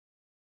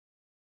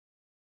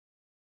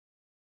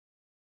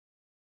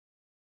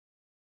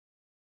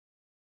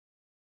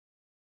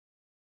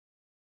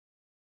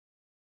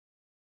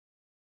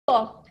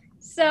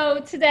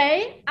So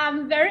today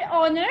I'm very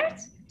honored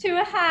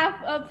to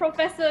have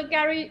Professor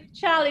Gary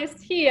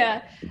Charness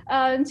here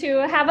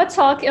to have a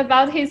talk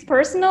about his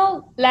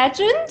personal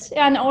legend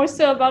and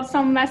also about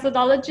some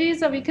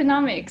methodologies of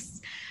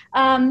economics.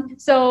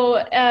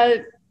 So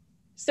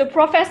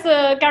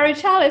Professor Gary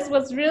Charness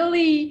was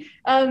really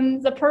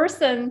the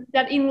person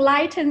that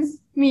enlightens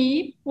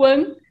me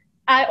when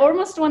I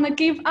almost want to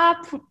give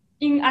up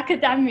in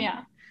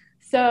academia.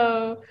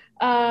 So,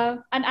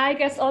 and I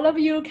guess all of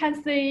you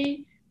can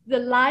see the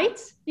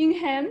light in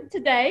him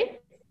today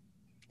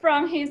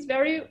from his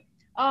very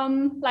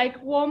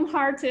like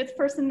warm-hearted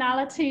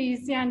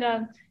personalities and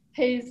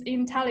his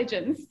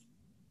intelligence.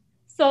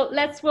 So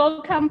let's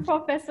welcome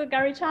Professor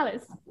Gary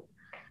Charness.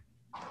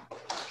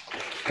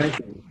 Thank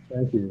you,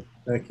 thank you,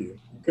 thank you.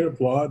 You can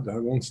applaud, I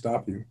won't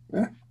stop you.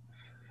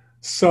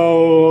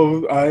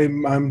 So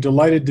I'm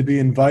delighted to be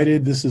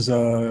invited. This is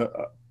an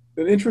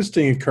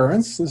interesting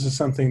occurrence. This is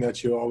something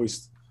that you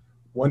always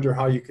wonder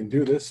how you can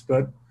do this,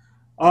 but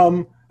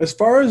as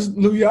far as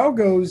Luyao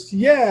goes,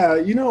 yeah,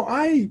 you know,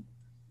 I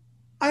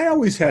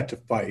always had to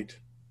fight.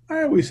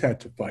 I always had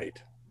to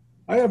fight.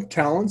 I have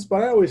talents,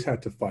 but I always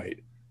had to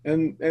fight.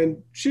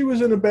 And she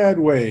was in a bad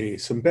way.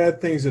 Some bad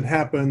things had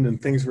happened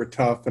and things were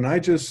tough. And I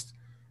just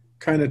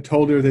kind of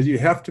told her that you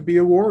have to be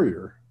a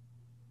warrior.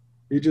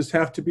 You just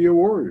have to be a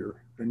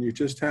warrior. And you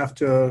just have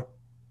to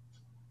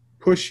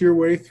push your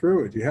way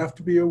through it. You have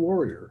to be a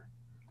warrior.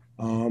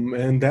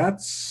 And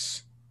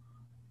that's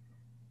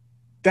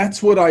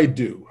what I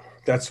do.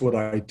 That's what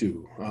I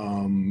do.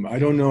 I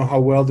don't know how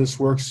well this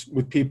works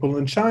with people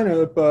in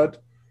China,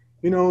 but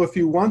you know, if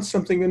you want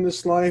something in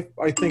this life,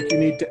 I think you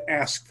need to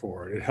ask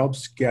for it. It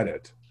helps get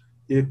it.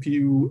 If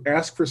you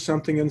ask for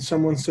something and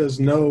someone says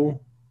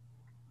no,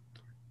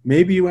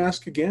 maybe you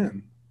ask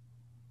again.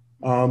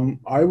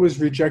 I was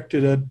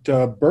rejected at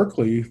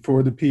Berkeley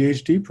for the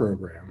PhD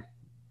program.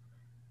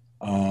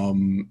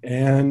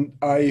 And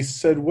I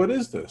said, what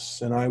is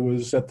this? And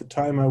at the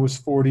time I was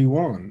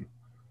 41.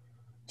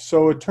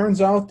 So it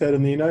turns out that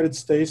in the United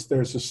States,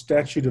 there's a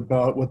statute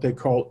about what they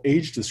call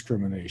age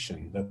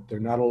discrimination, that they're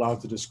not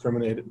allowed to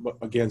discriminate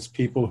against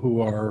people who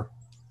are,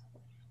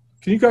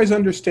 can you guys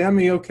understand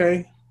me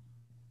okay?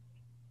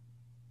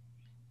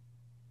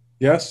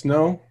 Yes,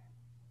 no?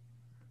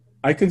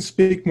 I can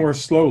speak more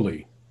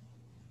slowly.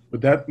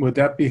 Would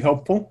that be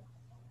helpful?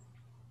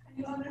 Can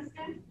you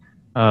understand?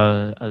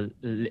 A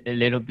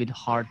little bit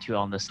hard to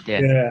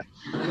understand. Yeah,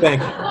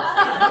 thank you.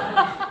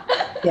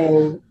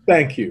 So,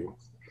 thank you.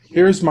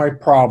 Here's my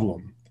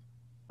problem.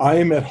 I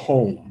am at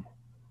home,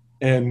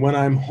 and when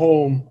I'm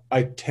home,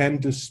 I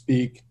tend to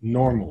speak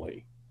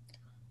normally.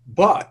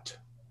 But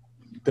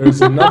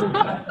there's another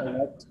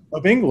dialect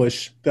of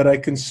English that I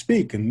can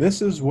speak, and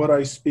this is what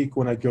I speak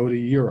when I go to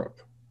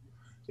Europe.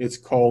 It's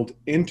called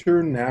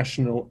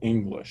international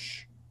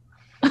English.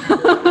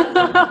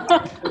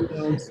 I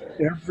pronounce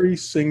every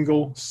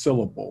single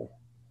syllable,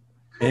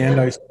 and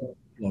I speak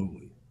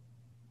slowly.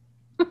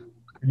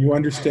 Can you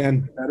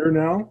understand better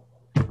now?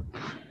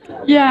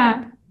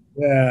 Yeah.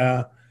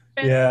 Yeah.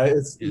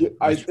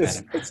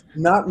 It's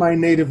not my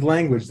native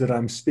language that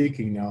I'm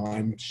speaking now.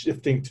 I'm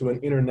shifting to an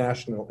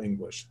international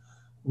English.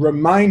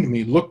 Remind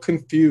me, look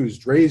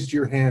confused, raise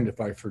your hand if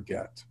I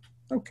forget.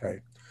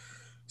 Okay.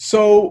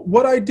 So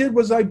what I did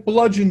was I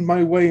bludgeoned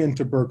my way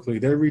into Berkeley.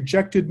 They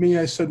rejected me.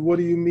 I said, what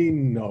do you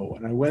mean no?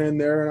 And I went in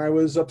there and I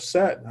was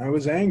upset and I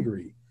was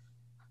angry.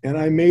 And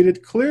I made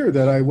it clear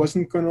that I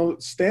wasn't going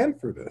to stand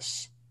for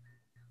this.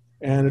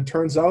 And it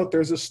turns out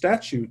there's a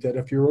statute that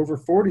if you're over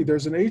 40,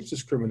 there's an age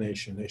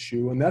discrimination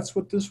issue, and that's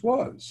what this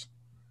was.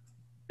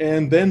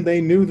 And then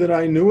they knew that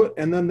I knew it,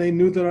 and then they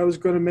knew that I was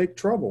going to make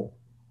trouble.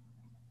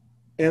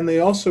 And they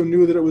also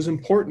knew that it was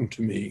important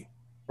to me,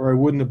 or I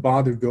wouldn't have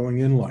bothered going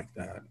in like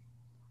that.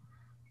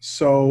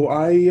 So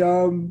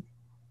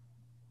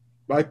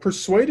I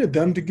persuaded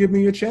them to give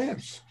me a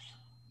chance.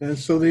 And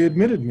so they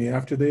admitted me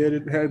after they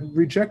had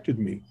rejected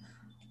me.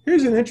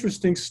 Here's an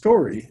interesting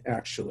story,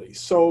 actually.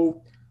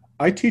 So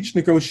I teach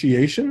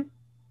negotiation,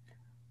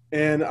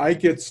 and I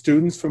get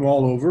students from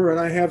all over, and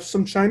I have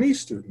some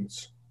Chinese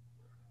students.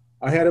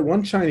 I had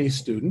one Chinese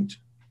student.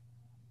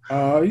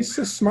 He's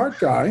a smart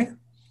guy.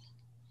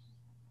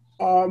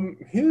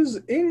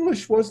 His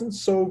English wasn't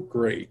so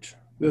great.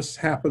 This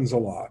happens a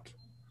lot.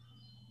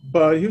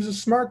 But he was a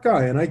smart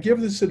guy, and I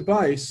give this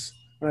advice,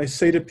 and I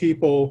say to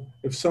people,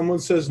 if someone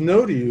says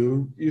no to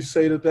you, you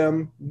say to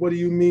them, what do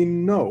you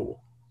mean no?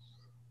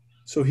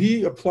 So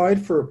he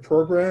applied for a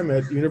program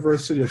at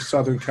University of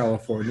Southern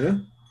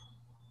California,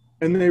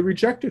 and they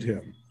rejected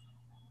him.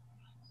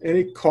 And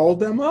he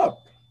called them up.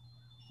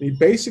 He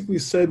basically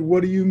said,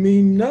 what do you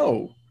mean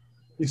no?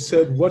 He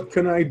said, what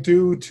can I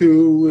do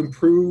to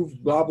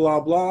improve, blah, blah,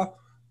 blah.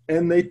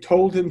 And they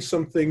told him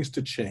some things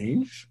to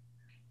change.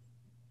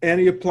 And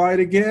he applied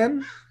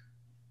again,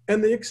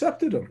 and they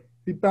accepted him.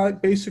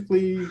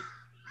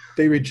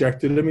 They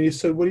rejected him, and he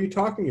said, what are you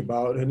talking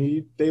about?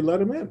 And they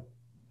let him in.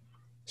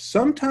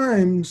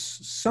 Sometimes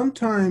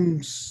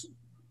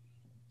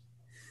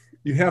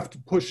you have to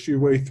push your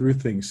way through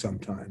things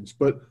sometimes,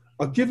 but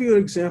I'll give you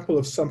an example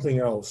of something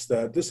else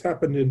that this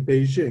happened in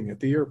Beijing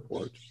at the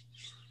airport.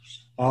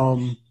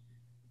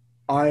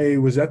 I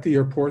was at the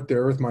airport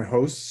there with my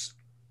hosts,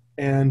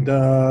 and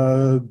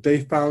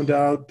they found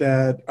out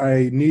that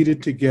I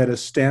needed to get a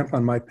stamp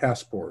on my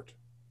passport.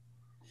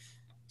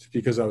 It's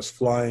because I was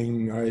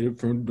flying. I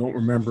don't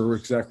remember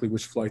exactly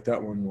which flight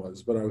that one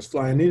was, but I was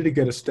flying. I needed to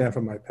get a stamp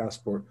on my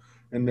passport,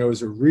 and there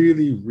was a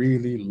really,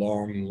 really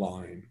long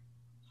line.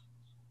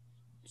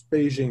 It's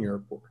Beijing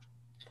airport.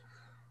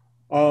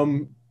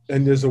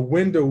 And there's a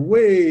window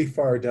way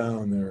far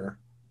down there,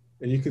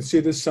 and you can see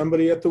there's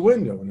somebody at the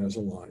window, and there's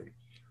a line.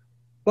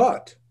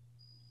 But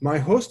my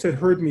host had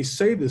heard me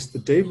say this the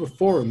day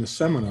before in the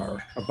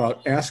seminar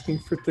about asking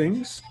for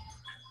things,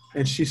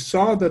 and she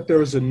saw that there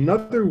was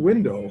another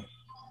window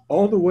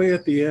all the way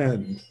at the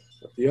end,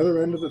 at the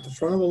other end of the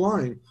front of the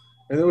line,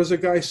 and there was a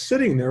guy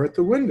sitting there at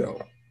the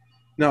window.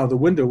 Now, the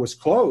window was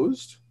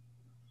closed,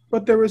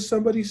 but there was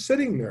somebody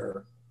sitting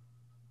there.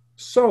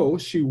 So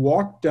she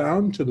walked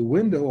down to the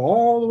window,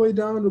 all the way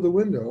down to the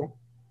window.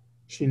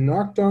 She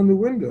knocked on the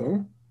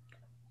window.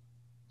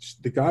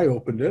 The guy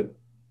opened it.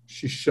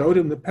 She showed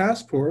him the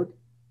passport,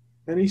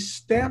 and he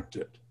stamped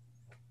it.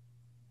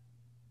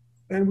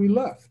 And we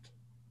left.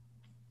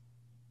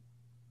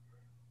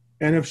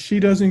 And if she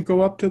doesn't go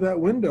up to that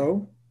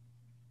window,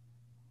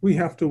 we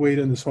have to wait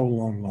in this whole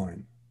long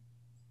line.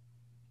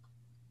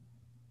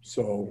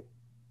 So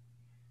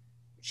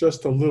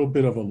just a little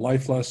bit of a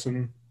life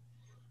lesson.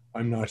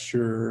 I'm not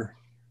sure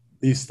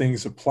these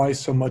things apply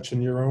so much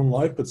in your own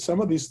life, but some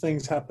of these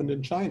things happened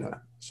in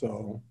China,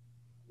 so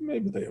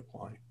maybe they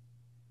apply.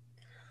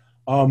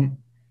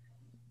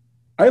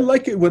 I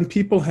like it when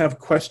people have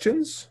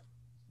questions.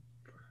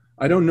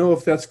 I don't know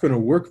if that's going to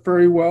work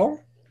very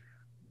well.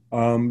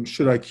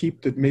 Should I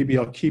keep the, maybe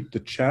I'll keep the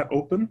chat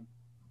open.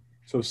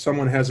 So if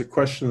someone has a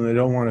question and they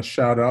don't want to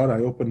shout out, I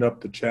opened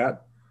up the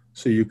chat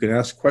so you can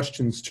ask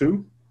questions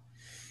too.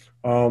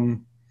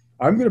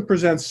 I'm going to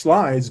present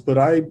slides, but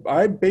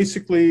I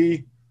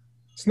basically,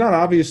 it's not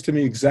obvious to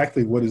me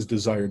exactly what is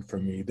desired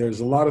from me. There's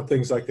a lot of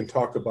things I can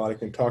talk about. I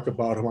can talk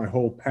about my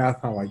whole path,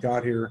 how I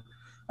got here.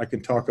 I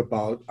can talk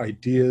about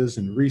ideas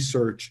and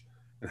research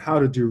and how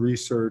to do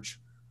research.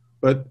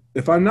 But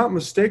if I'm not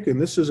mistaken,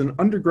 this is an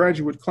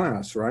undergraduate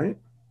class, right?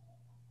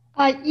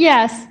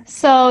 Yes.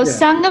 So Yeah.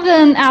 some of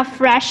them are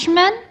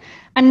freshmen,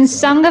 and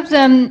some of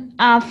them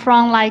are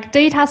from like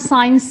data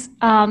science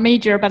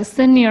major, but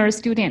senior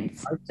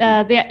students.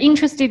 They are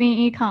interested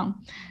in econ.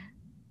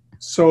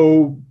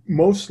 So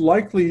most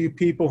likely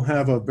people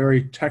have a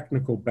very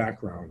technical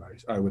background,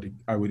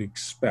 I would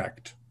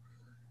expect.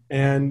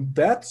 And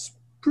that's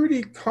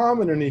pretty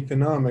common in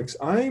economics.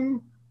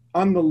 I'm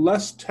on the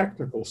less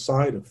technical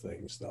side of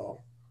things,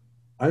 though.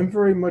 I'm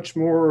very much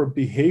more a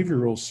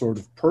behavioral sort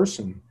of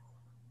person.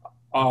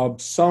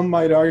 Some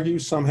might argue,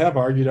 some have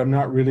argued, I'm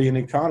not really an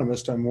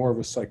economist, I'm more of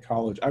a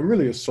psychologist. I'm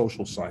really a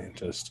social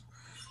scientist.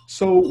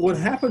 So what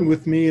happened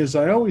with me is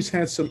I always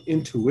had some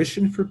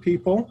intuition for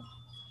people,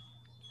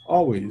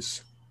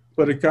 always,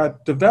 but it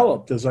got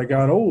developed as I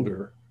got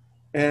older.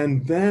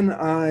 And then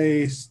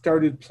I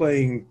started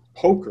playing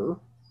poker,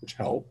 which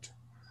helped.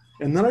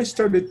 And then I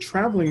started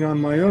traveling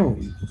on my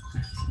own,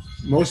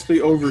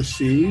 mostly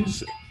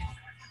overseas.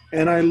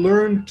 And I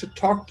learned to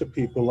talk to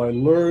people. I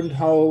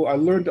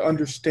learned to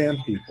understand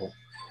people.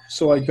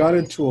 So I got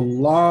into a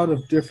lot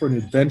of different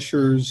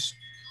adventures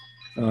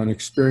and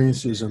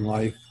experiences in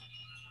life.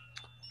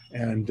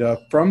 And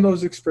from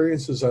those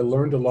experiences, I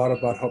learned a lot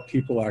about how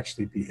people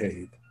actually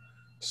behave.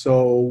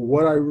 So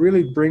what I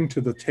really bring to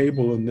the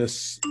table in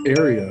this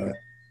area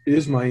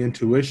is my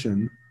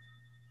intuition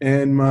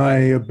and my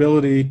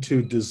ability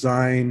to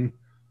design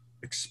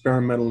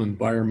experimental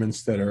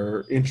environments that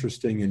are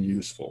interesting and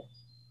useful.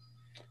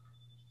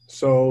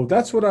 So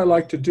that's what I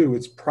like to do.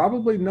 It's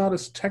probably not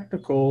as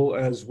technical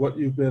as what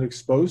you've been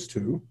exposed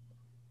to.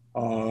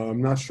 I'm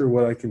not sure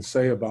what I can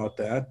say about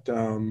that.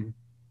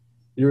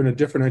 You're in a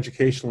different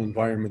educational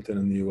environment than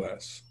in the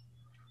US.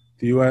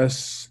 The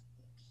US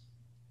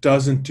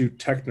doesn't do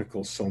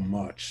technical so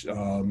much.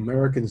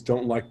 Americans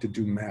don't like to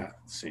do math,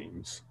 it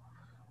seems.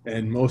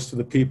 And most of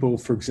the people,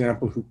 for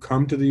example, who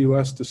come to the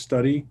US to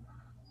study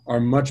are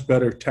much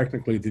better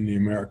technically than the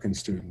American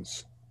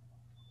students.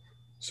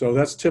 So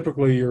that's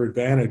typically your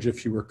advantage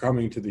if you were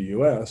coming to the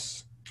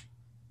US.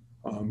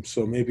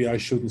 So maybe I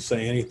shouldn't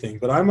say anything,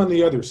 but I'm on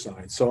the other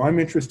side. So I'm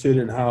interested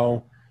in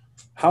how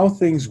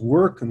things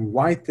work and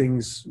why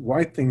things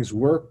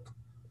work.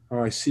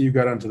 Oh, I see you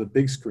got onto the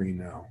big screen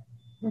now.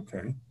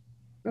 Okay,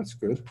 that's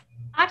good.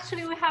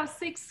 Actually, we have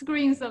 6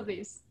 screens of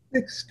this.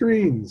 6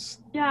 screens.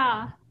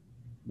 Yeah.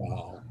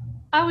 Wow.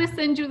 I will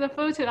send you the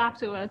photo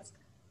afterwards.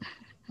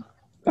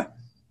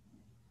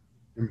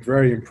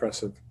 Very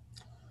impressive.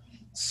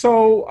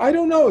 So I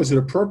don't know, is it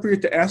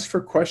appropriate to ask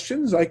for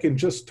questions? I can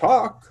just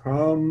talk. I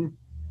don't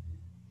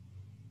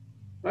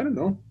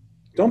know.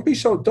 Don't be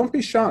shy. Don't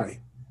be shy.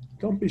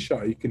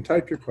 You can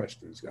type your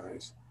questions,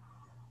 guys.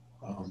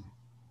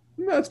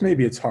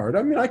 Maybe it's hard.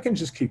 I mean, I can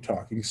just keep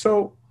talking.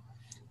 So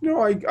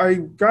I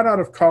got out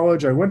of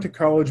college. I went to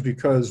college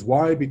because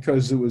why?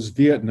 Because it was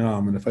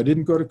Vietnam. And if I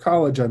didn't go to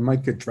college, I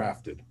might get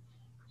drafted.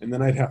 And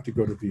then I'd have to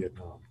go to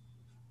Vietnam.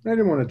 And I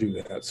didn't want to do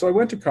that. So I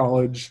went to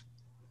college,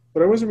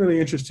 but I wasn't really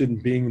interested in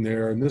being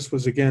there. And this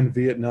was, again,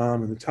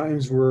 Vietnam. And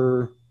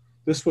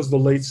this was the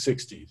late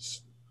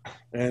 60s.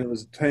 And it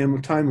was a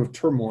time of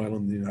turmoil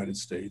in the United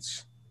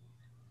States.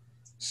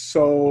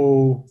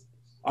 So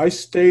I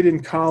stayed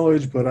in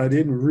college, but I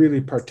didn't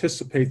really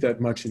participate that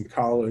much in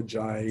college.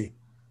 I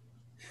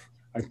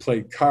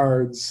played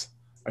cards.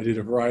 I did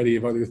a variety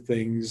of other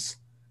things,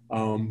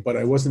 but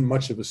I wasn't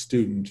much of a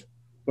student.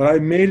 But I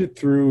made it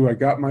through. I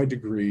got my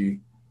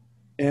degree.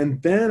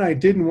 And then I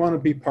didn't want to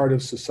be part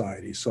of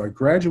society. So I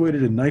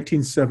graduated in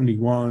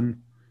 1971,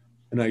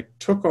 and I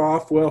took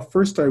off. Well,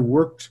 first I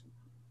worked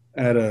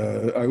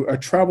I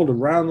traveled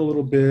around a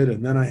little bit,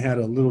 and then I had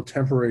a little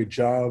temporary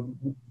job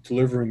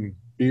delivering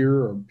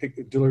beer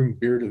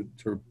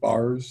to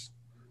bars.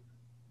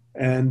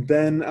 And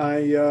then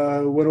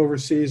I went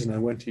overseas, and I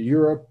went to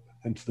Europe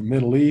and to the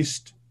Middle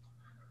East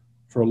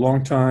for a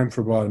long time,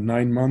 for about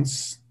 9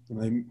 months.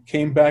 And I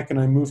came back and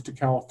I moved to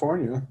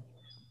California,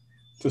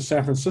 to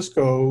San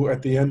Francisco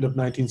at the end of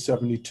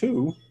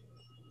 1972.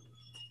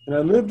 And I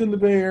lived in the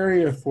Bay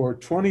Area for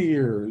 20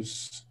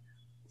 years,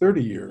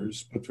 30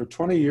 years, but for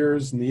 20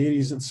 years in the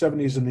 80s and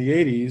 70s and the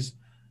 80s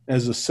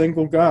as a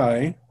single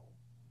guy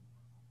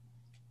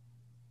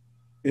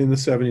in the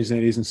 70s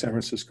and 80s in San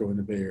Francisco in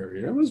the Bay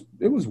Area.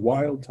 It was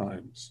wild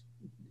times,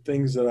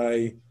 things that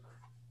I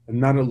am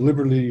not at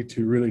liberty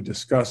to really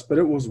discuss, but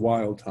it was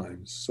wild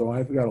times. So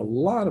I've got a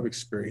lot of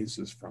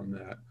experiences from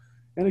that.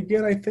 And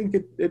again, I think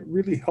it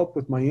really helped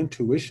with my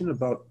intuition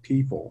about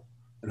people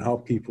and how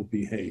people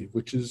behave,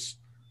 which is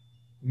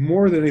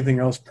more than anything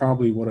else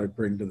probably what I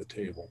bring to the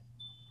table.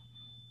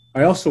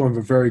 I also am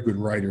a very good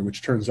writer,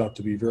 which turns out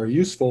to be very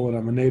useful, and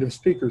I'm a native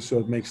speaker, so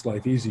it makes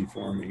life easy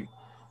for me.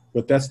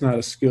 But that's not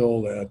a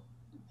skill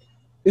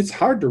it's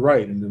hard to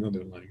write in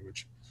another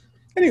language.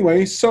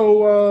 Anyway,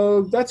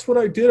 so that's what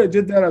I did. I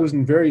did that. I was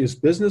in various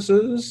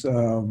businesses.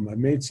 I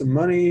made some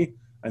money,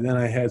 and then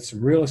I had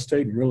some real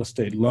estate and real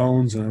estate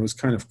loans, and I was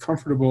kind of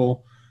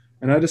comfortable.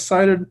 And I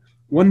decided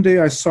one day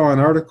I saw an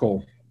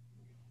article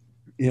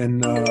in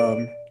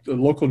the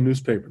local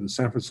newspaper, the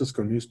San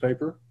Francisco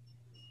newspaper,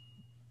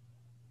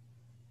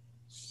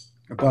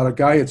 about a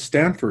guy at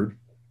Stanford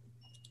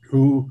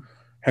who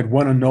had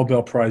won a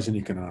Nobel Prize in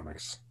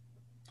economics.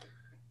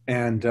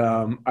 And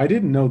I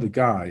didn't know the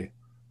guy,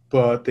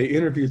 but they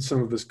interviewed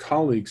some of his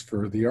colleagues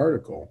for the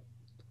article.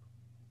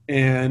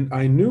 And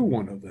I knew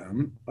one of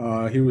them.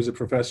 He was a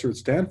professor at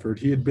Stanford.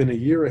 He had been a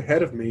year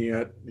ahead of me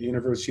at the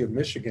University of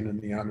Michigan in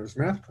the honors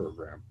math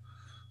program.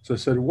 So I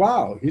said,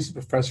 wow, he's a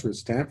professor at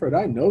Stanford.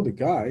 I know the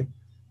guy.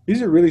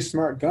 He's a really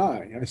smart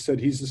guy. I said,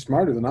 he's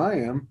smarter than I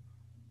am.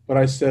 But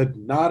I said,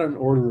 not an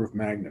order of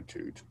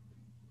magnitude.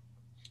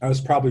 I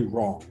was probably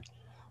wrong,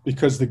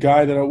 because the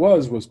guy that I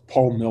was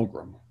Paul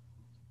Milgram.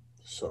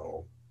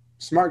 So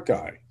smart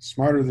guy,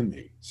 smarter than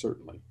me,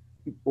 certainly.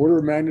 Order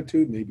of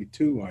magnitude, maybe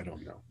 2, I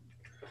don't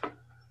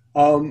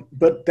know.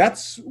 But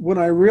that's when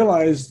I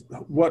realized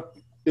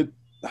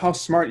how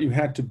smart you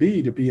had to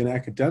be an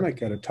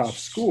academic at a top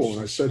school.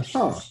 And I said,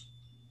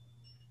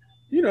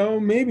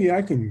 maybe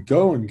I can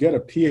go and get a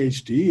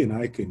PhD and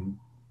I can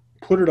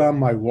put it on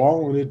my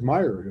wall and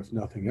admire it. If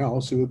nothing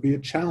else, it would be a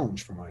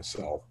challenge for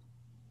myself.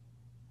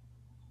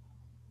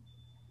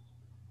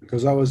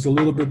 Because I was a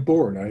little bit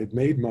bored. I had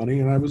made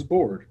money and I was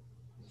bored.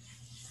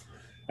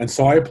 And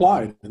so I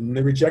applied, and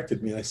they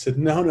rejected me. I said,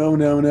 no.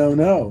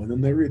 And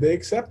then they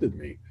accepted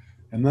me.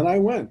 And then I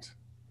went.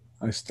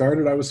 I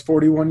was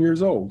 41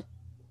 years old.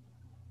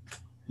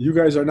 You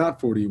guys are not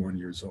 41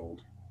 years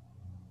old.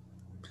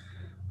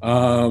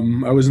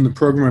 I was in the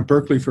program at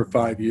Berkeley for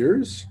 5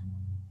 years.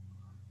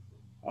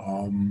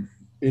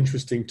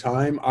 Interesting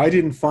time. I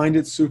didn't find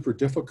it super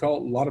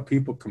difficult. A lot of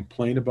people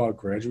complain about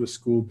graduate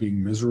school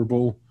being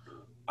miserable.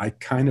 I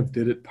kind of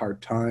did it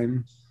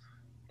part-time,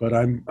 but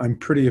I'm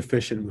pretty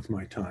efficient with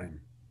my time.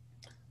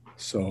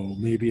 So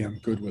maybe I'm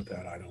good with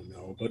that. I don't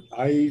know. But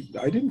I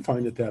didn't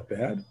find it that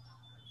bad.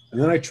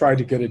 And then I tried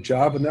to get a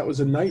job, and that was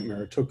a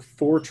nightmare. It took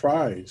 4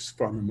 tries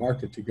from the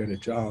market to get a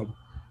job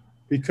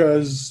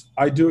because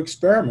I do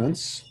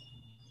experiments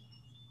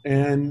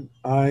and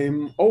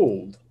I'm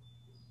old.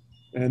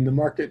 And the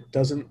market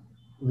doesn't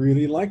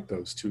really like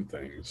those 2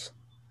 things.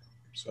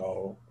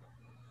 So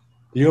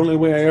the only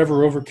way I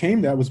ever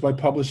overcame that was by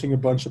publishing a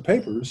bunch of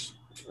papers.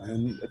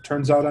 And it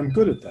turns out I'm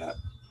good at that.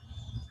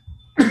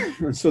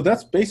 And so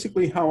that's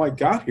basically how I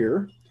got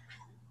here.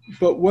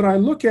 But what I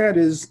look at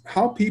is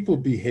how people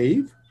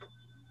behave.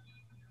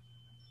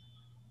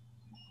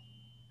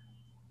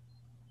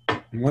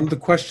 And one of the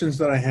questions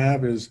that I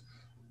have is,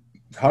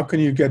 how can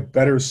you get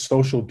better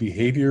social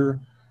behavior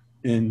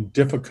in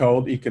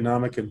difficult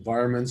economic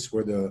environments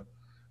where the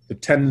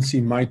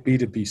tendency might be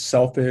to be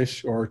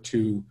selfish or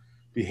to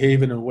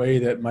behave in a way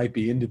that might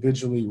be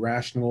individually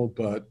rational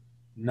but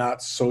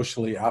not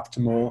socially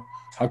optimal?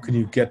 How can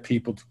you get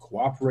people to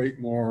cooperate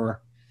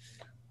more?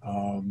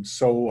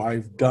 So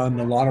I've done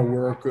a lot of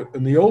work.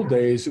 In the old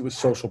days, it was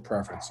social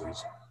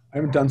preferences. I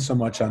haven't done so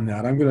much on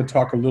that. I'm going to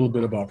talk a little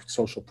bit about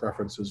social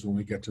preferences when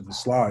we get to the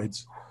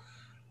slides.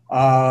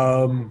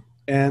 And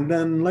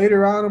then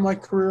later on in my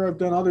career, I've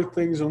done other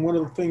things. And one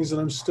of the things that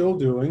I'm still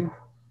doing,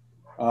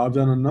 I've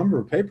done a number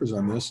of papers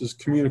on this, is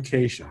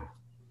communication.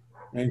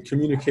 And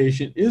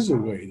communication is a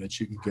way that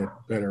you can get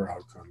better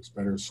outcomes,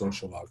 better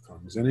social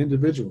outcomes, and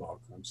individual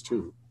outcomes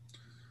too.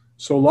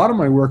 So a lot of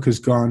my work has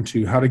gone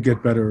to how to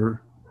get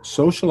better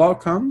social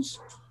outcomes.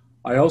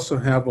 I also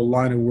have a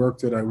line of work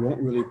that I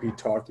won't really be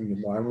talking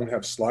about, I won't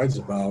have slides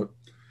about,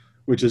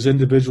 which is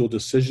individual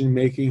decision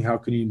making. How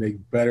can you make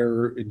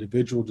better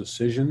individual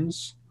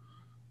decisions,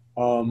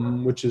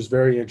 which is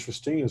very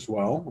interesting as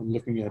well. I'm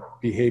looking at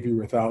behavior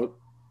without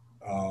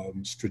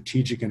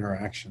strategic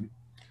interaction.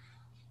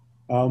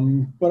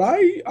 But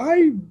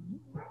I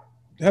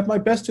have my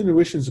best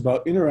intuitions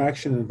about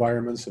interaction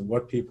environments and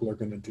what people are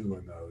going to do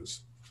in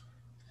those.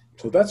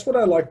 So that's what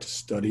I like to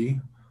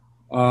study.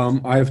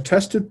 I have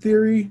tested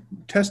theory.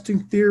 Testing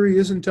theory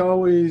isn't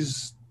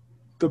always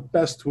the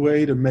best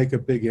way to make a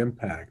big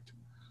impact.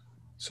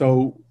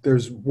 So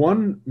there's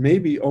one,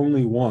 maybe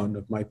only one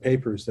of my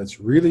papers that's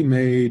really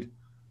made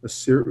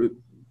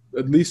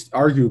at least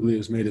arguably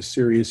has made a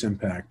serious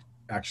impact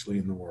actually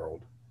in the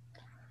world.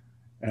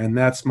 And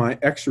that's my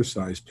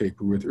exercise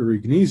paper with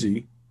Uri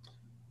Gnisi.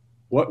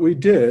 What we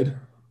did,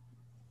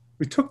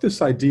 we took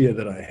this idea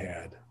that I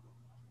had.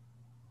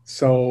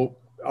 So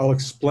I'll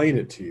explain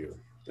it to you,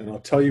 and I'll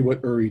tell you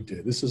what Uri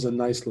did. This is a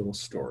nice little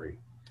story.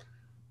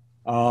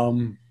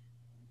 My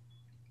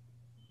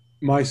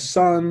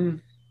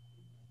son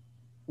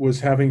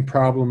was having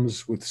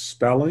problems with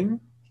spelling.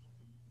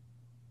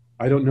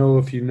 I don't know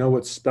if you know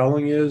what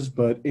spelling is,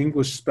 but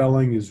English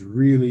spelling is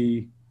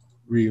really,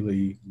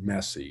 really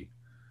messy.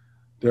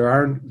 There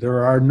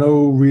are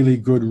no really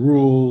good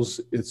rules.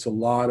 It's a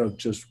lot of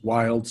just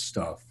wild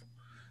stuff.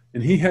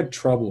 And he had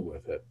trouble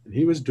with it, and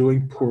he was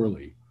doing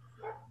poorly.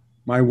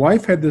 My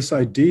wife had this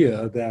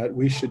idea that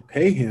we should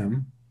pay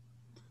him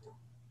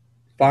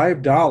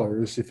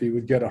 $5 if he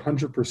would get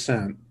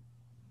 100%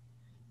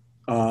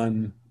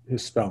 on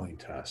his spelling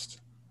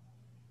test.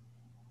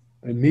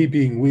 And me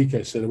being weak,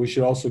 I said we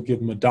should also give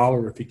him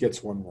 $1 if he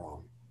gets one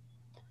wrong.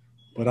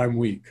 But I'm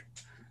weak.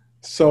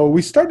 So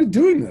we started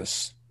doing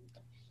this.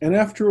 And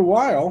after a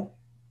while,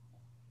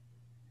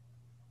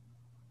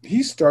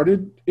 he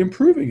started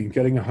improving and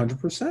getting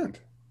 100%.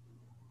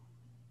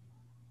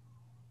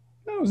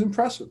 That was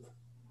impressive.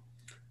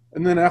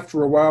 And then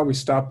after a while, we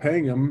stopped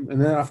paying him.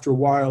 And then after a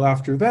while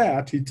after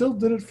that, he still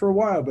did it for a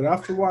while. But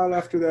after a while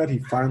after that, he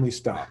finally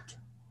stopped.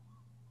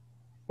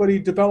 But he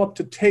developed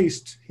a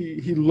taste.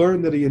 He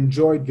learned that he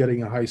enjoyed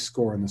getting a high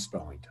score on the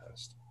spelling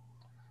test.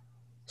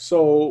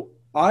 So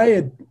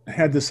I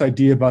had this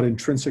idea about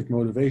intrinsic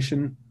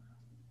motivation.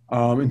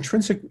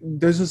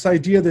 There's this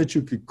idea that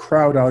you could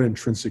crowd out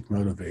intrinsic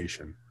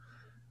motivation.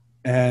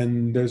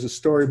 And there's a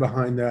story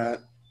behind that.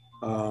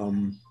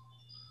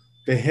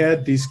 They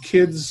had these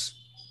kids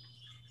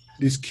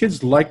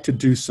liked to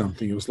do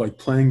something. It was like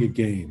playing a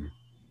game.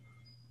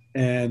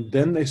 And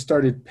then they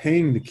started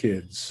paying the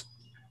kids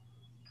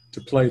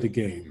to play the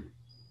game.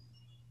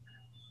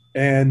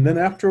 And then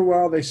after a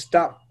while, they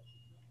stopped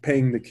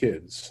paying the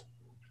kids.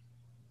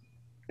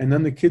 And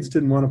then the kids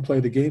didn't want to play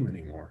the game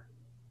anymore.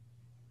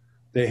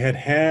 They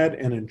had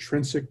an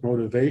intrinsic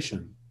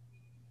motivation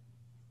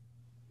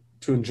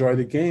to enjoy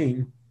the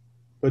game,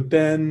 but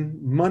then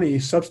money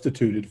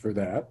substituted for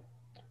that,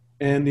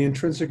 and the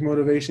intrinsic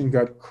motivation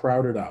got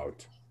crowded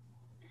out.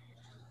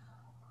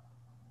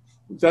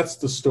 That's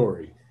the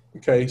story.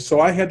 Okay, so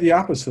I had the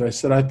opposite. I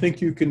said, I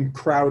think you can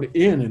crowd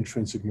in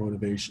intrinsic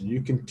motivation.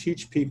 You can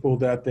teach people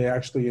that they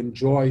actually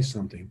enjoy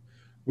something.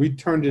 We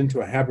turned it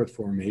into a habit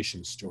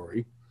formation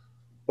story.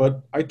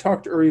 But I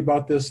talked to Uri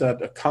about this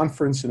at a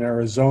conference in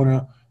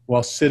Arizona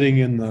while sitting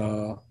in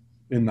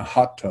the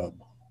hot tub.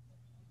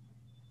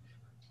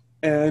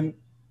 And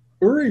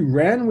Uri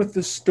ran with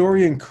this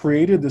story and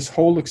created this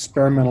whole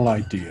experimental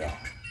idea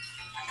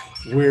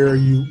where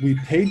we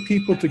paid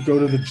people to go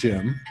to the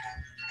gym,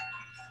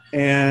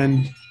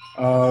 and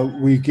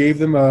we gave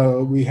them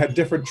we had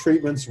different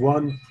treatments.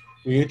 One,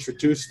 we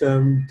introduced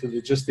them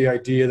to just the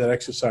idea that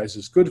exercise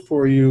is good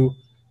for you.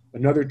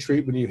 Another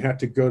treatment, you had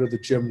to go to the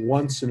gym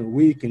once in a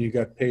week and you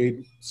got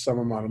paid some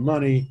amount of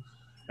money.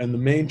 And the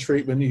main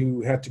treatment,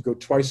 you had to go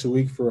twice a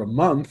week for a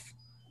month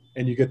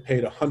and you get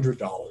paid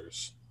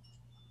 $100.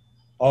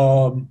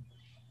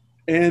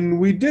 And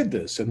we did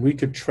this, and we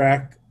could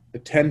track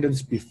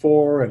attendance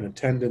before and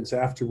attendance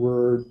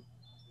afterward.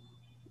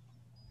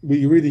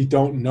 We really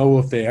don't know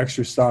if they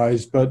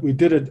exercised, but we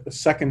did it a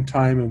second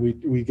time, and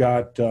we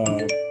got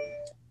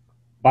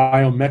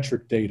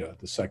biometric data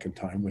the second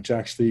time, which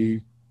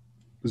actually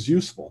was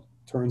useful,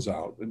 turns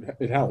out.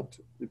 It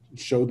helped. It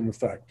showed an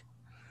effect.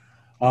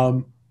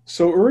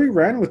 So Uri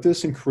ran with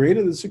this and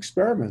created this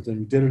experiment, and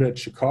we did it at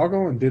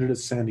Chicago and did it at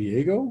San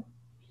Diego.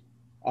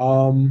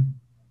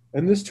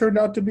 And this turned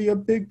out to be a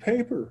big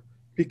paper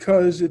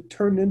because it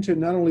turned into,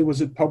 not only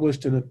was it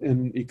published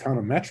in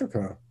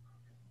Econometrica,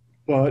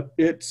 but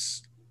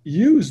it's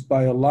used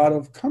by a lot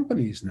of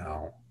companies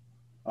now.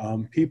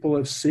 People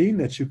have seen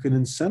that you can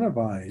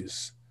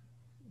incentivize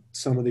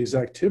some of these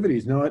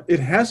activities. Now, it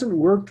hasn't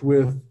worked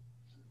with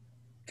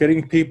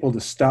getting people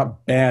to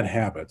stop bad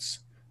habits.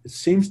 It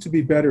seems to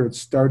be better at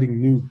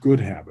starting new good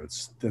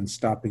habits than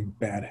stopping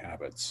bad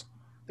habits.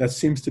 That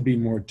seems to be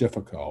more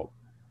difficult.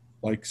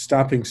 Like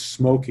stopping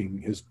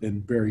smoking has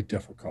been very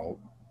difficult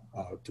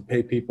to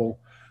pay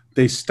people.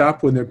 They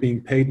stop when they're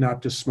being paid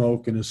not to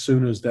smoke, and as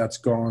soon as that's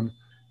gone,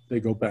 they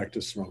go back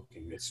to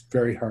smoking. It's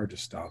very hard to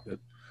stop it.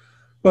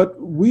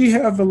 But we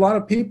have a lot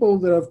of people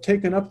that have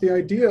taken up the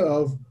idea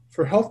of,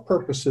 for health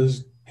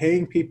purposes,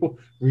 paying people,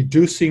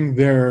 reducing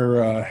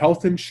their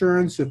health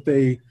insurance if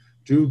they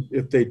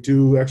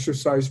do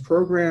exercise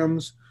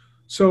programs.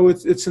 So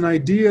it's an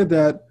idea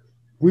that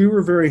we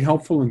were very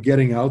helpful in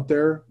getting out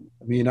there.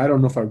 I mean, I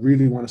don't know if I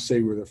really want to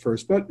say we're the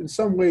first, but in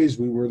some ways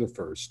we were the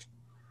first.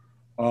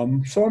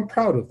 So I'm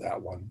proud of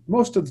that one.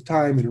 Most of the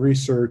time in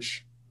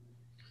research,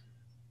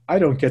 I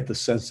don't get the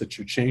sense that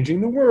you're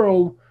changing the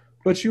world,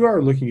 but you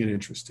are looking at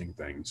interesting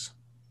things.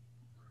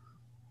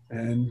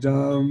 And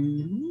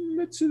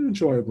it's an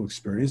enjoyable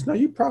experience. Now,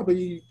 you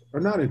probably are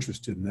not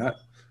interested in that.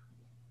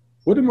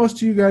 What do most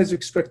of you guys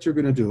expect you're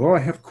going to do? Oh, I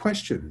have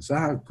questions.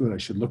 Ah, good, I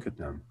should look at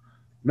them.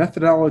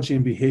 Methodology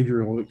and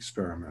behavioral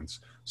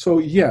experiments. So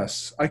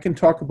yes, I can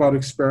talk about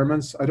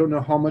experiments. I don't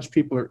know how much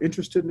people are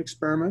interested in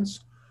experiments.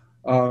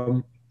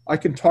 I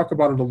can talk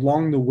about it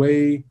along the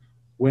way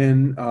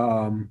when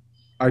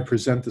I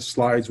present the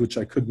slides, which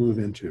I could move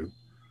into.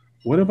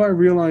 What have I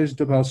realized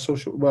about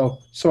social?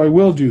 Well, so I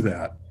will do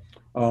that.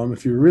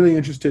 If you're really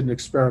interested in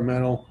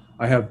experimental,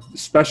 I have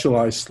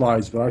specialized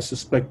slides, but I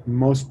suspect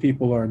most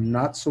people are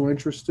not so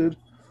interested.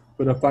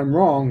 But if I'm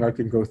wrong, I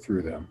can go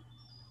through them.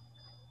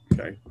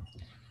 Okay.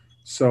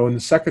 So, and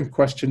the second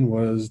question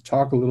was,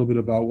 talk a little bit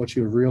about what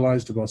you have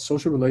realized about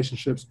social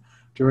relationships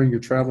during your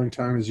traveling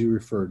time, as you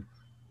referred.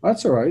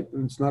 That's all right.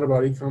 It's not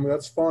about economics.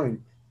 That's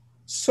fine.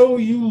 So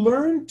you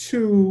learn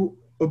to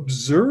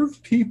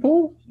observe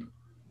people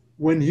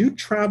when you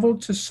travel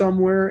to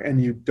somewhere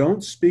and you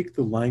don't speak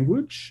the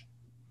language,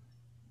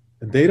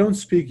 and they don't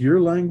speak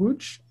your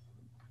language.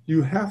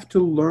 You have to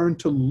learn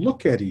to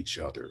look at each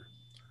other.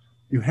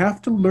 You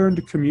have to learn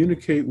to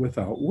communicate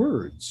without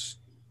words.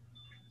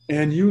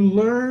 And you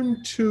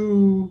learn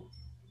to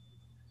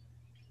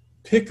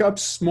pick up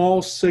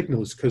small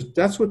signals, because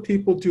that's what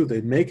people do.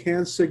 They make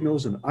hand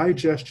signals and eye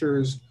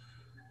gestures,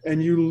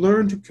 and you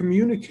learn to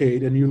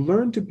communicate, and you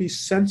learn to be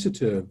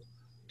sensitive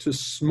to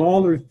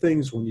smaller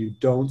things when you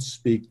don't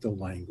speak the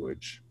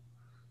language.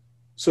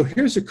 So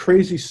here's a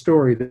crazy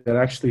story that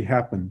actually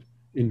happened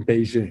in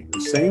Beijing.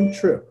 The same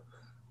trip.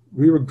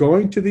 We were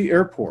going to the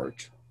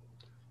airport,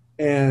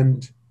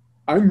 and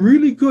I'm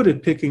really good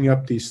at picking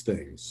up these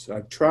things.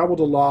 I've traveled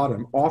a lot. I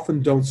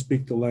often don't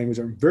speak the language.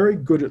 I'm very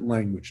good at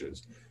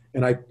languages.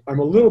 And I'm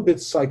a little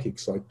bit psychic,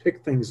 so I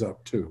pick things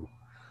up too.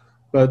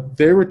 But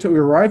we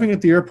were arriving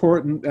at the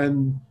airport,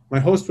 and my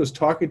host was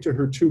talking to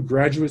her two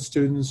graduate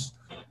students,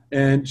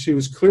 and she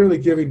was clearly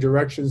giving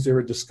directions. They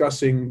were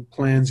discussing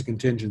plans and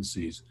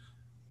contingencies.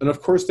 And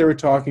of course, they were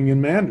talking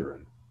in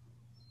Mandarin.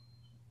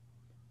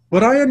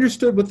 But I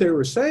understood what they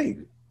were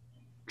saying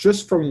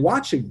just from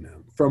watching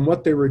them, from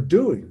what they were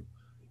doing.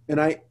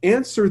 And I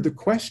answered the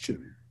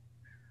question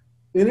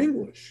in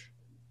English.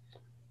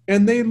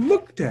 And they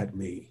looked at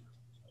me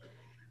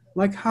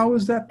like, how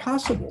is that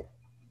possible?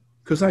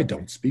 Because I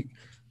don't speak.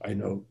 I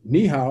know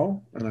ni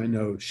hao and I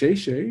know xie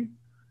xie,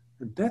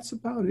 and that's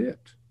about it.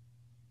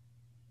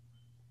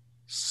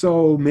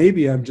 So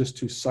maybe I'm just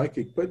too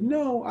psychic, but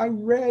no, I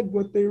read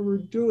what they were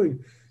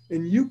doing.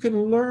 And you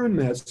can learn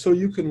that. So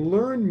you can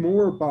learn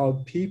more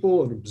about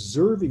people and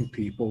observing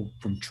people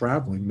from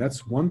traveling.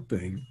 That's one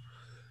thing.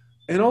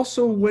 And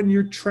also when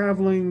you're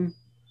traveling,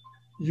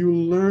 you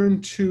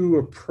learn to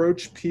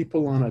approach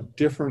people on a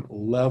different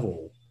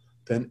level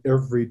than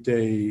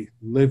everyday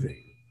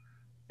living.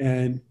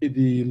 And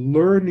the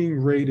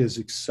learning rate is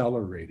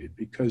accelerated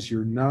because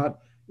you're not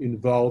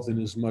involved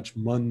in as much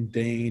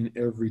mundane,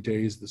 every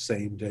day is the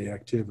same day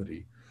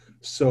activity.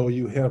 So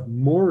you have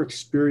more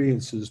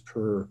experiences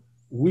per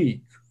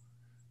week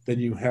than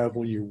you have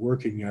when you're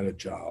working at a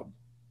job.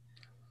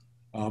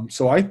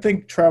 So I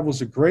think travel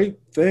is a great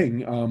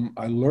thing.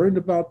 I learned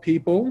about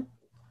people.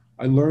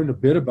 I learned a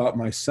bit about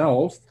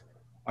myself.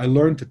 I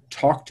learned to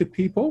talk to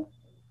people.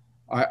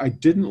 I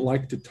didn't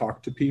like to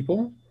talk to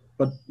people,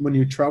 but when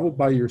you travel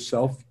by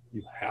yourself,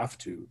 you have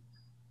to.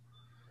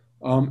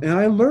 And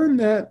I learned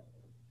that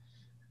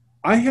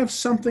I have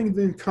something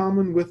in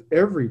common with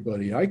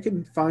everybody. I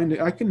can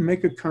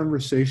make a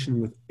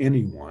conversation with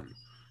anyone.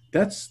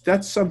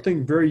 That's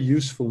something very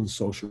useful in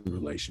social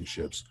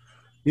relationships.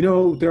 You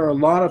know, there are a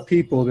lot of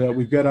people that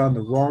we get on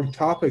the wrong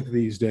topic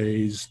these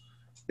days,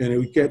 and it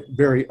would get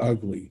very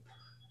ugly.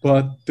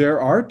 But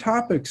there are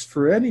topics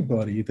for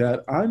anybody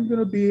that I'm going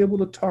to be able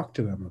to talk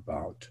to them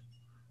about.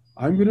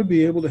 I'm going to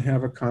be able to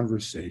have a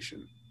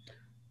conversation.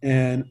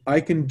 And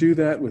I can do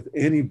that with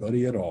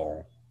anybody at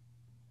all.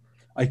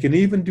 I can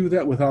even do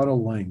that without a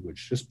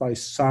language, just by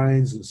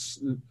signs.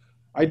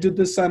 I did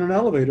this on an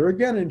elevator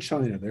again in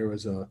China. There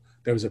was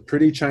a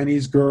pretty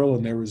Chinese girl,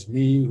 and there was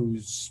me,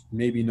 who's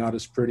maybe not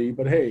as pretty,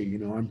 but hey, you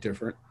know, I'm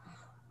different.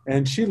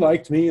 And she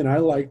liked me, and I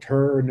liked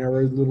her, and there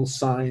were little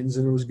signs,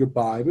 and it was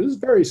goodbye. But it was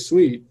very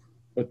sweet,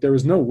 but there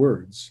was no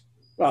words.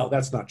 Well,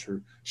 that's not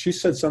true. She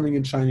said something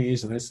in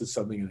Chinese, and I said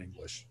something in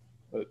English.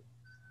 But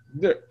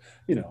there,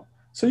 you know,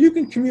 so you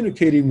can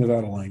communicate even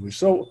without a language.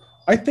 So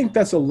I think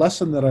that's a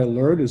lesson that I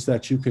learned, is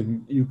that you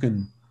can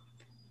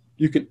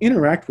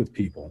interact with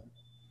people,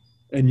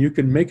 and you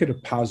can make it a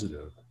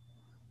positive.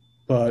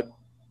 But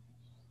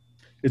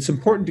it's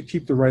important to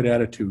keep the right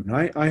attitude.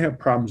 And I have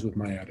problems with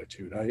my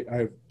attitude. I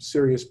have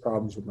serious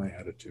problems with my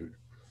attitude.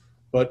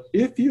 But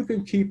if you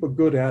can keep a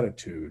good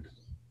attitude,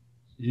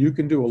 you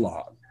can do a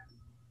lot.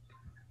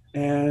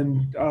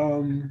 And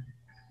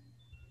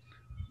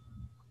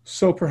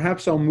so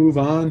perhaps I'll move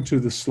on to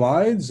the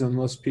slides,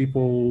 unless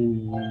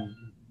people,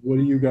 what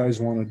do you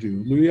guys want to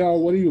do? Luyao,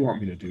 what do you want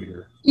me to do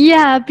here?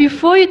 Yeah,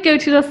 before you go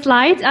to the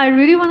slides, I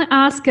really want to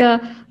ask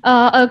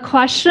a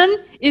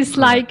question. It's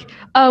like,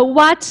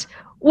 what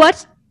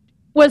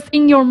was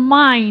in your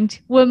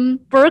mind when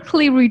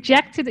Berkeley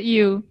rejected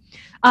you?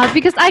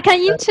 Because I can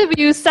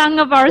interview some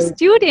of our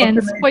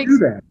students.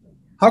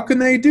 How can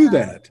they do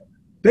that?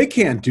 They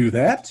can't do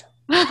that.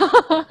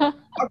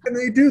 How can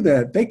they do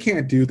that? They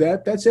can't do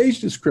that. That's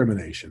age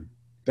discrimination.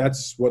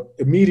 That's what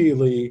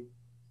immediately...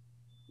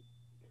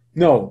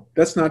 No,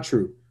 that's not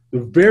true. The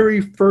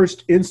very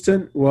first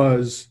instant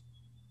was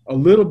a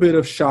little bit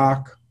of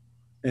shock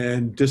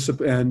and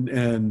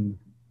disappointment.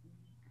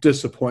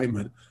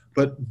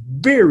 But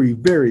very,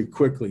 very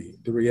quickly,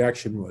 the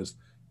reaction was,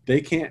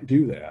 they can't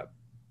do that.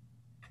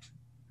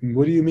 And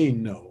what do you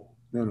mean, no?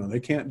 No, they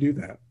can't do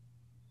that.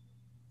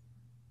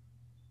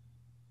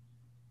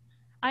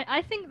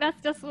 I think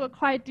that's just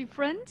quite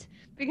different,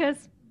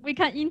 because we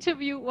can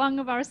interview one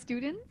of our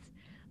students.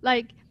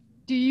 Like,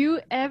 do you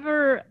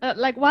ever,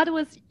 like, what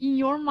was in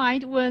your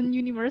mind when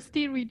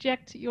university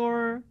reject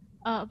your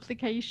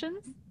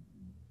applications?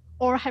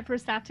 Or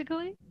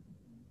hypothetically?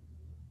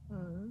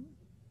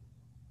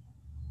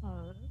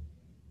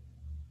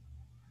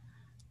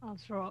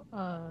 Also,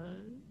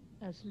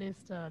 at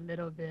least a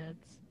little bit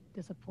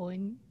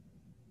disappointed,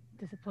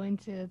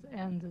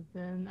 and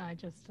then I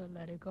just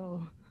let it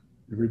go.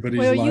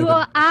 Will you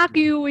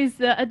argue with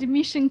the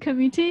admission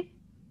committee?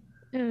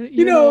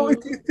 You know,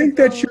 if you think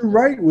that you're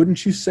right,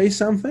 wouldn't you say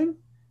something?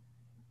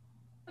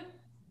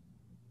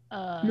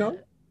 No.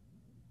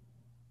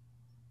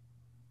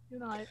 You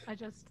know, I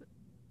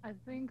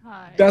think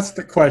That's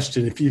the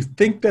question. If you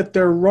think that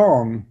they're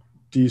wrong,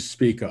 do you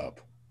speak up?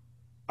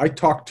 I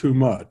talk too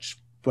much,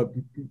 but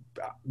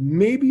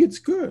maybe it's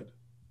good.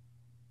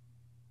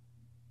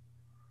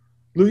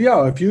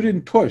 Luyao, if you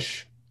didn't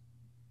push,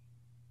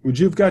 would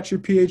you have got your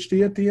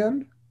PhD at the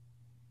end?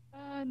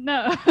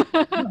 No.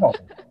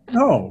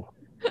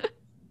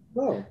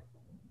 No.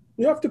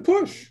 You have to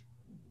push.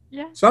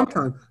 Yeah.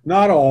 Sometimes,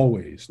 not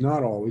always,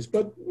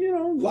 but you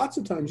know, lots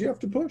of times you have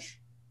to push.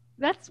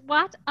 That's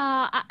what,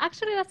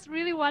 actually, that's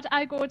really what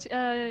I got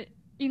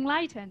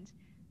enlightened.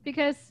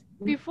 Because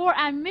before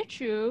I met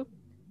you,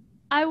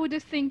 I would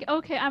think,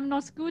 okay, I'm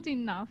not good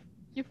enough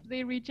if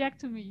they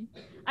reject me.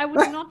 I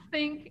would not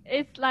think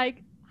it's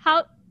like,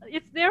 how,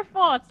 it's their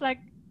fault, like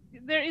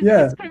there is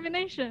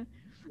discrimination.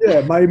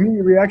 Yeah, my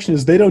immediate reaction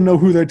is they don't know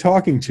who they're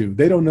talking to.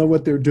 They don't know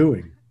what they're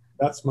doing.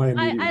 That's my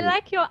immediate reaction. I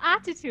like your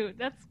attitude.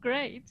 That's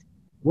great.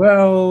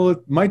 Well,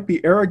 it might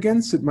be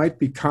arrogance, it might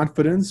be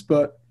confidence,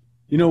 but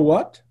you know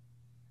what?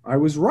 I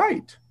was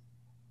right.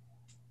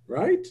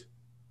 Right?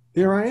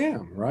 Here I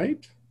am,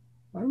 right?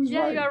 I was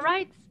right. Yeah, you're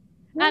right.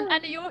 Yeah.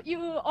 And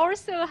you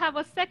also have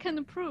a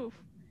second proof,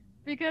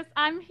 because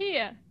I'm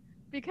here.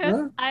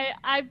 Because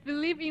I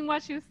believe in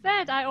what you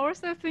said. I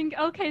also think,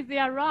 okay, they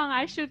are wrong.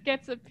 I should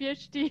get a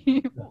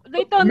PhD.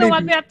 They don't know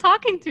what they're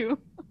talking to.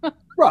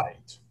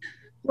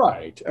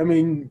 Right. I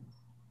mean,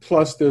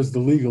 plus there's the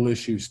legal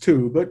issues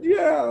too. But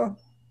yeah,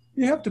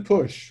 you have to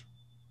push.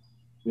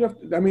 You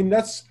have to, I mean,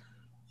 that's,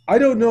 I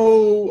don't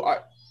know.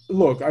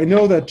 Look, I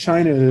know that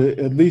China,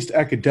 at least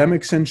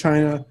academics in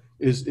China,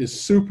 is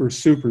super,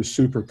 super,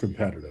 super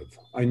competitive.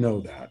 I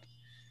know that.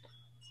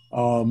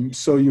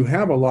 So you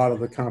have a lot of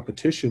the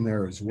competition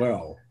there as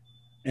well.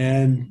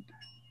 And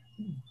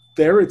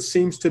there it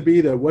seems to be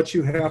that what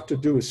you have to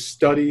do is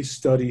study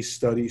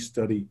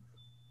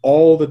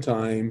all the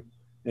time,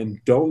 and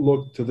don't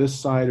look to this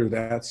side or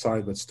that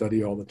side, but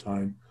study all the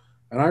time.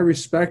 And I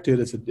respect it.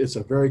 It's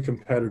a very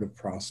competitive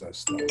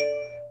process, though.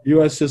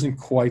 U.S. isn't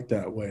quite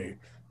that way,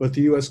 but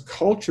the U.S.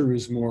 culture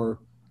is more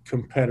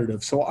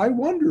competitive. So I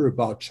wonder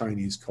about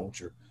Chinese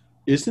culture.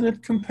 Isn't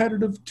it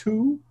competitive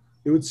too?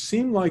 It would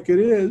seem like it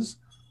is,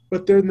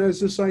 but then there's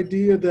this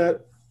idea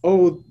that,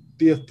 oh,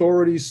 the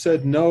authorities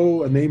said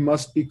no and they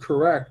must be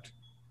correct,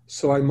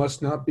 so I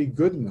must not be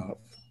good enough.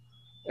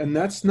 And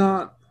that's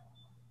not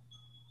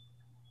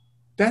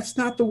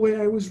the way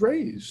I was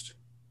raised.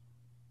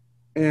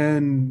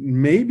 And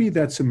maybe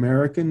that's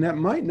American. That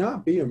might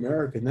not be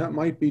American. That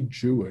might be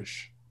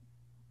Jewish.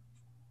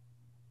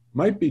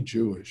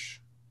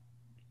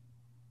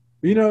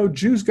 You know,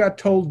 Jews got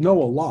told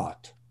no a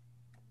lot.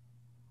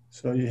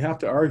 So you have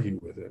to argue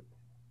with it.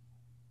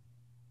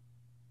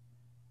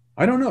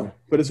 I don't know,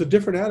 but it's a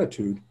different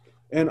attitude.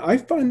 And I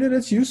find that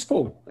it's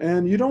useful.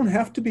 And you don't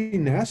have to be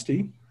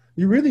nasty.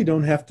 You really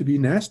don't have to be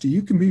nasty.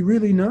 You can be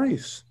really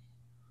nice.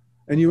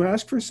 And you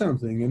ask for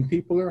something and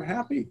people are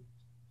happy.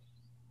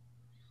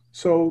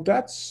 So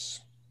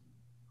that's,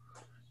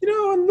 you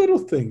know, on little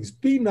things.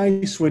 Be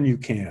nice when you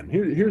can.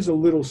 Here's a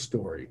little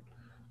story.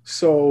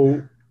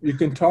 So you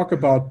can talk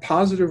about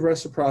positive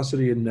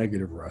reciprocity and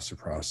negative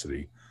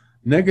reciprocity.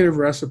 Negative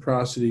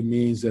reciprocity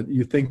means that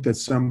you think that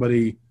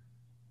somebody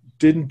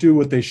didn't do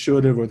what they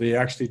should have, or they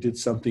actually did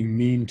something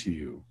mean to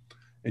you.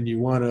 And you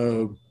want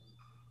to,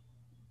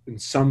 in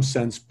some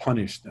sense,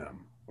 punish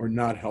them or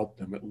not help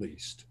them at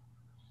least.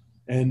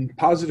 And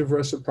positive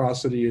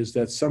reciprocity is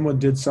that someone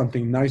did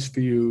something nice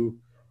for you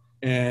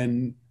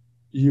and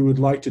you would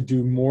like to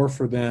do more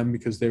for them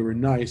because they were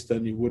nice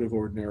than you would have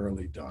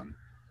ordinarily done.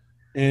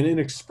 And in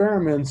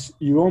experiments,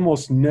 you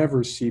almost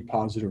never see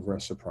positive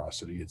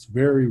reciprocity. It's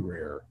very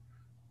rare.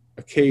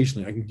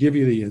 Occasionally, I can give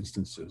you the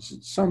instances.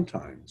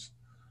 Sometimes,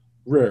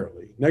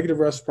 rarely. Negative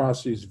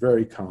reciprocity is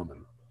very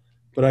common.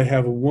 But I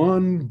have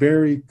one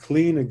very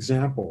clean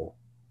example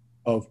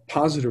of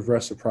positive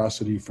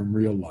reciprocity from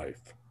real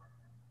life.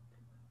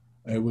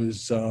 It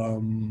was,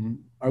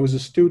 I was a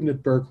student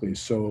at Berkeley,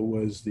 so it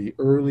was the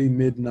early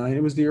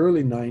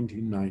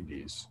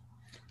 1990s.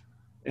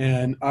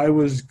 And I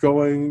was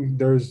going,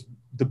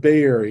 the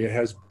Bay Area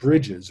has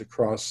bridges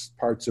across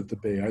parts of the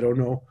Bay. I don't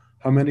know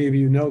how many of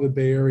you know the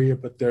Bay Area,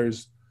 but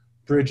there's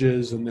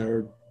bridges and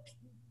they're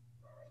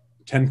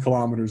 10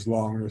 kilometers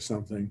long or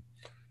something.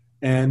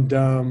 And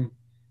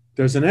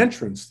there's an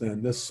entrance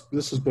then. This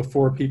is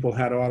before people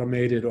had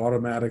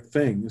automatic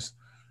things.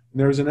 And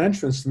there was an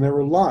entrance and there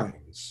were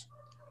lines.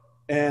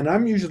 And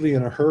I'm usually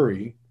in a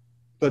hurry,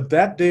 but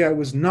that day I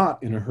was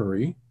not in a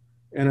hurry.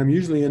 And I'm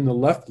usually in the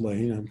left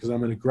lane because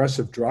I'm an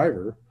aggressive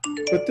driver.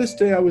 But this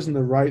day I was in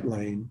the right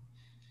lane.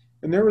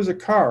 And there was a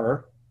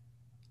car.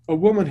 A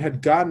woman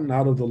had gotten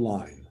out of the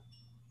line.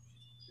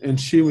 And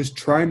she was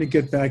trying to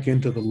get back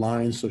into the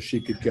line so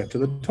she could get to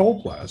the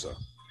toll plaza.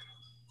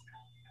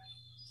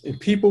 And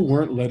people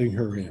weren't letting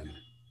her in.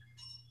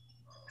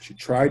 She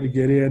tried to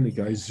get in, the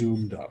guy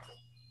zoomed up.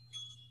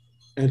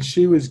 And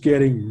she was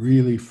getting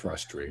really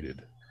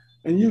frustrated.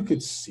 And you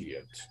could see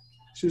it.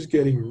 She was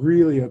getting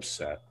really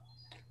upset.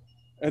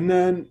 And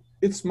then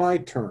it's my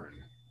turn.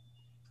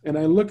 And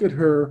I look at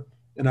her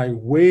and I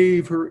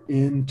wave her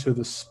into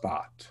the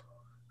spot.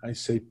 I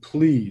say,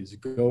 please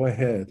go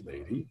ahead,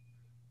 lady.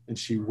 And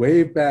she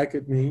waved back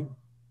at me.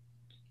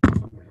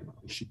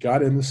 She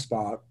got in the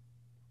spot.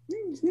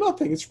 It's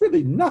nothing. It's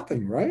really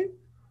nothing, right?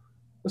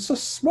 It's a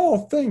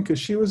small thing because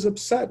she was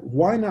upset.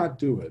 Why not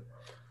do it?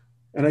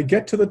 And I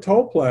get to the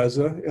toll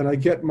plaza and I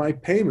get my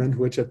payment,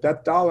 which at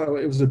that dollar,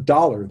 it was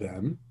 $1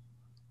 then.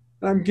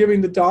 And I'm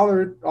giving the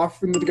dollar,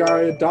 offering the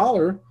guy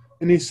 $1.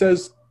 And he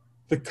says,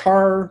 the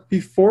car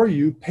before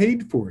you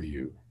paid for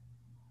you.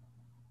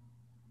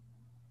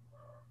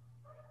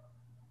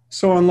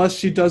 So unless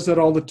she does that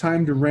all the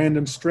time to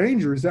random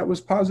strangers, that was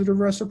positive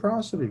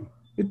reciprocity.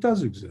 It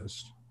does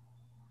exist.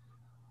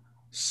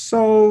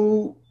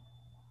 So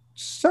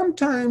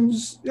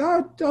sometimes,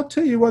 I'll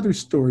tell you other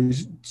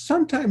stories.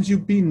 Sometimes you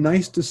be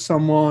nice to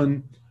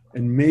someone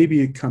and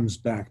maybe it comes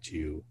back to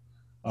you.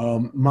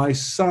 My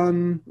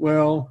son,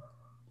 well,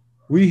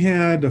 we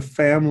had a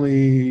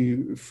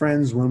family,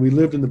 friends when we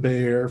lived in the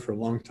Bay Area for a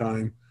long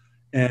time,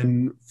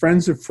 and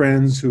friends of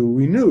friends who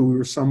we knew we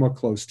were somewhat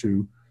close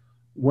to,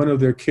 one of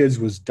their kids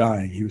was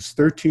dying. He was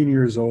 13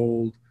 years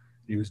old.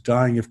 He was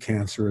dying of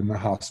cancer in the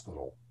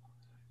hospital.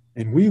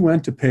 And we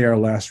went to pay our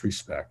last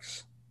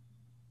respects.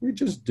 We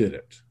just did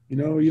it. You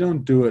know, you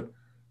don't do it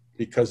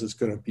because it's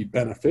going to be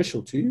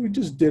beneficial to you. We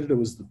just did it. It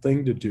was the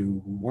thing to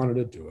do. We wanted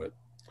to do it.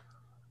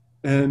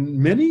 And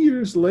many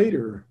years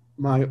later,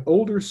 my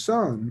older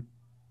son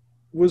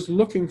was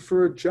looking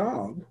for a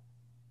job.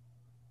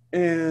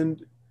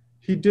 And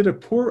he did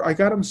I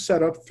got him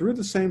set up through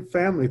the same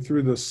family,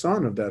 through the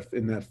son of that,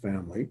 in that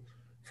family,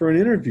 for an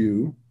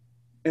interview.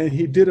 And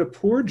he did a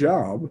poor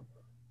job.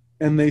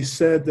 And they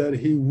said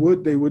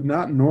that they would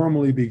not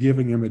normally be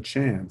giving him a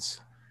chance,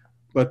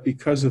 but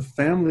because of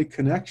family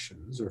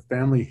connections or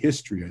family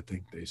history, I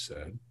think they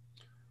said,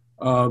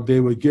 they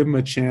would give him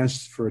a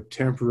chance for a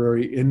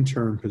temporary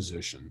intern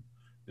position.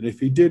 And if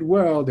he did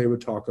well, they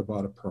would talk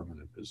about a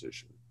permanent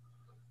position.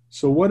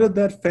 So what did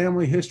that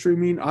family history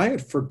mean? I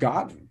had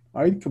forgotten.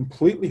 I had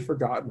completely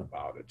forgotten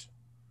about it.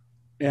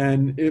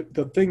 And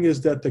the thing is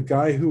that the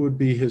guy who would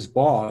be his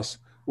boss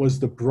was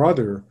the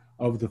brother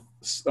of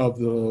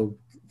the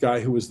guy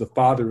who was the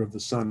father of the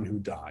son who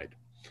died.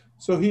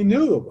 So he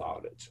knew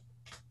about it.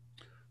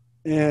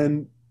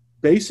 And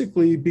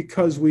basically,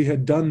 because we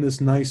had done this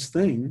nice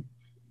thing,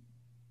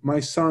 my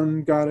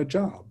son got a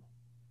job.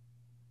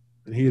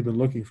 And he had been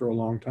looking for a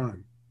long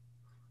time.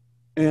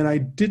 And I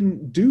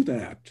didn't do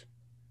that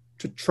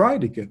to try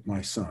to get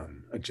my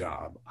son a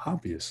job,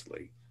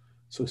 obviously.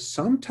 So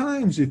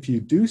sometimes if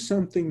you do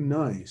something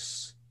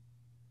nice,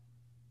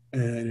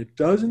 and it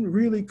doesn't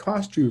really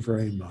cost you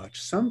very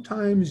much.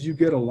 Sometimes you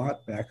get a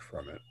lot back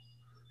from it.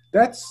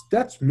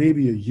 That's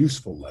maybe a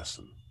useful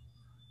lesson.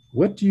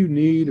 What do you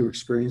need or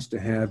experience to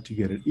have to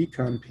get an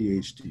econ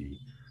PhD?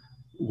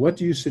 What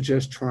do you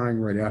suggest trying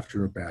right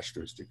after a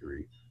bachelor's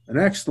degree? An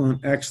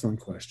excellent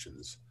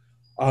questions.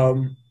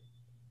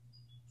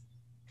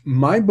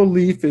 My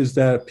belief is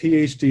that a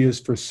PhD is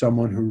for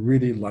someone who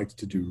really likes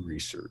to do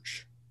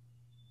research.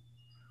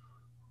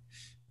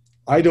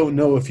 I don't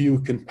know if you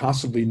can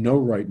possibly know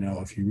right now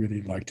if you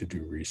really like to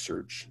do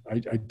research. I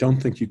don't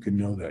think you can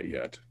know that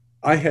yet.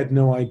 I had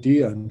no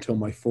idea until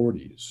my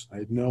 40s. I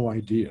had no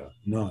idea,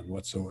 none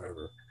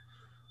whatsoever.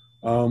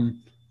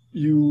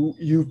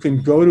 You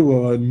can go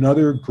to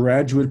another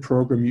graduate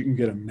program. You can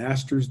get a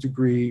master's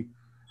degree.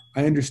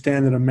 I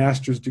understand that a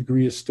master's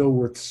degree is still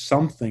worth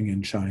something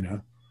in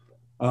China,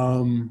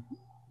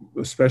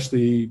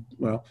 especially,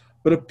 well,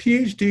 but a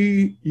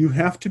PhD, you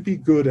have to be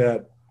good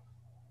at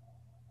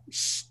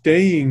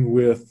staying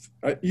with,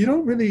 you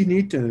don't really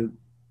need to,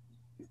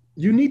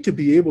 you need to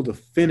be able to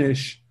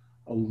finish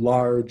a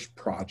large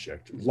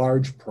projects.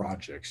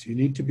 You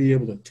need to be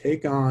able to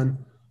take on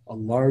a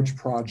large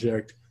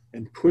project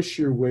and push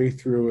your way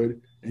through it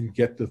and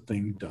get the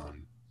thing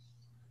done.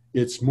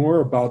 It's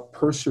more about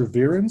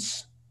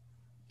perseverance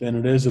than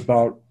it is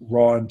about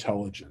raw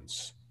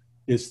intelligence.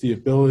 It's the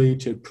ability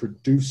to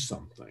produce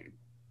something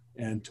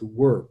and to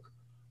work.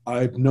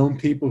 I've known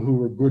people who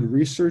were good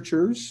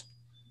researchers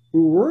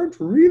who weren't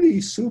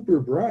really super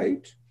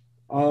bright.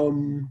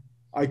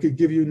 I could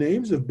give you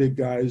names of big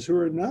guys who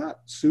are not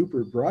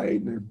super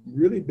bright, and they're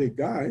really big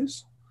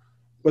guys,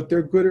 but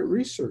they're good at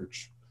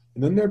research.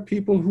 And then there are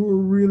people who are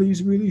really,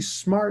 really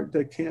smart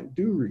that can't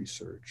do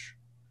research.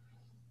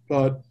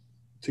 But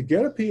to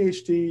get a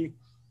PhD,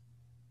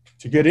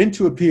 to get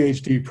into a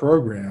PhD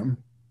program,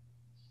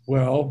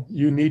 well,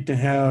 you need to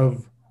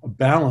have a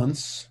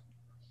balance.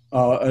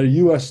 A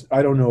US,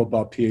 I don't know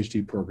about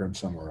PhD programs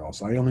somewhere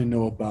else. I only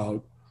know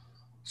about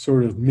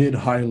sort of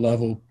mid-high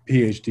level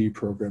PhD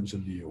programs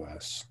in the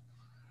US.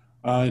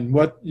 And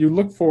what you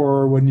look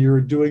for when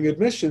you're doing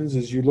admissions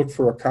is you look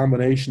for a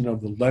combination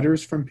of the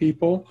letters from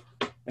people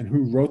and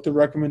who wrote the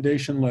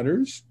recommendation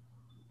letters.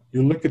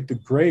 You look at the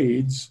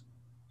grades,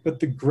 but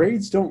the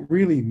grades don't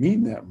really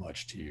mean that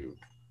much to you.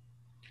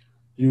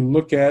 You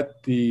look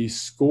at the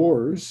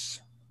scores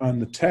on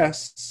the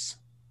tests,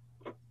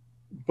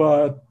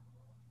 but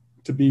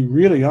to be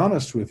really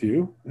honest with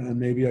you, and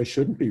maybe I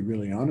shouldn't be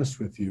really honest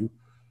with you,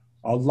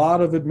 a lot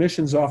of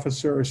admissions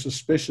officers are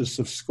suspicious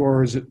of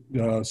scores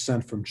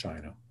sent from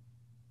China.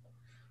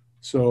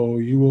 So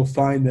you will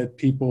find that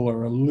people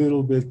are a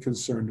little bit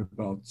concerned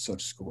about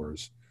such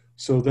scores.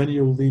 So then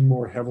you'll lean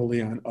more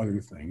heavily on other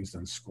things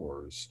than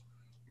scores.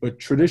 But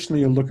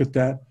traditionally, you look at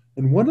that.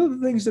 And one of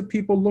the things that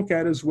people look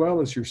at as well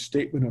is your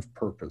statement of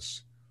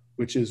purpose,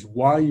 which is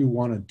why you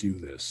want to do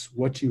this,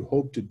 what you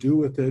hope to do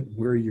with it,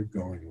 where you're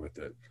going with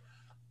it.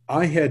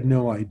 I had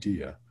no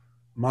idea.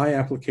 My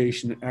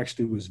application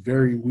actually was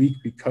very weak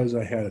because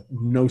I had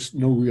no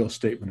real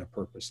statement of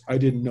purpose. I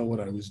didn't know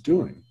what I was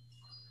doing.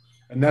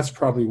 And that's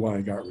probably why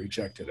I got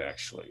rejected,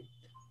 actually.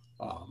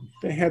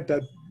 They had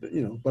that,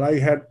 but I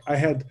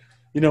had,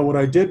 what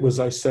I did was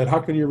I said, how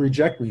can you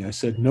reject me? I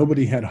said,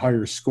 nobody had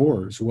higher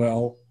scores.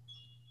 Well,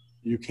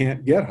 you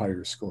can't get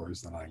higher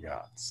scores than I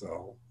got.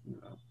 So,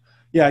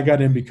 yeah, I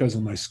got in because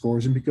of my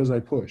scores and because I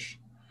push.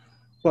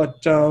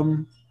 But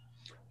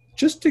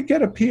just to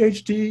get a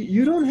PhD,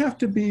 you don't have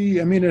to be,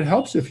 it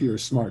helps if you're a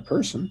smart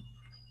person.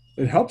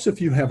 It helps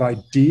if you have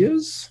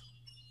ideas.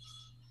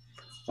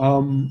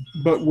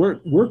 But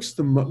what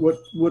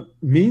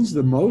means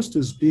the most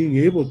is being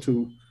able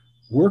to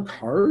work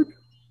hard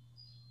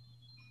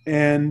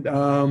and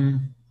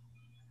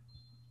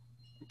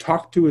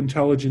talk to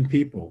intelligent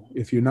people.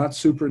 If you're not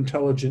super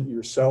intelligent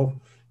yourself,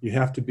 you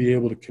have to be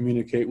able to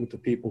communicate with the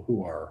people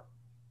who are.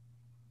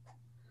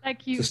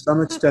 Thank you. To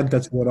some extent,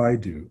 that's what I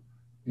do.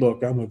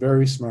 Look, I'm a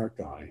very smart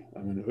guy.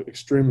 I'm an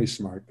extremely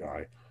smart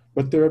guy.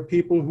 But there are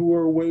people who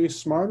are way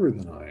smarter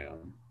than I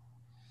am.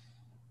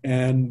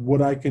 And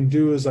what I can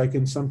do is I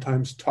can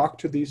sometimes talk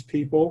to these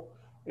people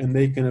and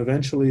they can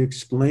eventually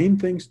explain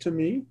things to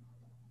me.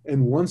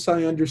 And once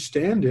I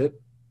understand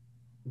it,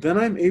 then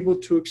I'm able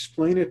to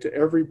explain it to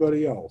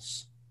everybody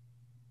else.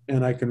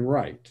 And I can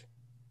write.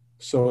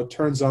 So it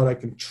turns out I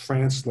can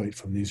translate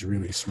from these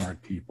really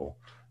smart people.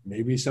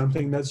 Maybe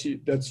something that's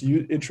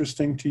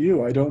interesting to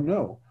you. I don't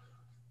know.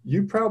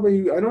 You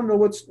probably, I don't know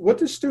what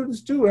do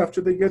students do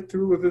after they get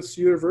through with this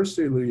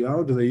university,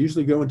 Luyao? Do they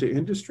usually go into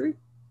industry?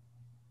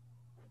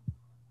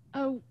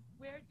 Oh,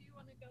 Where do you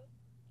want to go?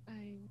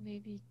 I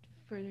maybe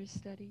further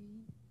study.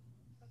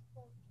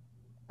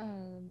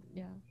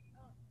 Yeah.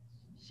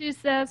 She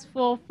says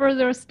for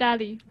further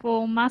study,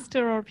 for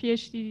master or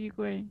PhD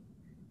degree.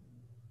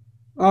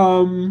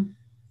 I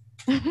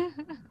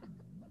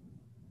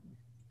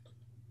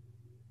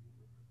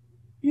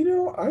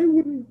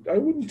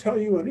wouldn't tell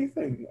you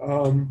anything.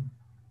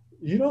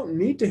 You don't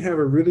need to have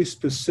a really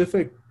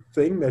specific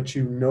thing that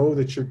you know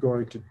that you're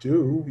going to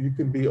do. You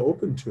can be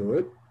open to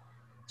it.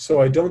 So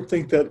I don't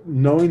think that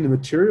knowing the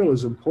material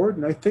is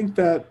important. I think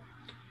that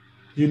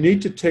you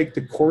need to take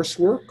the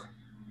coursework.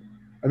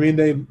 I mean,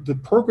 the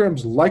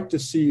programs like to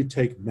see you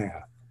take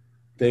math.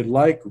 They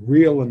like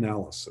real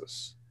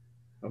analysis,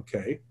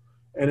 okay?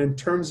 And in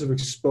terms of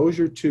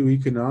exposure to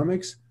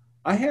economics,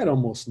 I had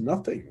almost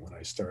nothing when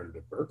I started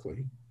at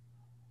Berkeley.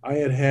 I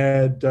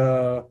had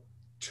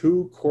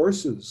 2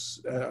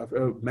 courses,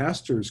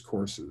 master's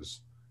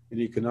courses in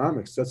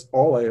economics. That's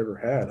all I ever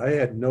had. I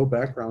had no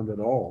background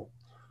at all.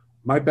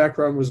 My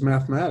background was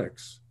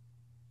mathematics,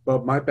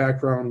 but my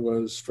background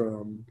was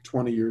from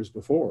 20 years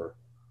before.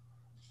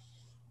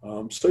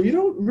 So you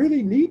don't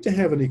really need to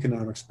have an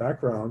economics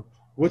background.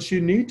 What you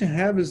need to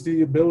have is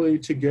the ability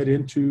to get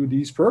into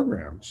these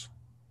programs.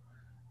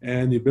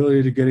 And the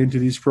ability to get into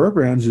these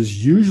programs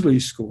is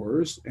usually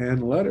scores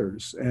and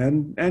letters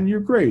and your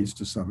grades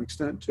to some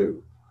extent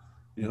too.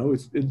 You know,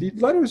 the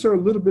letters are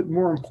a little bit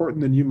more important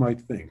than you might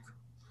think.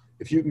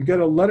 If you can get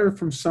a letter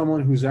from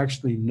someone who's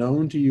actually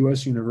known to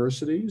US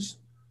universities,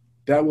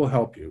 that will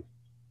help you.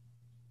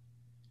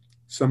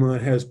 Someone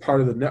that has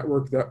part of the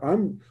network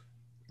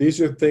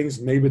these are things,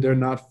 maybe they're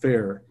not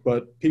fair,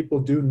 but people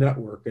do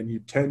network, and you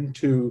tend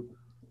to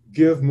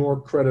give more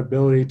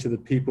credibility to the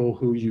people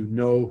who you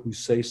know who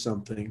say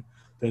something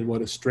than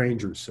what a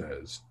stranger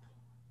says.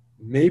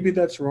 Maybe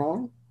that's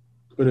wrong,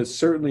 but it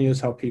certainly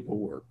is how people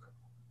work.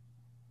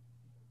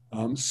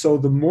 So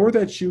the more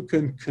that you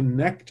can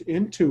connect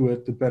into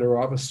it, the better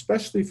off,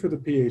 especially for the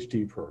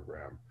PhD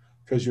program,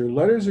 because your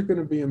letters are going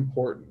to be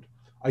important.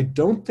 I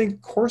don't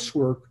think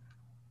coursework,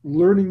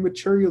 learning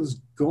material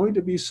is going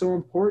to be so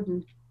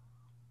important.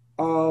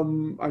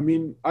 I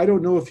mean, I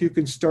don't know if you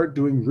can start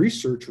doing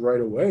research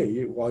right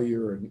away while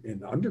you're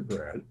in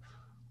undergrad.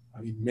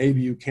 I mean,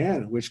 maybe you can,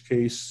 in which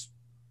case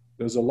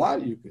there's a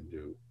lot you can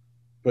do.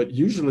 But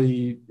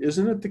usually,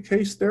 isn't it the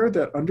case there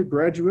that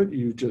undergraduate,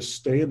 you just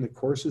stay in the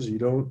courses,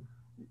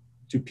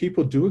 do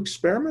people do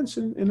experiments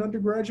in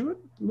undergraduate,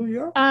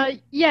 Luyao?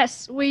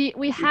 Yes,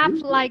 we have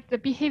like the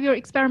behavior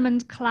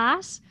experiment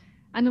class,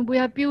 and we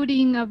are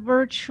building a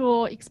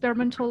virtual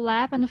experimental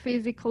lab and a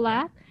physical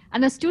lab.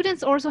 And the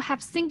students also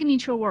have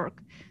signature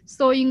work.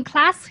 So in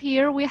class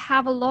here, we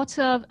have a lot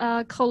of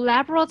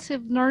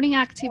collaborative learning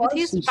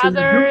activities.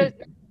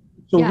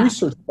 So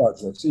research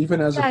projects, even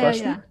as a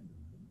freshman?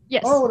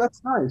 Yes. Oh,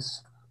 that's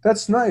nice.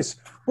 That's nice.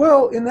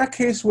 Well, in that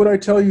case, what I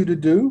tell you to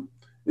do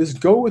is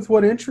go with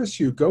what interests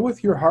you. Go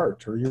with your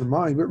heart or your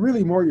mind, but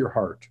really more your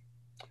heart.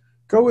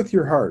 Go with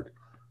your heart.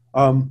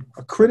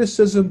 A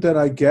criticism that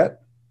I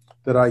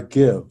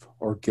give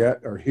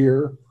or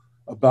hear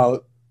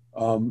about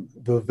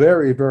the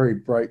very, very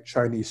bright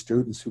Chinese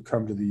students who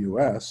come to the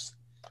US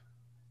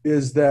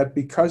is that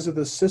because of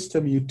the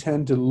system, you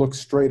tend to look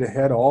straight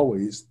ahead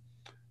always.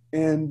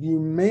 And you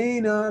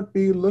may not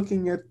be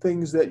looking at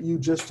things that you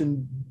just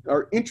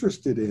are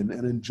interested in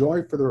and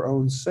enjoy for their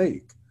own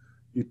sake.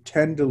 You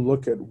tend to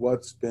look at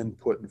what's been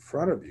put in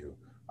front of you.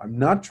 I'm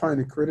not trying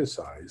to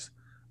criticize.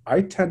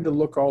 I tend to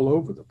look all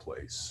over the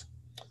place.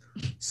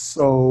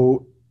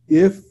 So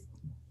if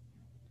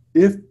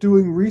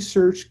doing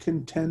research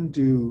can tend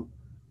to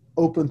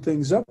open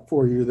things up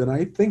for you, then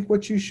I think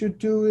what you should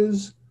do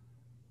is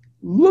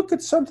look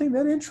at something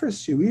that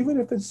interests you, even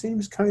if it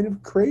seems kind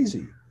of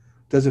crazy.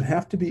 Does it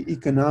have to be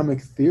economic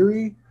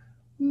theory?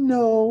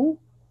 No.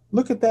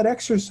 Look at that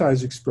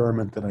exercise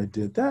experiment that I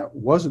did. That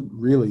wasn't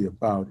really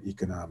about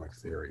economic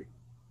theory.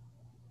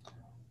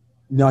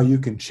 Now you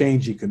can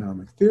change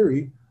economic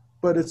theory,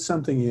 but it's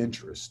something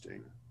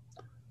interesting.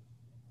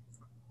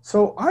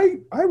 So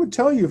I would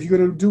tell you, if you're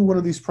going to do one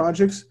of these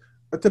projects,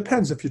 it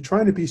depends. If you're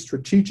trying to be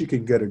strategic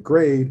and get a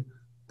grade,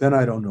 then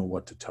I don't know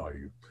what to tell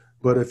you.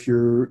 But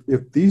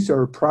if these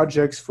are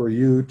projects for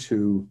you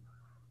to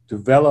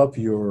develop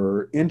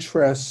your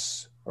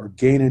interests or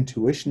gain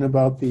intuition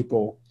about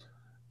people,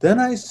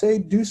 then I say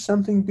do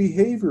something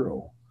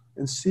behavioral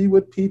and see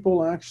what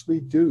people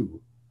actually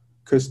do.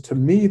 Because to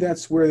me,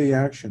 that's where the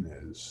action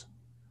is.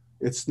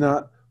 It's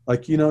not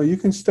like, you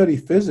can study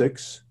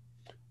physics,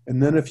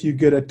 and then if you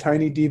get a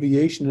tiny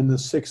deviation in the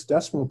 6th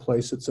decimal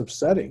place, it's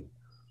upsetting.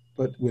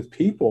 But with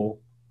people,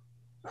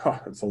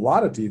 it's a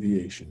lot of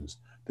deviations.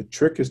 The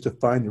trick is to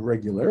find the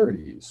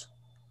regularities.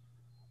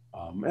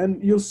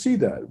 And you'll see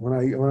that when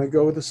I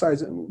go with the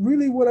size. And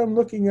really what I'm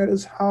looking at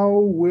is how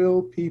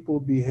will people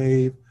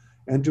behave,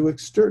 and to a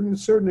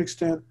certain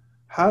extent,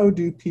 how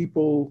do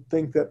people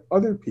think that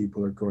other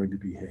people are going to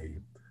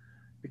behave?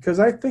 Because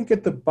I think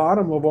at the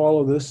bottom of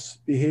all of this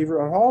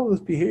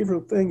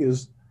behavioral thing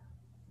is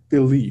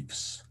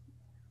beliefs.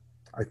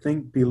 I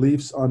think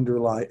beliefs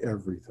underlie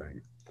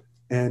everything.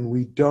 And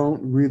we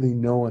don't really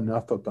know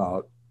enough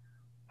about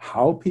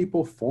how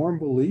people form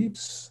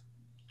beliefs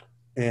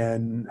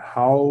and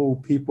how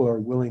people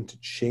are willing to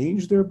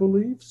change their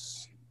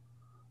beliefs.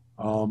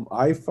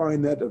 I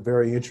find that a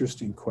very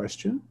interesting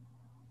question.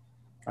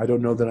 I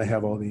don't know that I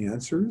have all the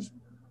answers.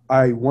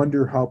 I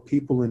wonder how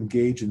people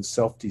engage in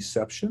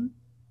self-deception.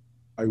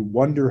 I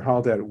wonder how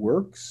that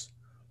works.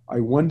 I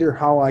wonder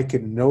how I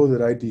can know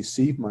that I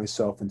deceive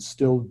myself and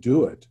still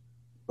do it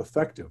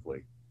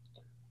effectively.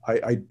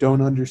 I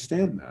don't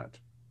understand that.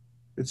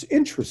 It's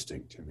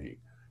interesting to me.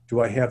 Do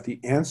I have the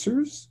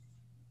answers?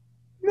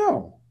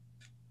 No.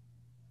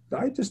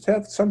 I just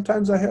have,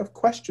 sometimes I have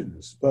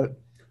questions, but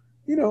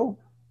you know,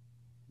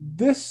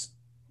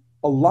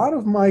 a lot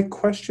of my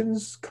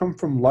questions come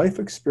from life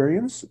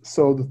experience.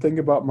 So the thing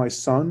about my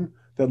son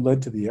that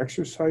led to the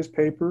exercise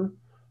paper,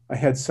 I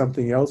had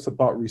something else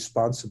about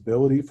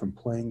responsibility from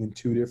playing in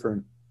two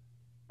different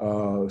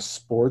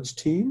sports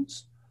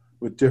teams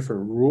with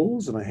different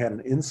rules. And I had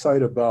an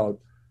insight about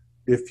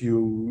if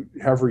you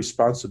have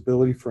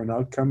responsibility for an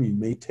outcome, you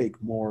may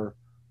take more,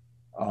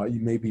 you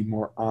may be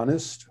more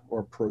honest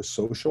or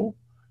pro-social.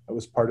 That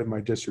was part of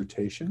my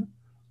dissertation.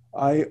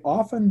 I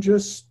often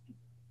just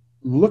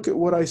look at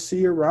what I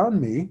see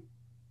around me.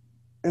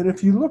 And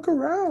if you look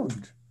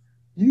around,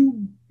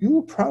 you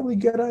will probably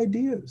get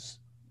ideas.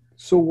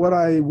 So what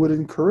I would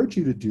encourage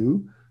you to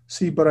do,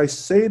 see, but I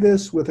say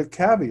this with a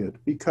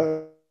caveat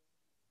because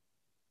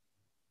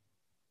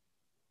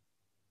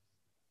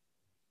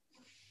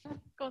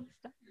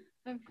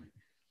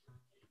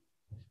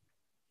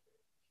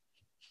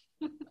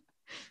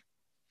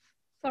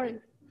Sorry.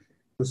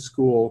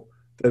 school,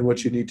 then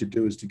what you need to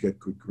do is to get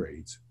good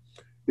grades.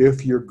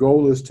 If your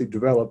goal is to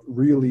develop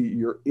really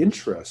your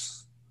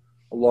interests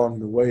along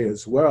the way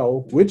as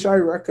well, which I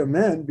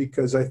recommend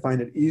because I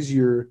find it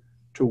easier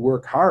to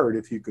work hard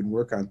if you can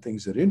work on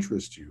things that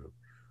interest you,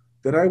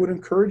 then I would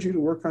encourage you to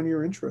work on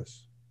your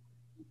interests.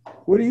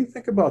 What do you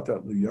think about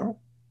that, Luyao?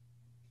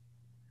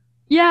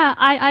 Yeah,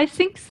 I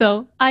think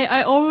so.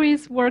 I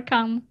always work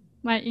on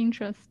my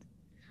interest.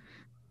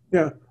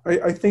 Yeah,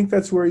 I think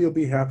that's where you'll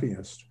be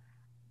happiest.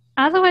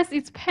 Otherwise,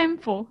 it's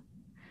painful.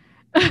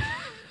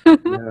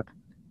 Yeah.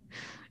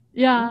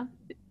 Yeah.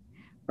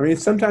 I mean,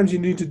 sometimes you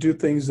need to do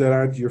things that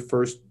aren't your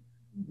first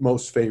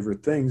most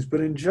favorite things,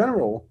 but in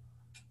general,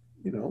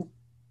 you know,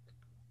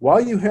 while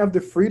you have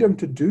the freedom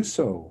to do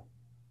so,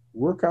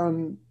 work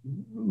on,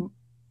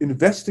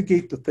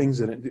 investigate the things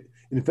that,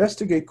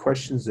 investigate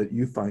questions that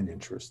you find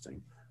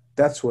interesting.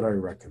 That's what I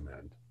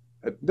recommend.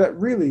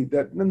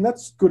 And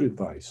that's good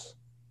advice.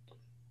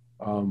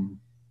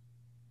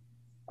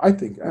 I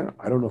think,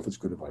 I don't know if it's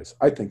good advice.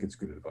 I think it's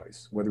good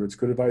advice. Whether it's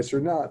good advice or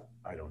not,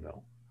 I don't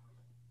know.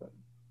 But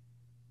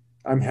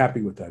I'm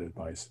happy with that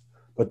advice.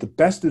 But the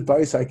best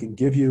advice I can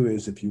give you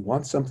is if you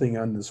want something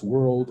on this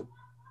world,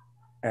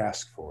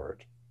 ask for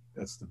it.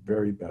 That's the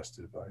very best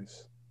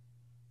advice.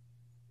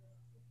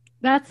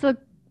 That's a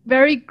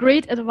very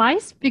great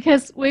advice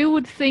because we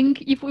would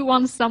think if we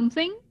want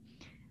something,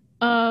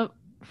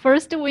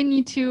 first we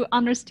need to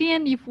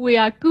understand if we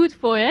are good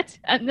for it,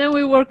 and then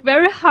we work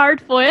very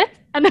hard for it,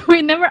 and then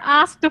we never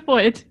asked for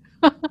it.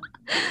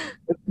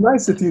 It's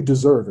nice if you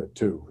deserve it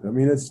too. I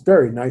mean, it's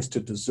very nice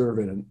to deserve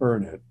it and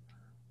earn it.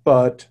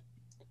 But,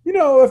 you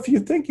know, if you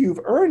think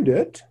you've earned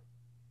it,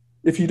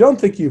 if you don't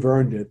think you've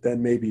earned it,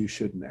 then maybe you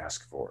shouldn't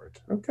ask for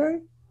it,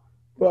 okay?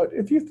 But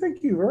if you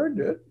think you've earned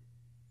it,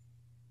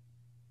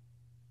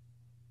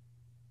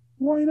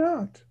 why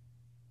not?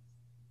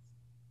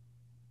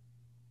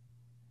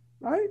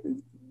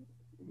 It's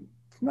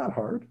not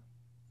hard.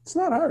 It's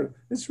not hard.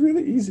 It's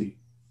really easy.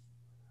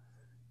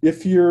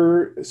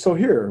 So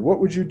here, what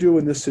would you do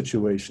in this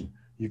situation?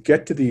 You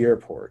get to the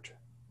airport.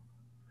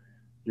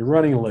 You're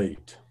running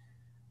late.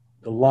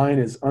 The line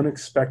is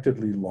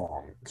unexpectedly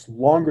long. It's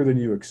longer than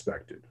you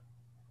expected.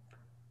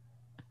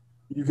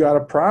 You got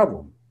a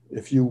problem.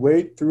 If you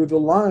wait through the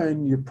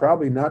line, you're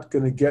probably not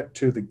going to get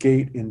to the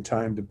gate in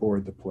time to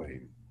board the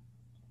plane.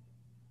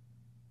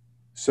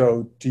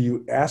 So do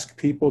you ask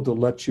people to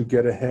let you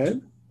get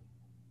ahead?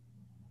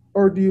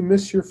 Or do you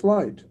miss your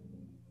flight?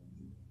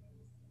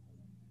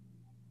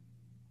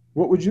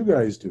 What would you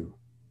guys do?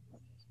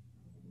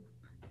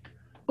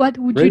 What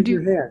would Raise you do?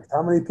 your hand.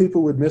 How many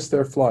people would miss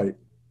their flight?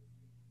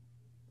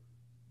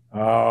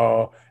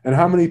 Oh, and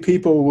how many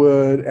people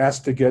would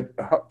ask to get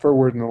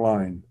forward in the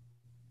line?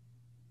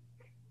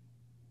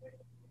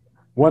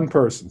 One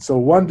person. So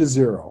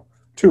 1-0.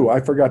 2,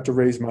 I forgot to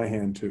raise my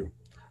hand too.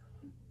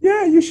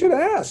 Yeah, you should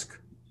ask.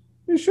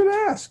 You should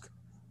ask.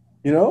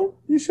 You know,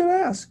 you should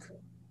ask.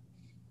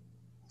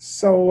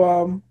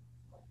 So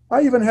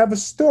I even have a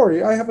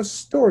story. I have a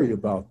story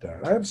about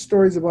that. I have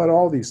stories about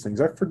all these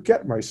things. I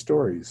forget my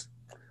stories.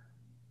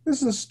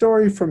 This is a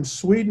story from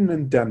Sweden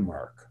and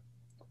Denmark.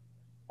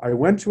 I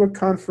went to a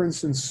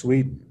conference in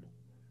Sweden,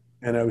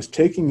 and I was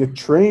taking a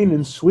train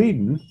in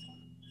Sweden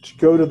to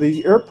go to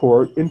the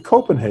airport in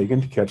Copenhagen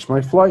to catch my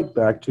flight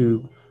back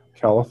to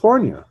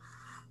California.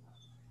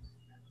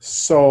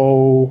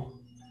 So,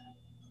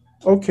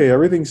 okay,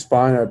 everything's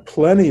fine. I have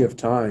plenty of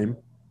time.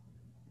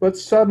 But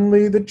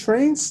suddenly the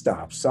train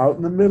stops out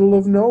in the middle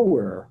of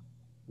nowhere.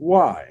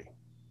 Why?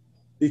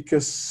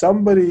 Because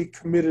somebody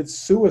committed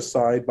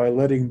suicide by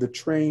letting the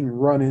train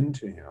run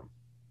into him.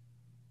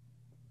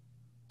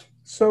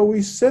 So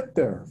we sit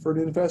there for an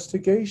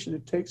investigation.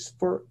 It takes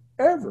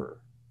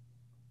forever.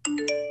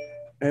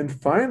 And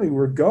finally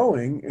we're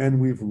going, and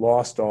we've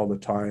lost all the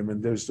time,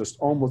 and there's just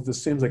almost,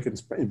 this seems like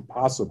it's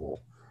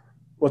impossible.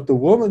 But the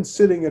woman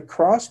sitting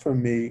across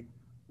from me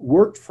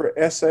worked for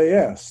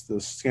SAS, the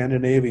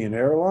Scandinavian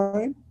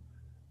airline.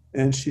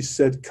 And she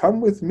said,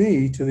 come with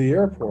me to the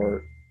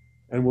airport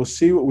and we'll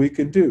see what we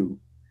can do.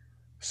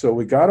 So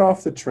we got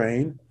off the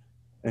train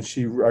and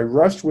I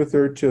rushed with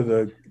her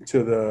to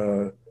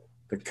the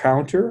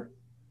counter.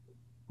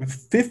 With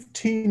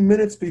 15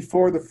 minutes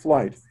before the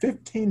flight,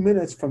 15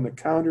 minutes from the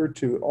counter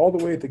to all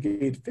the way at the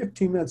gate,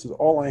 15 minutes is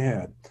all I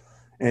had.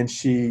 And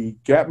she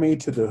got me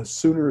to the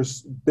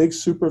Sooners' big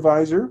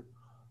supervisor,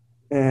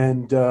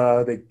 and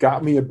they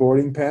got me a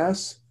boarding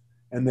pass,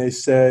 and they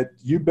said,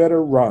 you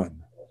better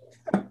run.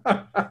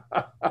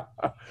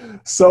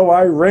 So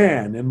I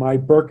ran in my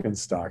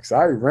Birkenstocks.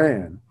 I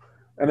ran.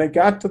 And I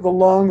got to the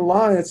long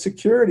line at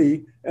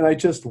security, and I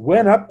just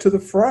went up to the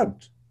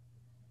front.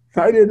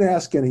 I didn't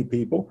ask any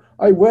people.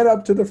 I went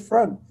up to the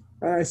front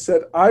and I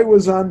said, I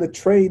was on the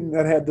train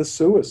that had the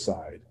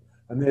suicide.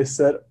 And they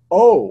said,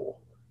 oh.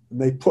 And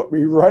they put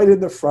me right in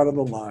the front of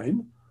the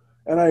line.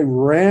 And I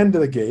ran to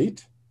the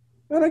gate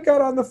and I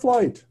got on the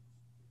flight.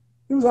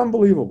 It was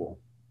unbelievable.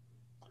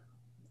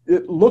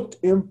 It looked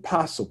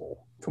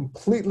impossible,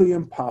 completely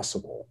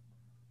impossible.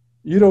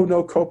 You don't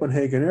know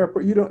Copenhagen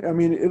Airport.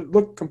 It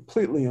looked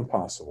completely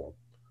impossible.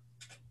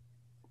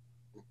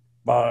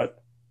 But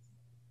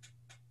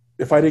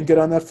if I didn't get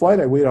on that flight,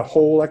 I wait a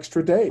whole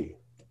extra day.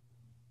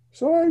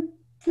 So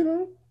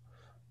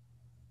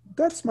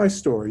that's my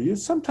story.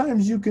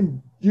 Sometimes you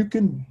can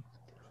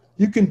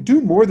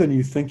do more than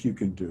you think you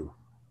can do.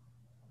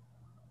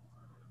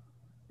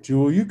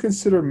 Jewel, you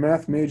consider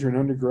math major in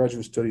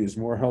undergraduate study is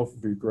more helpful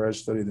for your grad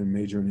study than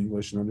major in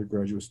English and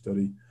undergraduate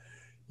study?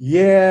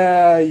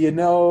 Yeah,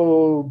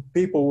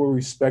 people will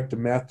respect a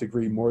math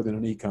degree more than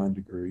an econ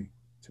degree,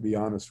 to be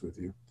honest with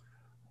you.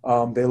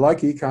 They like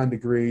econ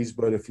degrees,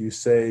 but if you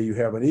say you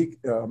have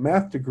a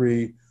math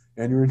degree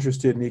and you're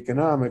interested in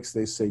economics,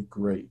 they say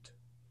great.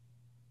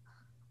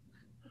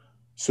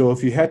 So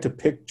if you had to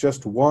pick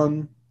just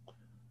one,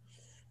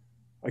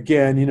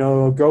 again,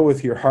 go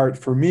with your heart.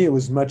 For me, it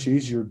was much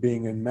easier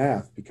being in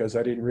math because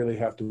I didn't really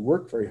have to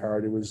work very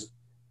hard. It was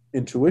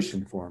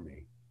intuition for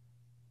me.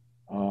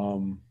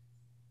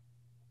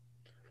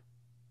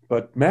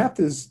 But math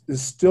is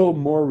still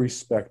more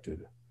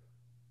respected.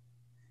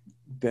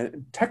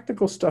 The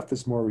technical stuff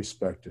is more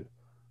respected.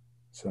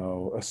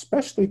 So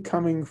especially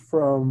coming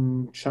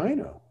from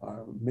China,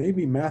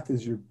 maybe math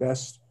is your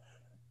best,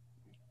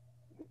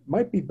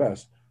 might be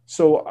best.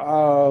 So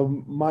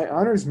my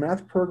honors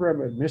math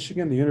program at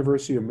Michigan, the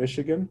University of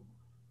Michigan,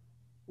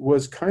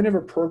 was kind of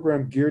a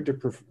program geared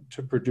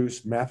to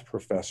produce math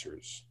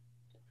professors.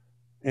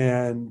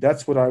 And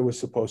that's what I was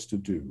supposed to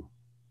do.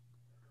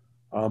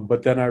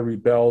 But then I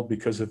rebelled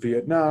because of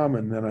Vietnam,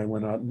 and then I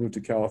went out and moved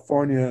to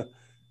California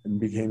and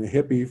became a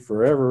hippie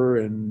forever,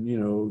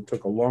 and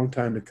took a long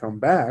time to come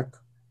back.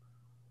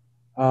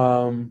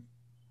 But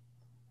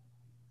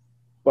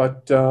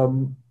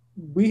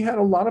we had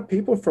a lot of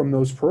people from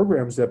those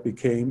programs that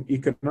became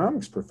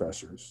economics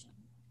professors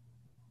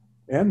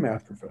and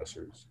math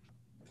professors.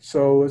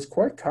 So it's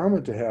quite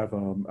common to have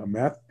a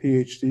math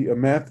PhD, a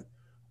math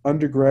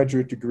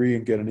undergraduate degree,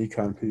 and get an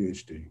econ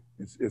PhD.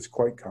 It's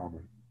quite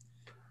common.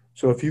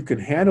 So if you can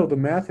handle the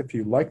math, if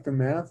you like the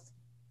math,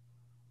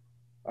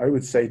 I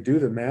would say do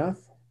the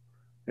math.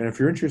 And if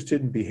you're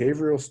interested in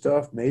behavioral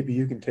stuff, maybe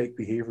you can take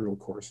behavioral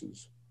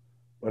courses.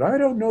 But I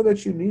don't know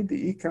that you need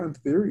the econ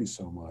theory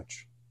so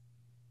much.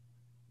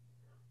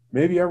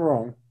 Maybe I'm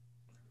wrong.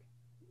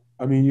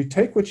 I mean, you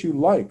take what you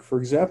like. For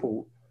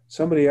example,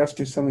 somebody asked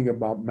me something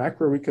about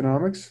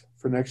macroeconomics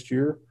for next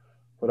year,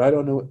 but I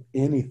don't know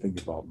anything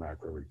about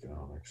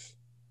macroeconomics.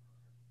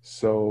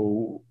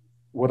 So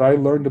what I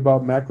learned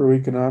about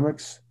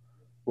macroeconomics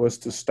was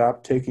to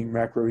stop taking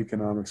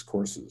macroeconomics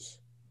courses.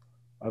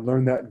 I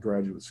learned that in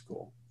graduate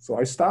school, so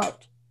I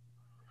stopped.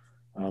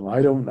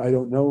 I don't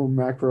know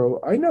macro.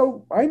 I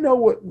know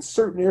what in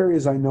certain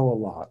areas I know a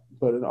lot,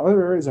 but in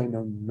other areas I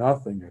know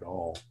nothing at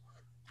all,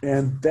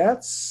 and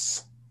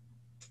that's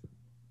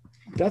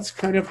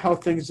kind of how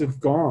things have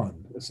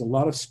gone. It's a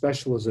lot of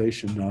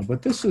specialization now,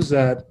 but this is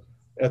at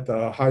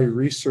the high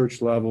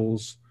research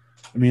levels.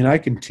 I mean, I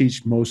can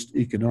teach most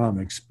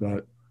economics,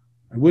 but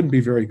I wouldn't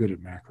be very good at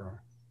macro.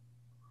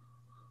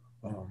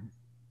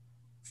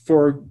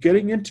 For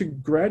getting into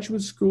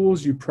graduate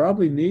schools, you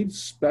probably need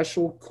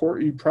special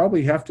course. You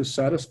probably have to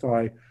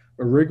satisfy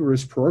a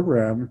rigorous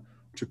program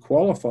to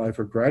qualify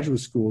for graduate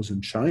schools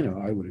in China,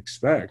 I would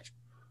expect.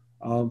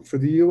 For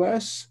the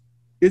US,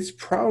 it's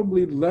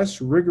probably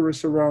less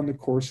rigorous around the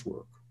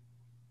coursework,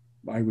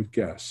 I would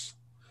guess.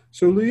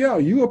 So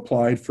Luyao, you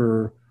applied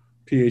for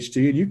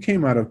PhD and you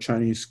came out of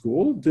Chinese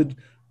school.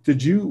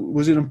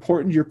 Was it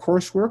important, your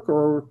coursework,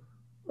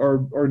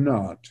 or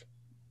not?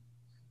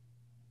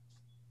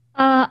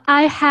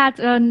 I had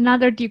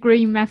another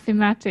degree in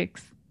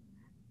mathematics.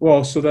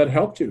 Well, so that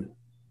helped you.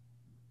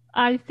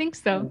 I think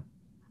so.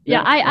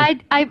 Yeah,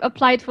 I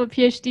applied for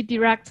PhD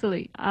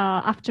directly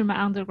after my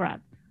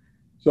undergrad.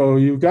 So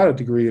you got a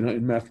degree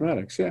in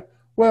mathematics, yeah.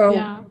 Well,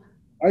 yeah.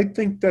 I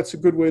think that's a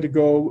good way to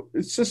go.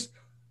 It's just,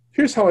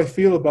 here's how I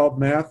feel about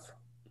math.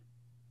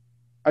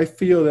 I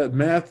feel that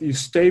math, you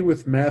stay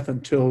with math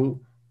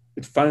until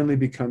it finally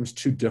becomes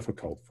too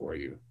difficult for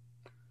you.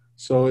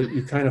 So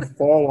you kind of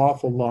fall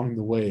off along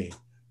the way.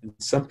 And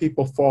some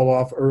people fall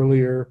off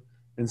earlier,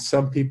 and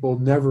some people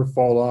never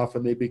fall off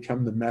and they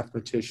become the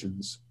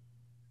mathematicians.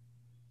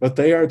 But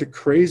they are the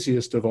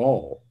craziest of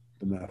all,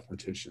 the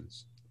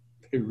mathematicians.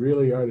 They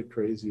really are the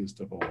craziest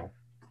of all.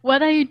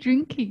 What are you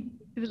drinking?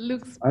 It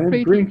looks I am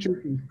pretty.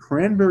 drinking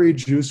cranberry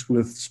juice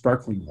with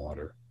sparkling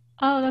water.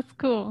 Oh, that's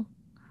cool.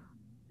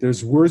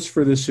 There's words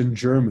for this in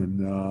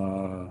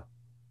German.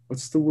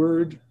 What's the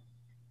word?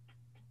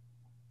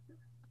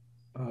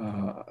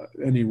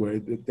 Anyway,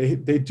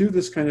 they do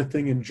this kind of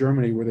thing in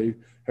Germany where they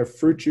have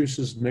fruit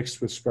juices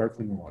mixed with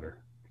sparkling water.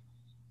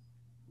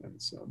 And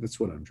so that's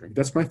what I'm drinking.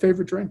 That's my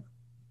favorite drink.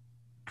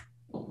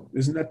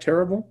 Isn't that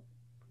terrible?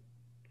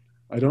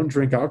 I don't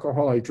drink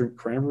alcohol. I drink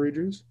cranberry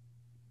juice.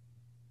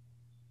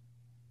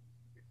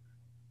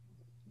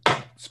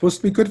 It's supposed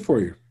to be good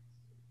for you.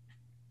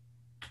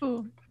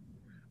 Cool.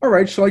 All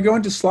right, shall I go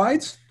into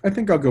slides? I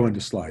think I'll go into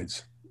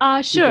slides.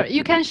 Sure,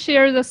 you can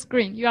share the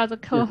screen. You are the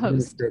Here, I'm gonna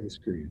co-host. share the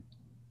screen.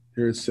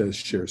 Here it says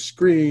share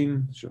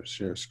screen,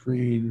 share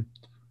screen.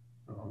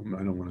 I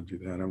don't want to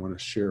do that. I want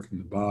to share from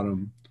the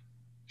bottom.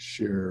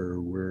 Share,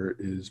 where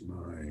is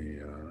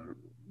my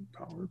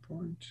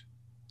PowerPoint?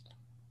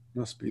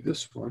 Must be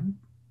this one.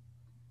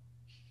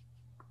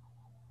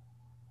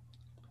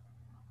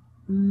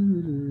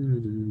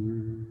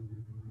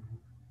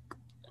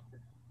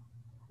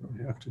 What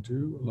do I have to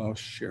do? Allow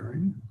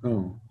sharing.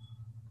 Oh.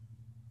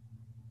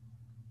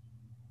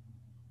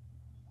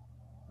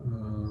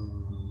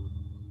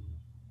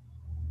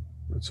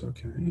 That's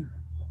okay.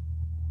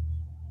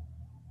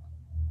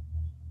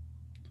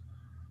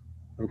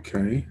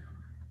 Okay.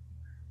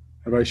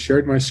 Have I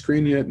shared my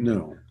screen yet?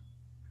 No.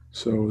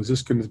 So is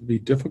this going to be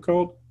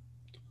difficult?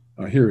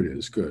 Here it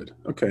is. Good.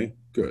 Okay,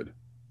 good.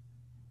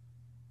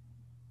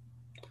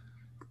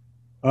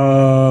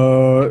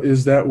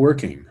 Is that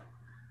working?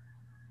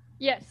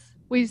 Yes,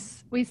 we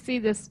see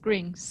the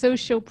screen.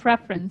 Social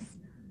preference.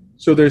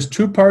 So there's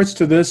two parts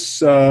to this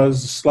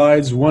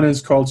slides. One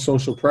is called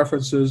social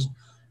preferences,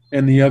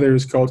 and the other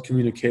is called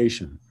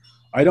communication.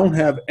 I don't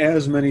have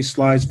as many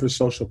slides for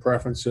social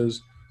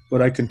preferences,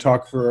 but I can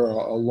talk for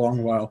a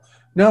long while.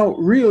 Now,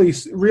 really,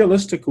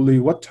 realistically,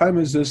 what time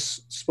is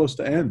this supposed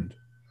to end?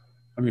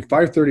 I mean,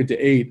 5:30 to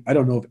 8. I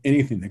don't know of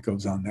anything that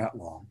goes on that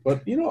long,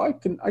 but you know, I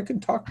can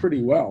talk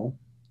pretty well.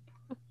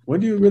 When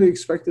do you really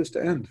expect this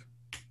to end?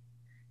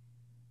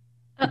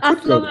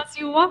 As long as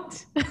you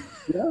want.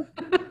 Yeah.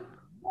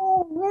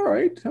 Oh, all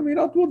right. I mean,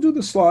 we'll do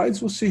the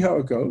slides. We'll see how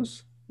it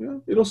goes. Yeah,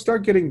 it'll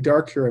start getting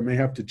dark here. I may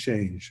have to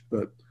change,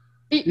 but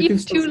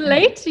if too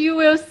late, you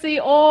will see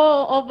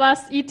all of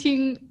us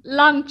eating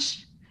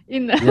lunch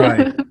in the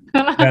right.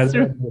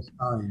 classroom. Yeah,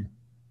 time.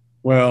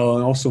 Well,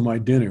 and also my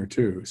dinner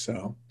too.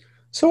 So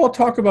I'll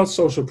talk about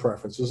social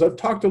preferences. I've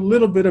talked a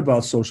little bit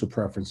about social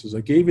preferences.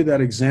 I gave you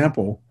that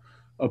example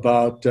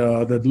about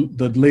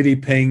the lady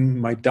paying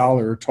my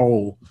 $1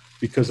 toll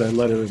because I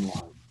let her in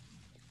line.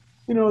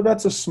 You know,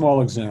 that's a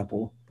small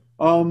example.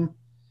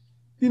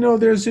 You know,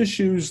 there's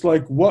issues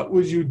like what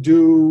would you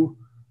do?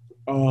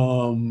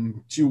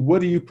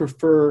 What do you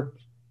prefer?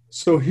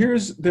 So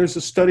there's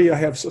a study. I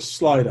have a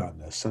slide on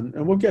this, and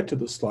we'll get to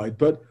the slide.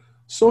 But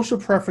social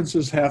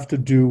preferences have to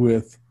do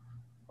with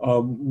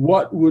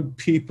what would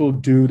people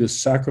do to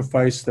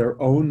sacrifice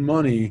their own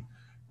money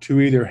to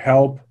either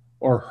help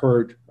or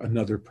hurt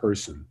another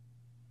person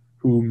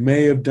who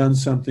may have done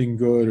something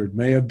good or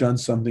may have done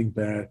something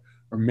bad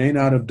or may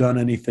not have done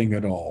anything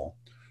at all.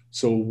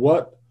 So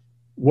what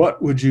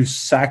would you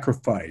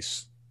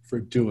sacrifice for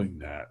doing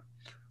that?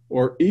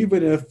 Or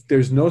even if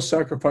there's no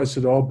sacrifice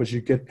at all, but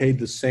you get paid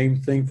the same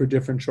thing for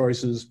different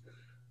choices,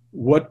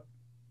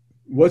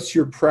 what's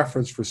your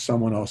preference for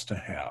someone else to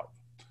have?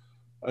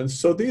 And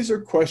so these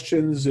are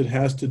questions. It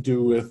has to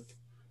do with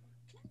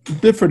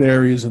different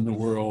areas in the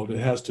world. It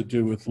has to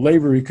do with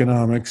labor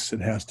economics. It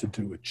has to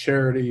do with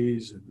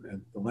charities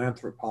and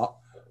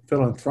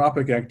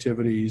philanthropic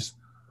activities.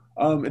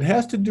 It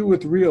has to do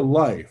with real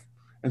life.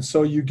 And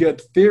so you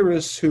get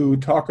theorists who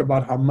talk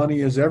about how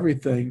money is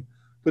everything,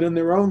 but in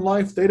their own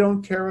life, they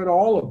don't care at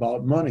all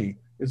about money.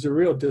 It's a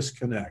real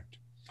disconnect.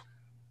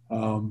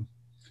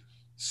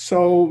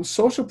 So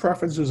social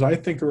preferences, I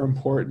think, are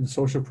important.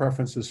 Social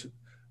preferences,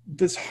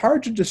 it's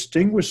hard to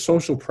distinguish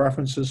social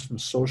preferences from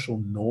social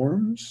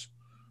norms.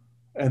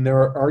 And there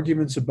are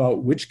arguments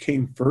about which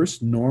came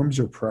first, norms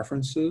or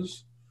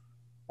preferences.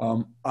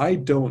 I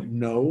don't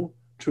know.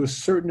 To a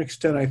certain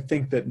extent, I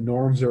think that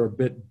norms are a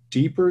bit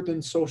deeper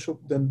than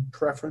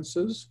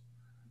preferences,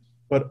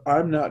 but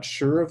I'm not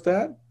sure of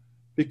that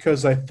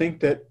because I think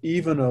that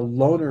even a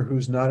loner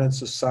who's not in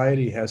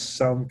society has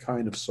some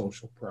kind of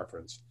social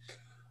preference.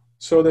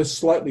 So they're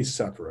slightly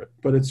separate,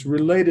 but it's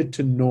related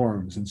to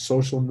norms and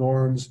social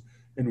norms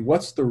and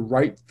what's the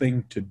right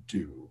thing to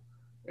do.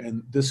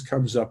 And this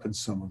comes up in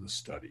some of the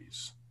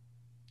studies.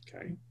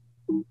 Okay.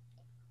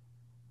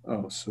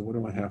 Oh, so what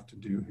do I have to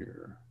do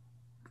here?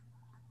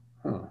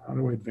 How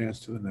do I advance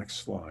to the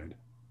next slide?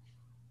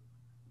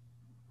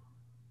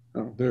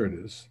 Oh, there it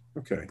is.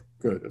 Okay,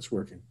 good. It's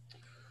working.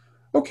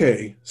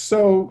 Okay,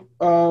 so,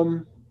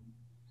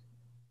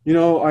 you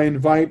know, I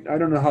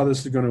don't know how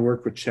this is going to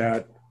work with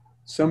chat.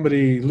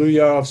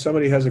 Luyao, if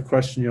somebody has a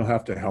question, you'll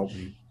have to help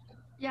me.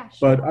 Yeah,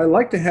 sure. But I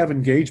like to have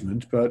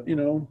engagement, but, you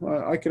know,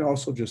 I can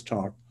also just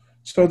talk.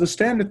 So the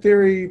standard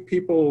theory,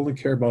 people only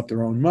care about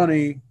their own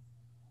money.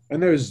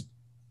 And there's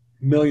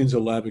millions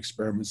of lab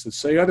experiments that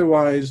say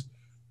otherwise.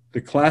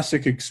 The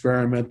classic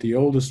experiment, the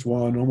oldest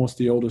one, almost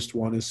the oldest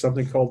one, is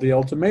something called the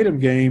ultimatum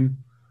game.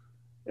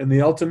 In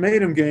the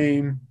ultimatum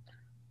game,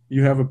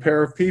 you have a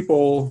pair of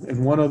people,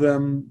 and one of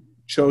them,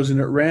 chosen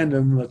at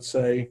random, let's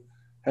say,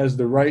 has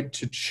the right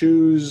to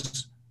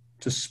choose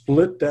to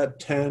split that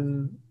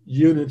 10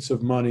 units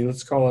of money.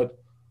 Let's call it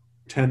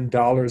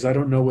 $10. I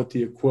don't know what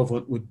the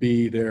equivalent would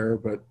be there,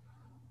 but,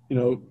 you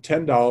know,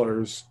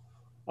 $10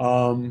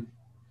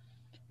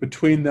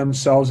 between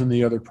themselves and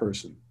the other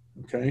person,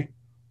 okay?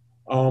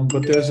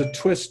 But there's a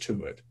twist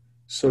to it.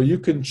 So you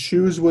can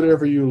choose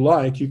whatever you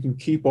like. You can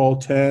keep all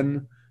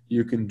 10.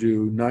 You can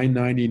do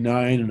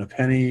 $9.99 and a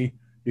penny.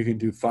 You can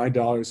do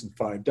 $5 and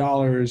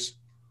 $5.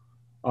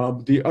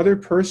 The other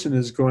person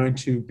is going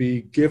to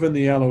be given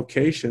the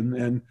allocation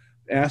and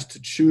asked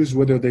to choose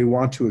whether they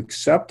want to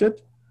accept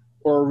it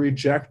or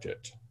reject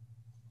it.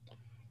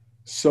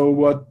 So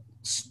what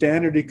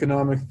standard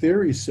economic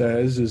theory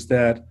says is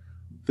that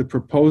the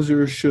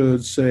proposer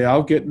should say,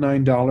 I'll get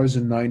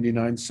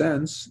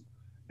 $9.99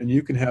 and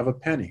you can have a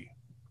penny.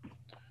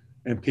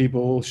 And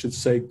people should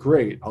say,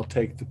 great, I'll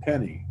take the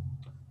penny.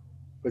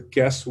 But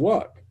guess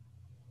what?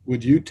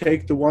 Would you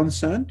take the 1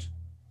 cent?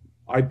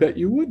 I bet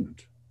you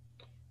wouldn't.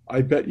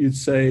 I bet you'd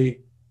say,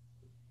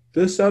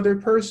 this other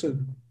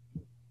person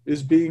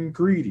is being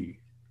greedy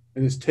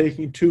and is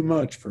taking too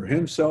much for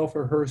himself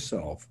or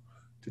herself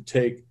to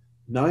take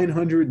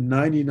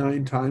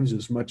 999 times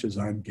as much as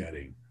I'm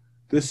getting.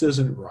 This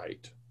isn't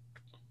right.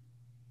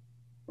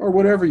 Or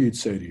whatever you'd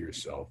say to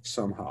yourself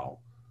somehow.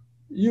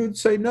 You'd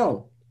say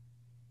no.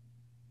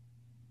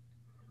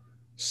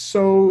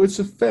 So it's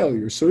a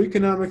failure. So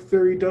economic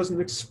theory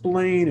doesn't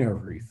explain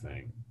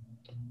everything.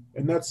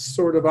 And that's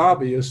sort of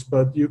obvious,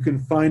 but you can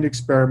find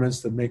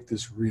experiments that make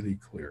this really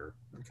clear,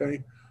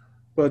 okay?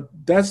 But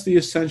that's the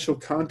essential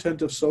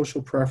content of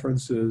social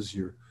preferences.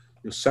 You'll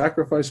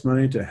sacrifice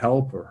money to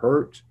help or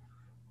hurt,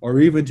 or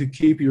even to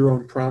keep your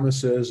own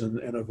promises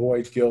and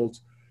avoid guilt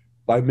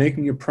by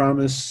making a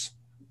promise.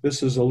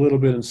 This is a little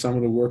bit in some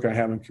of the work I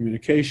have in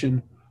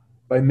communication.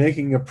 By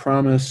making a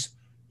promise,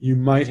 you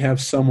might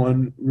have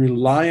someone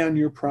rely on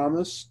your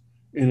promise.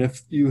 And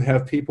if you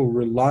have people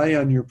rely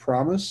on your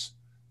promise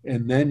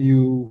and then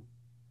you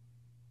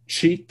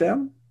cheat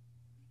them,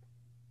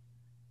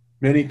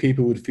 many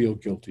people would feel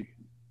guilty.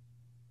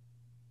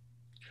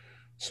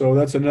 So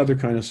that's another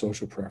kind of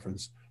social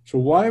preference. So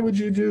why would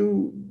you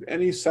do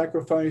any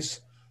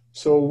sacrifice?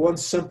 So one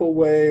simple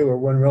way, or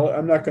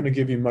I'm not going to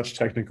give you much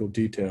technical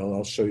detail.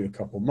 I'll show you a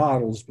couple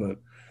models, but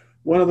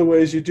one of the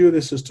ways you do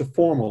this is to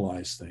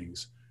formalize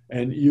things.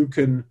 And you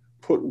can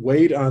put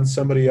weight on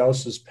somebody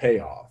else's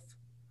payoff.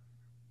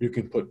 You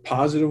can put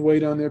positive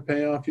weight on their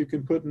payoff. You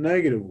can put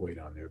negative weight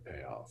on their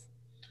payoff.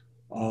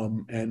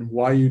 And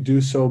why you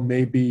do so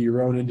may be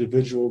your own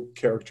individual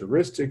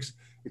characteristics.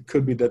 It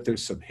could be that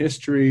there's some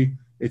history.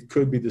 It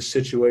could be the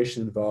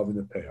situation involving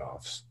the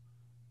payoffs.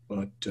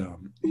 But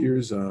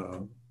here's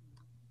the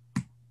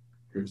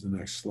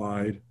next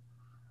slide.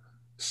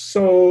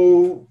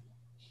 So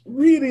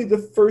really the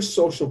first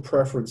social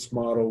preference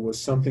model was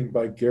something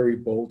by Gary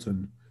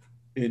Bolton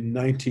in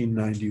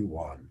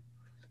 1991.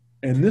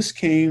 And this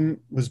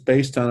was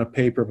based on a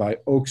paper by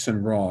Oakes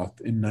and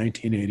Roth in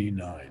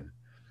 1989.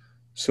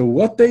 So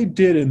what they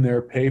did in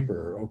their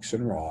paper, Oakes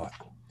and Roth,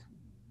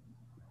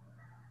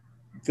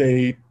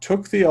 they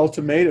took the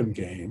ultimatum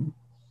game,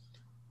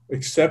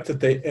 except that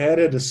they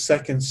added a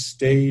second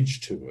stage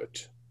to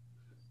it.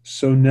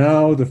 So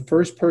now the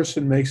first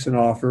person makes an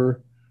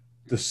offer,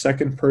 the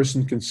second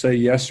person can say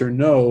yes or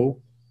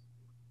no.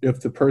 If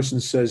the person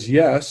says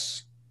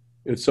yes,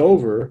 it's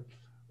over.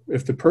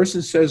 If the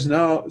person says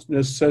no,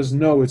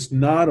 it's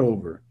not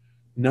over.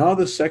 Now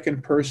the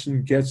second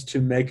person gets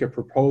to make a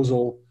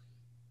proposal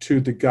to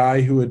the guy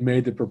who had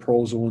made the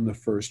proposal in the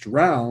first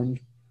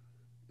round,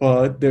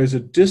 but there's a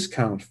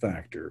discount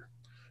factor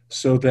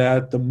so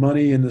that the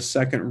money in the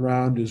second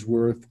round is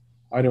worth,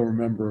 I don't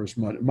remember as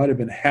much, it might have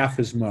been half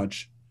as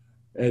much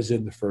as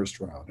in the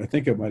first round. I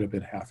think it might have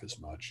been half as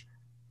much.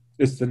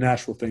 It's the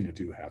natural thing to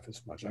do half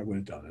as much. I would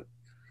have done it.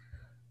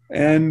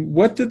 And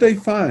what did they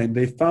find?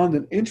 They found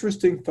an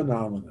interesting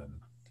phenomenon,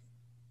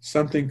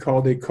 something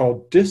they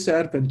called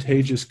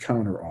disadvantageous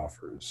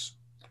counteroffers.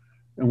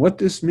 And what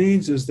this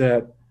means is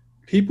that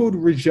people would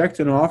reject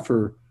an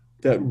offer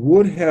that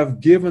would have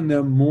given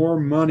them more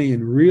money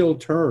in real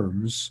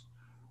terms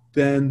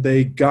than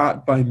they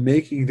got by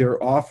making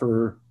their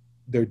offer,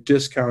 their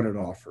discounted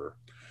offer.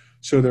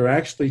 So they're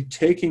actually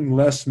taking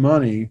less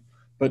money,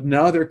 but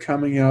now they're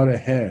coming out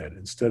ahead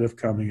instead of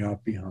coming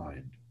out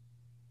behind.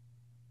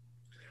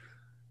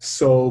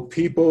 So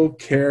people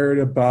cared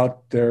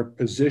about their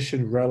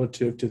position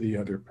relative to the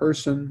other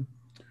person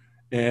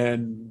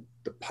and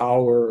the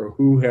power, or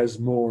who has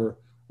more,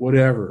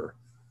 whatever.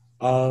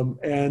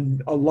 And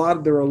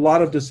there were a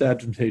lot of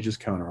disadvantageous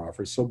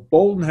counteroffers. So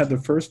Bolton had the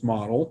first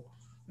model,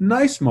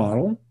 nice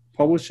model,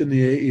 published in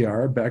the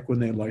AER back when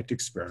they liked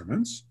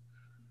experiments.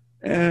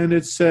 And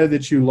it said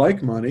that you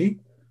like money,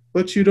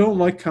 but you don't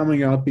like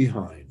coming out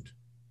behind.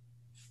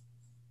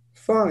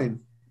 Fine.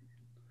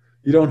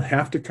 You don't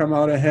have to come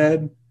out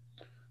ahead,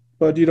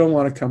 but you don't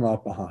want to come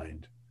out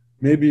behind.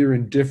 Maybe you're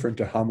indifferent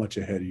to how much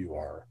ahead you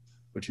are,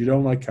 but you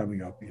don't like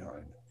coming out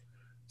behind.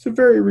 It's a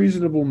very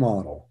reasonable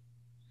model.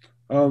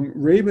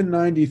 Rabin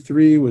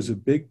 93 was a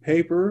big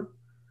paper.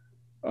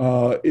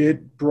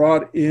 It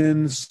brought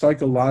in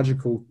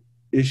psychological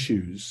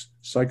issues,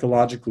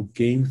 psychological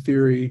game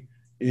theory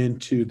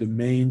into the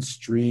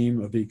mainstream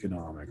of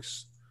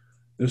economics.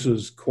 This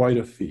was quite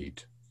a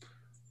feat.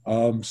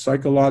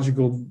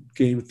 Psychological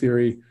game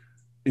theory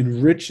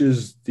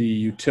enriches the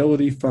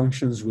utility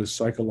functions with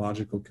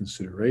psychological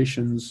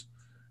considerations.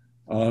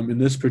 In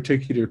this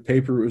particular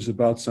paper, it was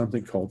about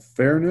something called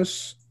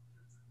fairness.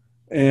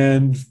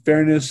 And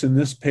fairness in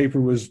this paper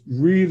was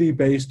really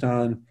based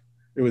on,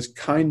 it was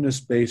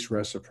kindness-based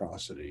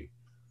reciprocity.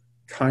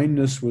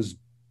 Kindness was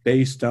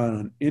based on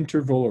an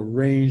interval or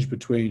range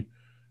between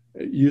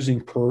using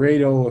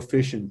Pareto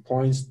efficient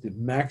points, the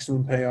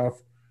maximum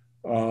payoff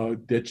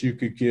that you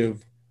could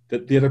give,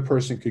 that the other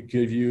person could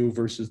give you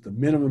versus the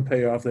minimum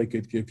payoff they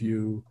could give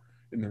you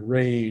in the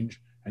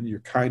range, and your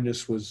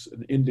kindness was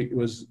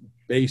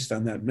based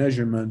on that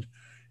measurement,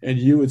 and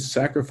you would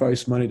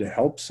sacrifice money to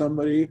help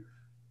somebody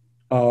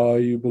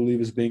you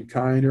believe is being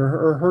kind,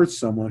 or hurt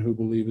someone who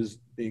believe is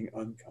being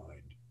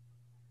unkind.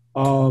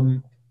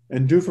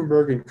 And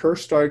Duffenberg and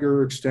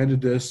Kirchsteiger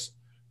extended this.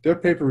 Their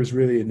paper was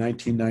really a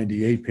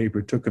 1998 paper.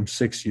 It took them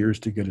 6 years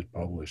to get it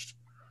published.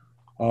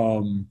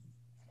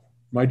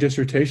 My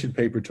dissertation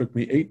paper took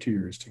me 8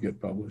 years to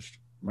get published,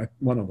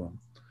 one of them.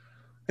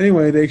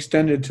 Anyway, they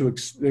extended to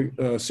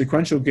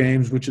sequential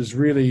games, which is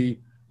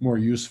really more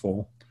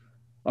useful.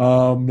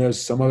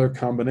 There's some other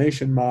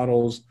combination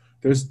models.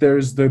 There's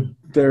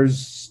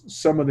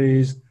some of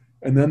these,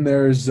 and then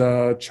there's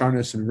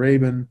Charness and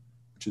Rabin,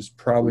 which is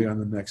probably on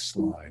the next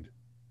slide.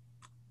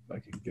 If I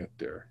can get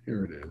there.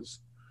 Here it is.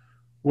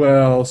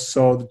 Well,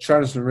 so the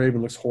Charness and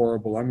Rabin looks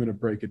horrible. I'm going to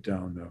break it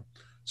down, though.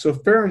 So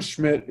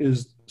Fahrenschmidt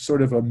is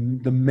sort of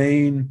the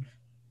main,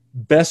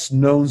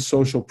 best-known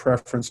social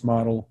preference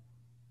model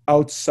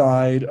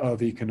outside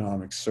of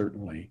economics,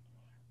 certainly.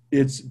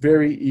 It's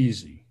very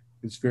easy.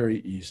 It's very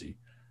easy.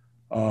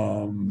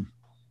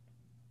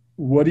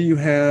 What do you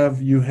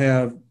have? You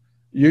have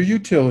your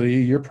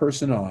utility, your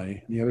person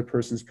I, the other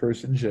person's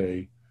person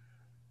J.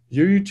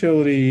 Your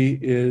utility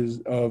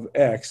is of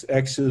X.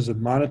 X is a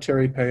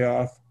monetary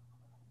payoff,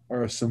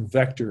 or some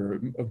vector,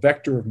 a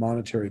vector of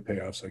monetary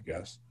payoffs, I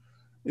guess,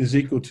 is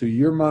equal to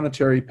your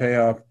monetary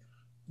payoff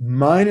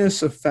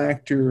minus a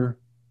factor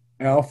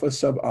alpha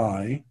sub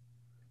I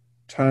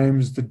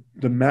times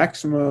the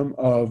maximum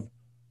of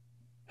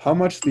how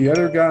much the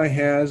other guy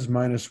has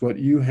minus what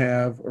you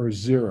have, or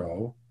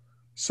 0.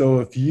 So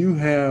if you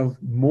have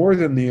more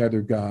than the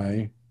other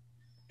guy,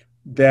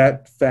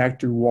 that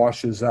factor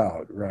washes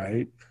out,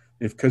 right?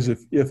 Because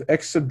if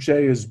X sub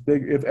J is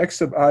big, if X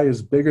sub I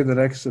is bigger than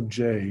X sub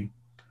J,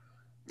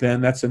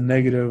 then that's a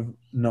negative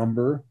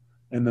number,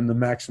 and then the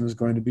maximum is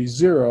going to be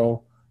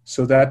 0,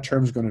 so that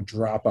term is going to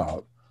drop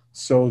out.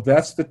 So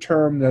that's the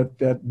term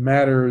that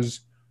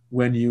matters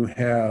when you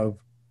have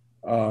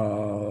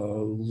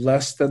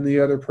less than the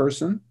other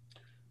person.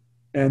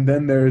 And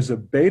then there's a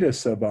beta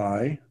sub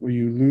I, where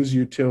you lose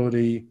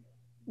utility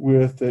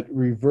with it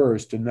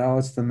reversed, and now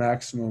it's the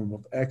maximum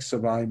of X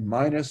sub I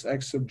minus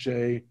X sub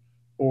J,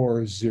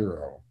 or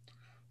 0.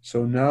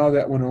 So now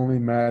that one only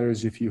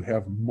matters if you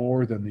have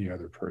more than the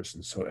other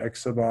person. So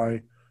X sub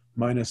I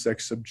minus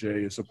X sub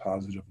J is a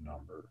positive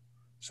number.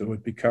 So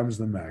it becomes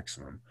the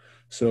maximum.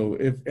 So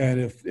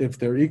if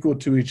they're equal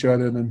to each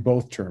other, then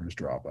both terms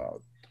drop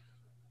out.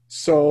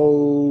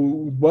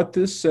 So what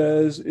this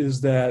says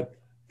is that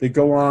they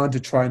go on to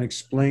try and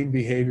explain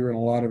behavior in a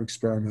lot of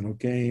experimental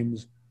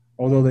games,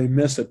 although they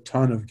miss a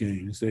ton of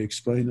games. They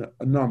explain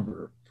a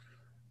number.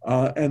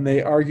 And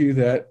they argue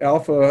that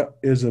alpha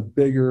is a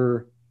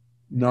bigger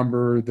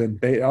number than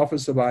beta. Alpha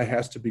sub I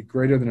has to be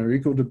greater than or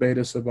equal to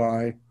beta sub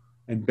I,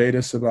 and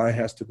beta sub I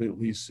has to be at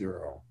least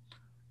 0.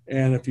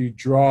 And if you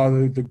draw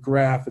the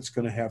graph, it's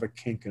going to have a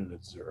kink in it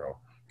at 0,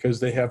 because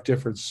they have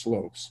different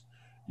slopes.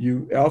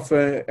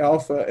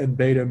 Alpha and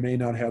beta may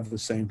not have the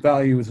same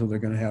value, so they're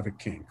going to have a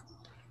kink.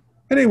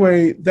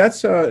 Anyway,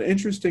 that's an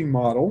interesting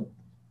model.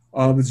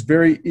 It's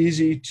very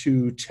easy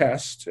to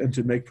test and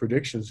to make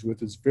predictions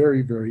with. It's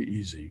very, very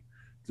easy.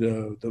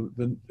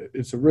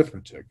 It's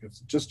arithmetic. It's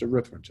just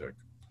arithmetic.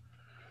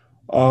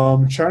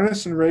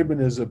 Charness and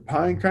Rabin is a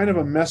kind of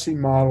a messy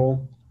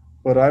model,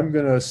 but I'm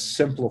going to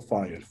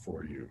simplify it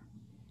for you.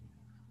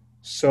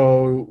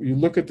 So you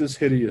look at this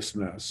hideous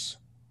mess,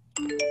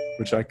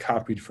 which I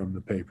copied from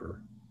the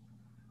paper.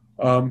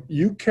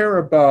 You care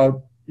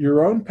about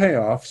your own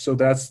payoff, so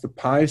that's the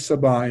pi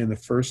sub I in the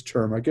first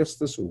term. I guess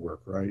this will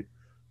work, right?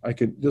 I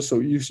can just so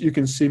you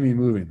can see me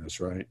moving this,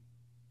 right?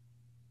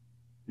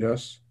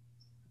 Yes?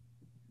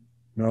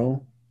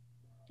 No?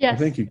 Yes. I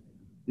think you,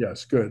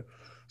 yes, good.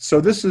 So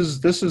this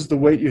is the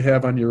weight you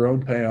have on your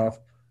own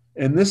payoff,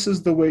 and this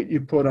is the weight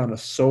you put on a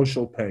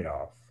social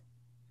payoff,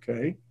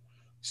 okay?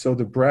 So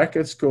the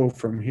brackets go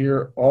from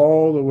here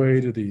all the way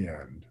to the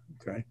end,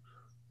 okay?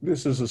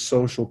 This is a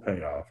social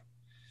payoff.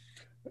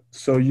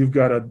 So you've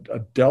got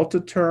a delta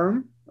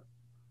term,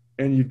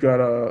 and you've got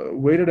a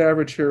weighted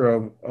average here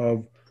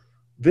of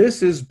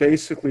this is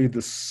basically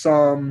the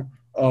sum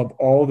of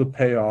all the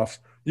payoffs.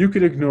 You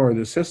could ignore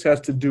this. This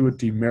has to do with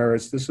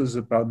demerits. This is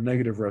about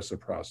negative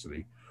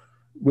reciprocity.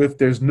 If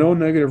there's no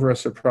negative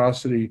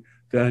reciprocity,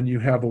 then you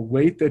have a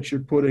weight that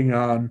you're putting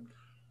on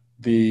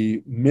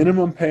the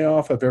minimum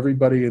payoff of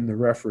everybody in the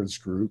reference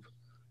group,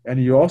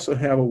 and you also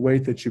have a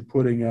weight that you're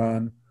putting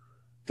on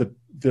the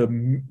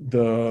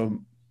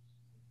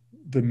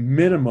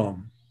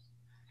minimum.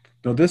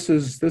 No, this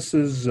is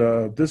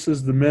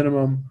the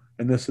minimum,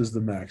 and this is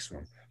the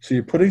maximum. So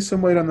you're putting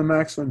some weight on the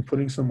maximum,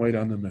 putting some weight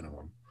on the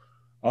minimum.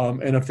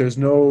 And if there's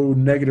no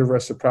negative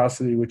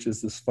reciprocity, which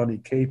is this funny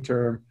K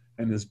term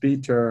and this B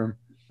term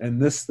and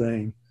this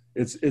thing,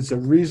 it's a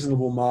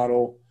reasonable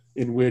model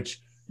in which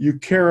you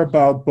care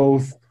about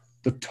both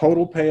the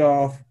total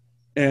payoff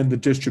and the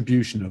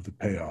distribution of the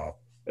payoff,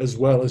 as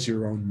well as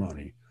your own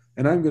money.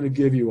 And I'm going to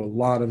give you a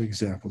lot of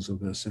examples of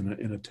this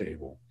in a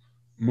table,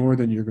 more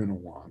than you're going to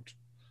want.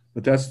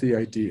 But that's the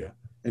idea.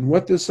 And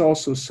what this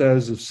also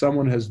says, if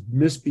someone has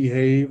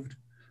misbehaved,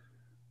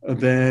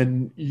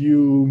 then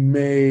you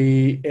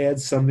may add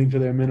something to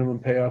their minimum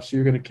payoff. So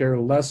you're going to care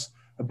less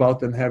about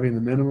them having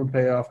the minimum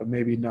payoff and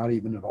maybe not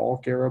even at all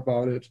care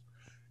about it.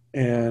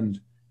 And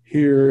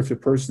here, if a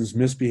person's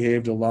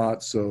misbehaved a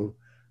lot, so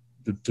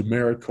the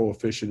demerit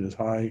coefficient is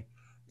high,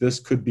 this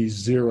could be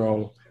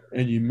 0,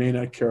 and you may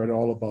not care at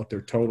all about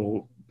their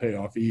total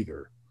payoff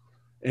either.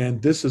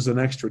 And this is an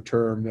extra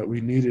term that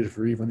we needed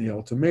for even the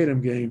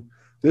ultimatum game.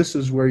 This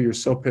is where you're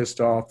so pissed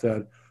off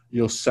that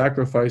you'll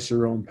sacrifice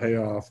your own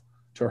payoff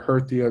to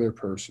hurt the other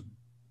person.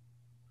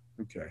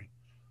 Okay.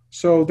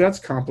 So that's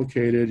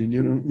complicated, and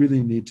you don't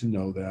really need to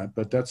know that,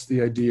 but that's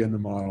the idea in the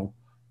model.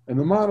 And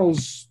the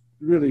models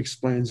really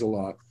explains a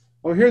lot.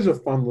 Oh, here's a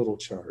fun little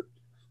chart.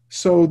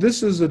 So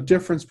this is a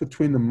difference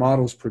between the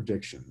model's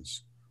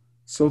predictions.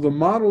 So the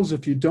models,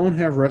 if you don't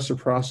have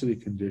reciprocity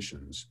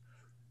conditions,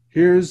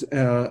 here's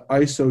an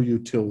ISO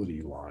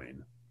utility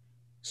line.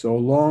 So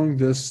along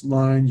this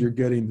line, you're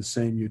getting the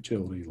same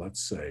utility, let's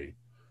say.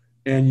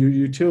 And your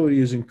utility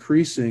is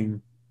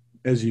increasing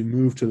as you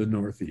move to the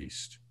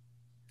northeast.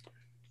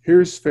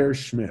 Here's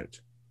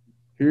Fair-Schmidt.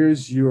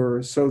 Here's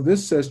your, so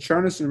this says,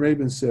 Charness and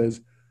Rabin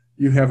says,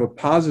 you have a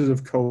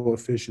positive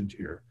coefficient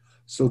here.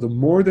 So the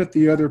more that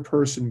the other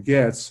person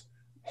gets,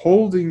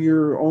 holding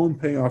your own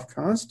payoff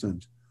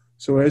constant.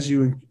 So as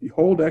you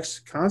hold X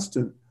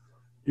constant,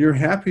 you're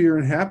happier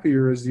and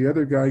happier as the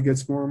other guy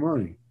gets more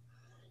money.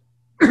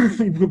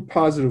 You put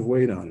positive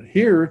weight on it.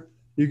 Here,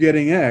 you're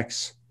getting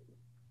X.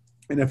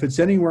 And if it's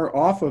anywhere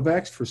off of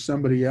X for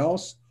somebody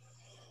else,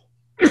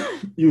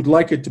 you'd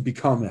like it to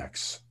become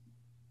X.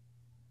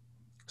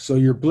 So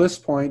your bliss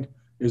point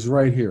is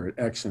right here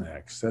at X and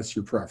X. That's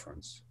your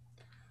preference.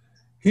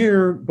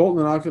 Here, Bolton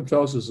and Ockham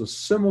tells us a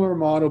similar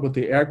model, but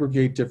they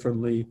aggregate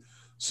differently.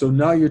 So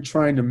now you're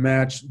trying to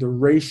match the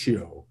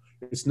ratio.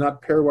 It's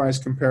not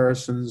pairwise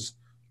comparisons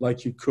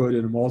like you could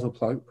in a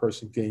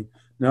multi-person game.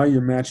 Now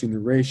you're matching the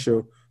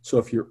ratio. So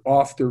if you're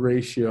off the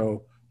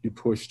ratio, you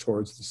push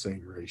towards the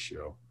same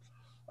ratio.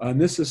 And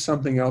this is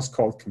something else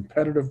called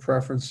competitive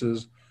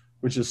preferences,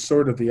 which is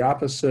sort of the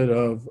opposite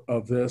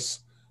of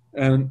this.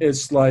 And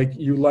it's like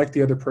you like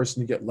the other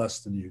person to get less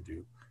than you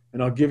do.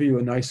 And I'll give you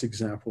a nice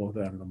example of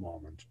that in a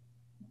moment.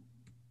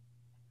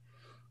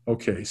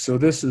 Okay, so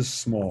this is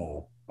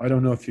small. I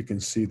don't know if you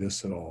can see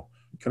this at all.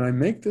 Can I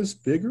make this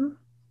bigger?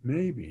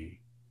 Maybe.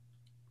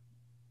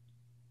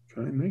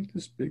 Can I make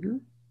this bigger?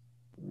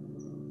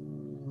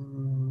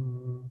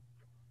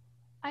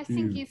 I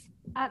think it's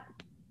at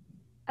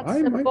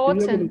I the might bottom.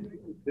 be able to make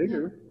it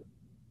bigger. Yeah.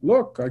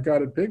 Look, I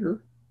got it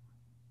bigger.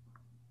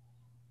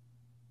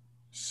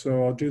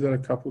 So I'll do that a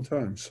couple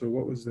times. So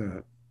what was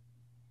that?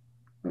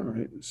 All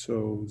right,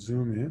 so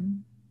zoom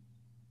in.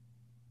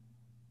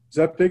 Is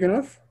that big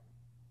enough?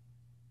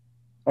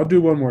 I'll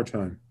do one more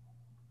time.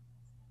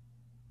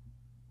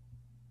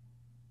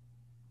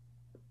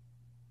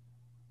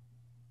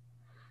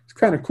 It's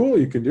kind of cool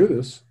you can do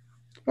this.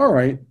 All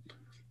right,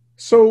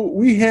 so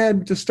we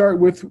had to start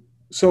with,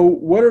 so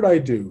what did I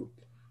do?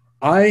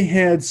 I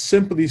had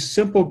these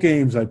simple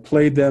games. I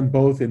played them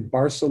both in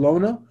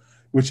Barcelona,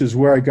 which is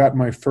where I got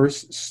my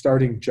first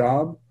starting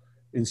job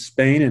in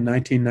Spain in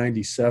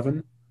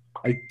 1997.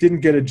 I didn't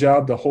get a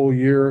job the whole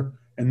year,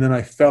 and then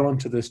I fell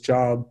into this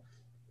job.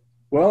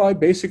 Well, I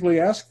basically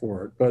asked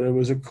for it, but it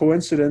was a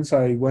coincidence.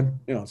 I went,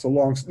 it's a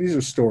long, these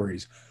are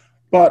stories.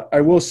 But I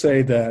will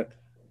say that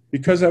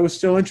because I was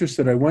still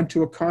interested, I went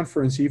to a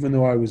conference, even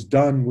though I was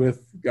done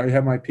with, I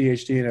had my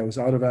PhD and I was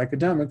out of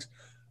academics.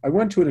 I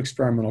went to an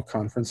experimental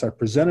conference. I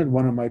presented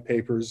one of my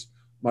papers,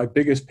 my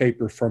biggest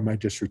paper from my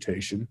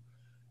dissertation.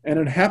 And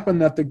it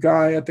happened that the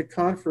guy at the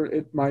conference,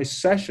 at my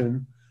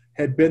session,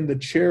 had been the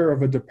chair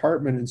of a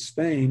department in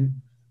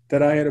Spain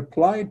that I had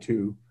applied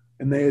to.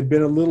 And they had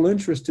been a little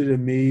interested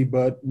in me,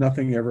 but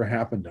nothing ever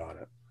happened on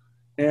it.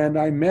 And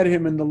I met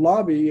him in the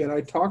lobby and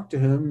I talked to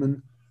him,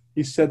 and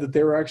he said that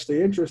they were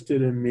actually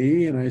interested in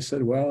me. And I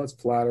said, well, it's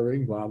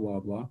flattering, blah, blah,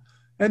 blah.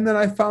 And then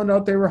I found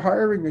out they were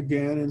hiring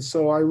again. And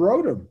so I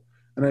wrote him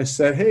and I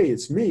said, hey,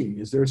 it's me.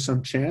 Is there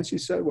some chance? He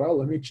said, well,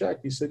 let me check.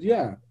 He said,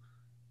 yeah,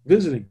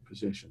 visiting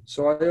position.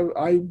 So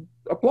I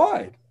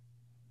applied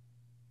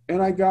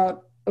and I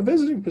got a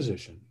visiting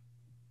position.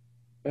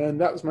 And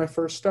that was my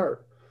first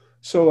start.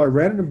 So I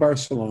ran it in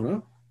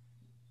Barcelona.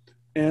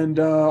 And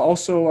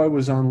also I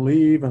was on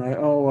leave, and I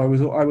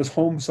was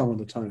home some of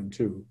the time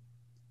too.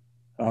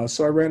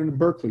 So I ran in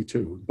Berkeley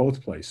too,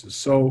 both places.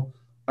 So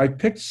I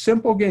picked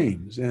simple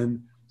games,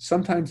 and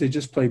sometimes they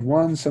just played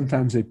one,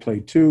 sometimes they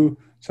played two,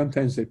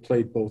 sometimes they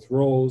played both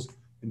roles.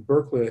 In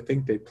Berkeley, I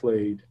think they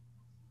played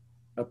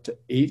up to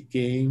 8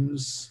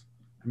 games.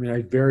 I mean,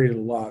 I varied it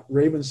a lot.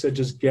 Raven said,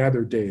 just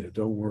gather data,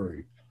 don't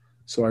worry.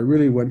 So I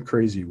really went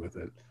crazy with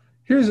it.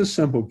 Here's a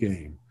simple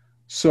game.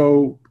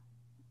 So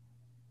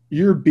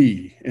you're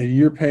B, and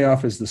your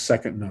payoff is the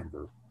second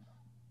number.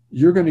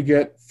 You're going to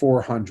get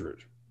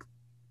 400.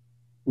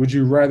 Would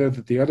you rather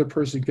that the other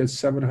person gets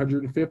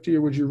 750,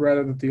 or would you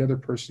rather that the other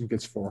person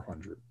gets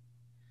 400?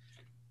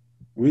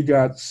 We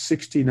got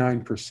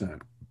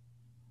 69%,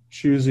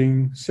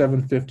 choosing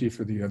 750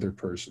 for the other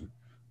person,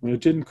 when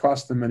it didn't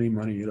cost them any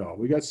money at all.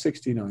 We got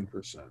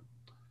 69%.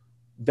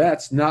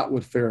 That's not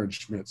what Fair and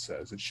Schmidt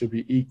says. It should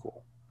be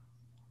equal.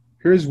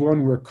 Here's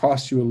one where it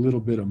costs you a little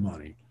bit of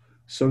money.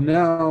 So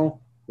now,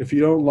 if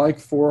you don't like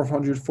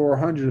 400,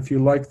 if you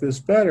like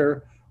this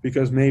better,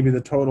 because maybe the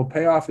total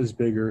payoff is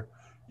bigger,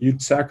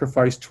 you'd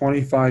sacrifice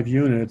 25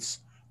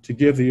 units to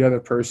give the other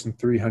person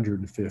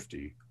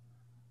 350.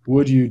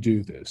 Would you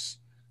do this?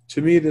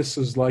 To me, this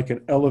is like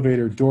an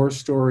elevator door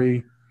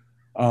story.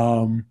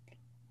 You're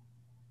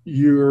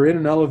in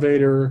an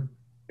elevator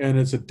and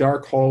it's a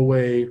dark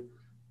hallway,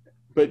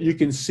 but you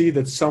can see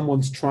that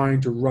someone's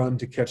trying to run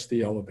to catch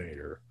the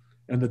elevator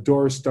and the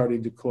door is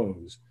starting to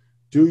close.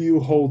 Do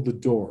you hold the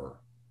door?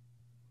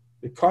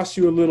 It costs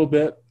you a little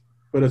bit,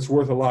 but it's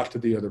worth a lot to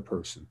the other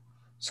person.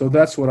 So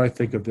that's what I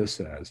think of this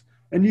as.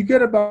 And you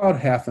get about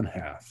half and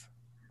half.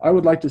 I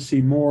would like to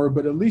see more,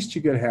 but at least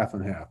you get half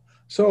and half.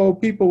 So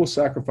people will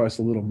sacrifice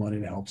a little money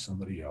to help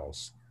somebody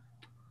else.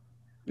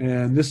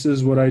 And this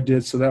is what I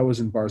did. So that was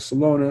in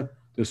Barcelona.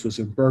 This was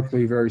in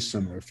Berkeley, very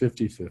similar,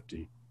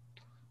 50-50.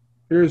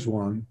 Here's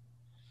one.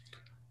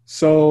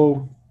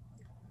 So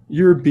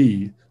you're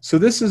B. So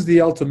this is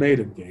the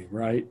ultimatum game,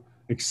 right?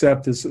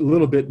 Except it's a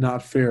little bit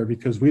not fair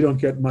because we don't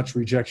get much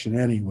rejection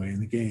anyway in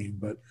the game.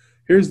 But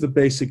here's the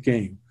basic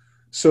game.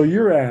 So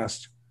you're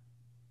asked,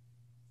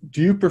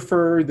 do you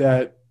prefer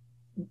that,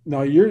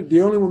 now you're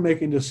the only one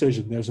making a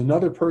decision. There's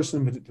another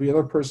person, but the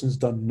other person's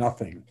done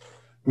nothing.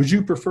 Would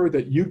you prefer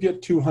that you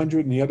get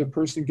 200 and the other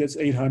person gets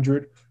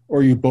 800,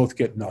 or you both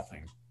get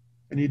nothing?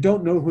 And you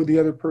don't know who the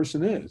other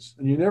person is,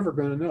 and you're never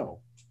going to know.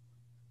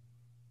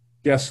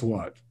 Guess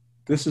what?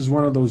 This is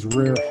one of those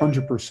rare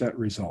 100%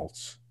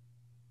 results.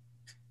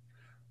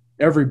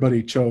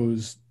 Everybody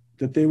chose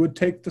that they would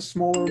take the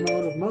smaller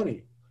amount of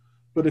money.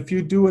 But if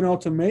you do an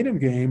ultimatum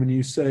game and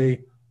you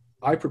say,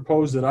 I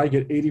propose that I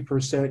get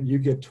 80%, you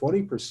get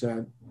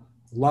 20%,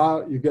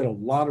 you get a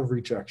lot of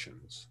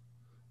rejections.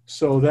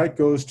 So that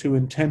goes to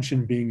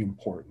intention being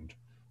important,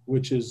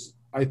 which is,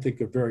 I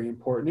think, a very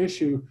important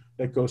issue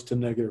that goes to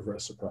negative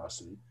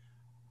reciprocity.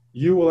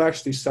 You will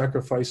actually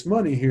sacrifice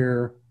money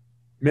here.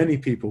 Many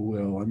people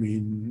will. I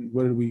mean,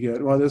 what did we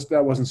get? Well,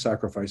 that wasn't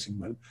sacrificing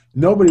money.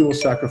 Nobody will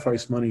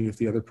sacrifice money if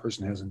the other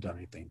person hasn't done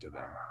anything to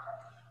them.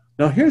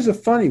 Now, here's a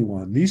funny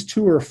one. These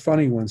two are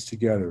funny ones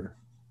together.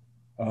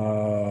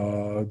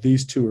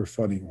 These two are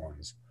funny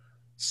ones.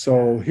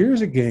 So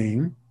here's a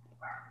game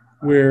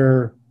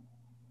where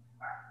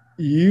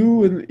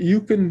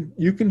you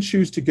can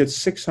choose to get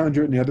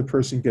 600 and the other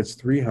person gets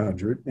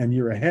 300 and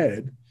you're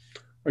ahead,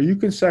 or you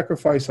can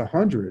sacrifice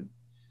 100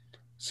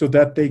 so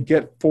that they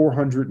get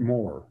 400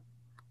 more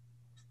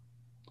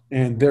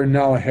and they're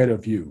now ahead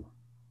of you.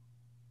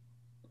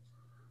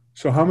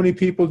 So how many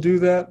people do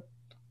that?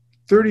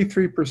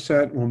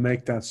 33% will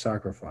make that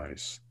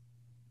sacrifice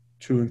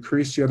to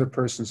increase the other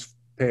person's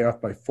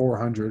payoff by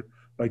 400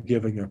 by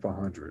giving up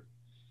 100.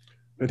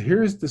 But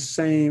here's the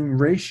same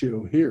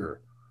ratio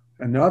here.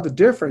 And now the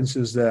difference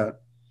is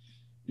that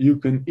you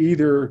can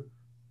either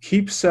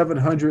keep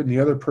 700 and the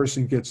other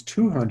person gets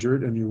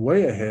 200 and you're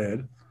way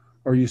ahead,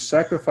 or you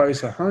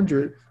sacrifice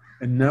 100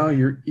 and now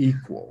you're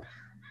equal.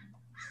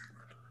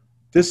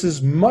 This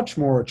is much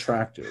more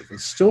attractive.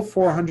 It's still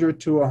 400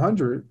 to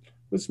 100.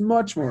 It's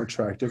much more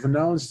attractive. And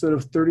now instead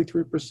of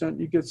 33%,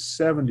 you get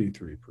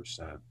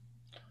 73%.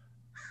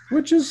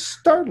 which is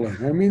startling.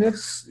 I mean,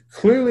 that's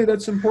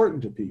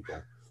important to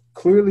people.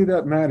 Clearly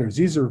that matters.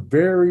 These are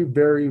very,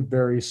 very,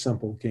 very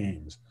simple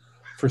games.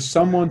 For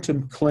someone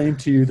to claim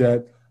to you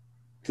that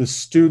the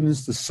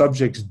students, the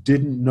subjects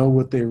didn't know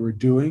what they were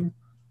doing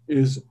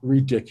is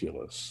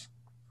ridiculous.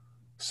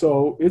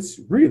 So it's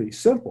really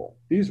simple.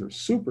 These are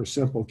super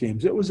simple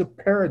games. It was a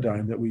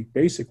paradigm that we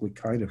basically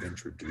kind of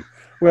introduced.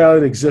 Well,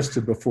 it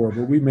existed before,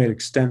 but we made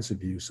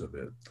extensive use of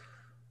it.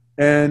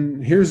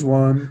 And here's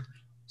one.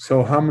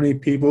 So how many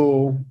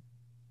people,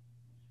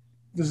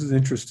 this is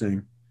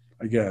interesting,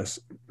 I guess.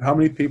 How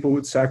many people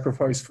would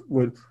sacrifice,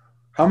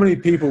 how many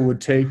people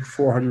would take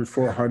 400,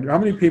 400? How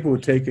many people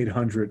would take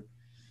 800?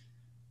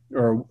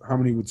 Or how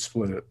many would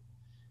split it?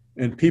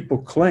 And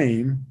people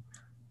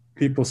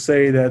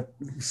say that,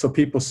 so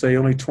people say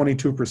only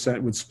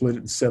 22% would split it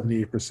and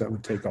 78%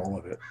 would take all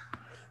of it,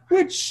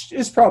 which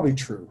is probably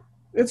true.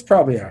 It's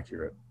probably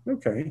accurate.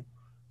 Okay,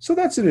 so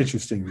that's an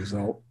interesting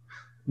result.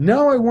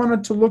 Now I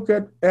wanted to look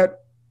at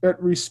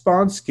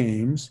response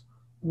games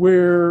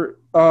where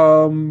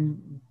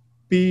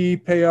B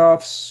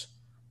payoffs,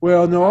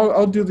 well, no,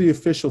 I'll do the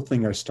official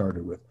thing I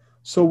started with.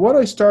 So what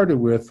I started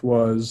with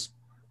was,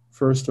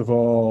 first of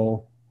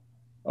all,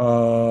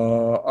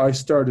 I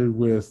started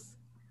with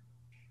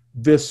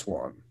this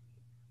one.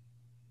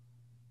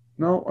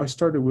 No, I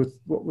started with,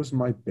 what was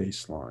my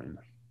baseline?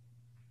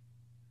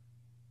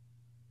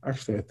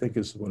 Actually, I think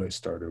is what I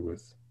started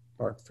with.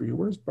 Bark 3.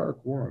 Where's Bark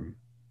 1?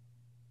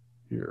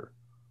 Here.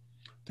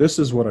 This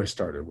is what I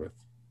started with.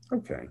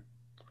 Okay.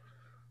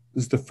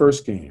 This is the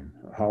first game.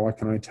 How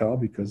can I tell?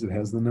 Because it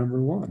has the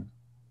number 1.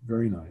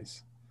 Very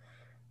nice.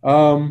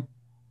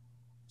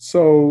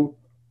 So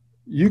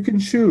you can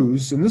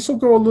choose, and this will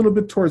go a little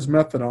bit towards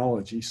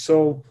methodology.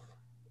 So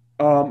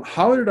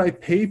how did I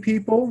pay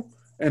people,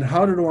 and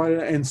how did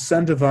I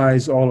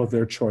incentivize all of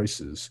their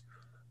choices?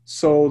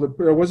 So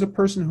there was a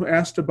person who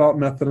asked about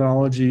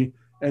methodology,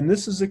 and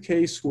this is a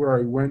case where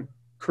I went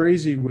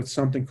crazy with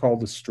something called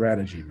the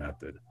strategy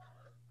method.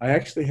 I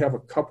actually have a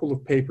couple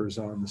of papers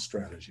on the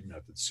strategy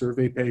method,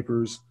 survey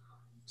papers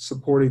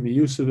supporting the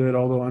use of it,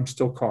 although I'm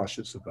still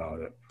cautious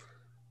about it.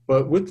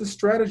 But with the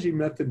strategy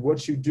method,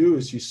 what you do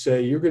is you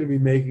say you're going to be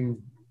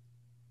making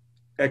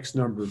X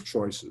number of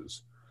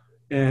choices.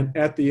 And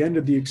at the end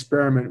of the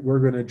experiment, we're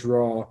going to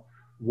draw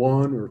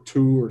 1 or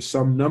 2 or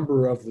some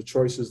number of the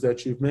choices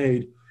that you've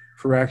made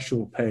for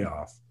actual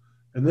payoff.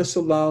 And this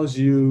allows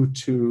you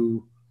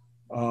to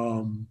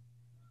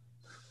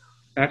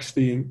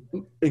actually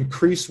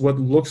increase what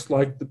looks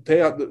like the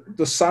payout.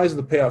 The size of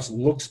the payoffs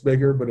looks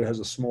bigger, but it has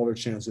a smaller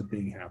chance of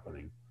being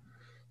happening.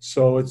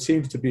 So it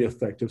seems to be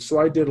effective. So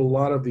I did a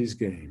lot of these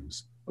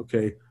games.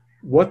 Okay,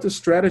 what the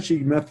strategy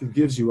method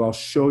gives you, I'll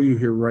show you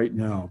here right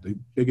now, the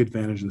big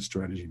advantage of the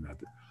strategy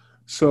method.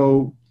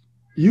 So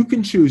you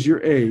can choose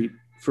your A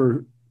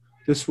for,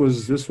 this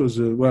was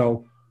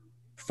well,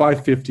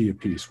 $5.50 a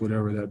piece,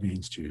 whatever that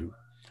means to you.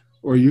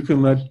 Or you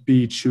can let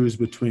B choose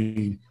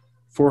between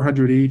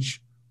 400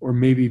 each, or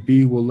maybe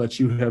B will let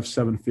you have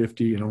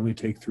 $7.50 and only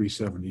take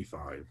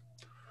 $3.75.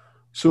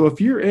 So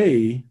if you're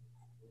A,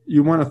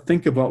 you want to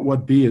think about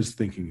what B is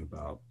thinking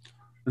about.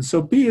 And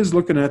so B is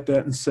looking at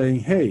that and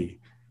saying, hey,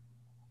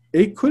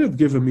 A could have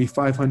given me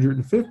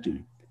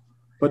 550,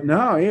 but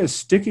now A is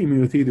sticking me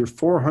with either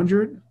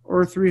 400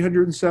 or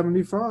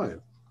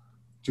 375.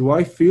 Do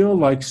I feel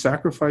like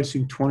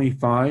sacrificing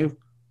 25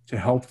 to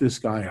help this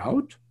guy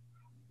out?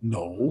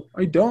 No,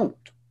 I don't.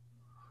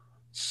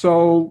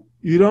 So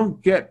you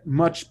don't get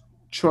much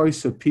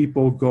choice of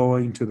people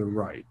going to the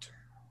right.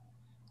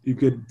 You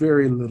get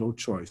very little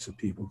choice of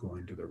people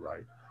going to the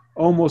right.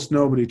 Almost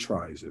nobody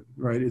tries it,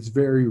 right? It's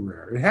very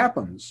rare. It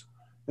happens.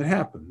 It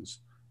happens.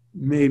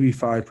 Maybe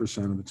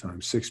 5% of the time,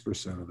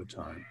 6% of the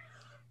time.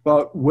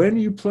 But when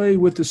you play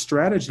with the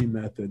strategy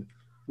method,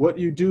 what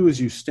you do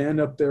is you stand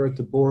up there at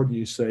the board and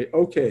you say,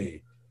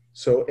 okay,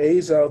 so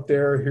A's out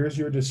there, here's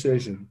your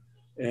decision.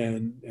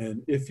 And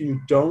if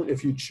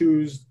you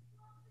choose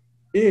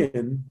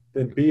in,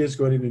 then B is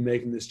going to be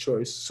making this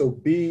choice. So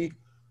B,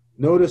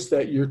 notice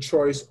that your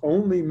choice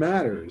only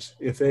matters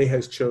if A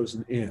has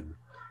chosen in.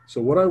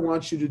 So what I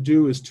want you to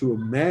do is to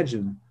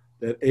imagine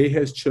that A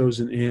has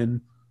chosen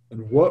in,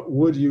 and what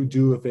would you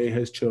do if A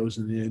has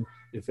chosen in?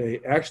 If A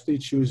actually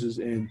chooses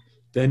in,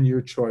 then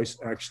your choice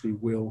actually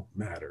will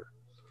matter.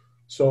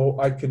 So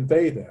I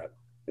convey that,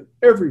 and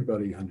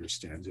everybody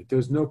understands it.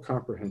 There's no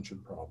comprehension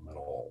problem at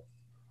all.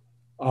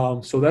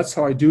 So that's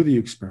how I do the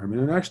experiment.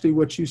 And actually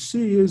what you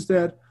see is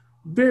that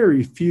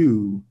very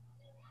few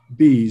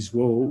B's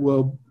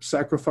will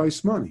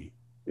sacrifice money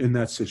in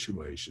that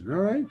situation, all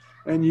right?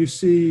 And you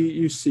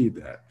see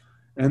that.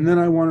 And then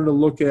I wanted to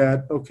look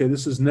at, okay,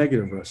 this is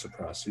negative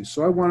reciprocity.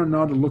 So I wanted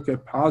now to look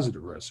at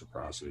positive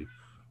reciprocity.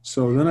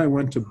 So then I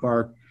went to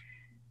Bark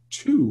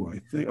 2, I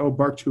think. Oh,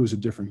 Bark 2 was a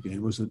different game.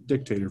 It was a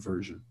dictator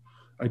version.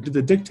 I did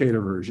the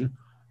dictator version,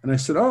 and I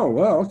said, oh,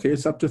 well, okay,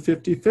 it's up to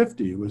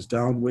 50-50. It was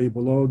down way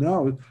below.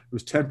 Now it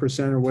was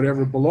 10% or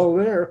whatever below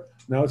there.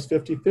 Now it's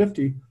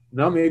 50-50.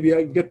 Now maybe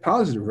I can get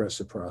positive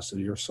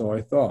reciprocity, or so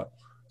I thought.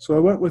 So I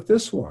went with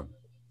this one.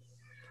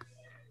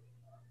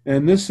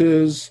 And this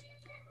is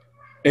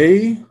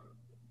A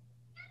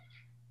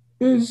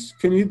is,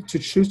 can you to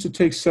choose to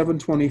take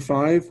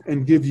 725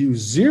 and give you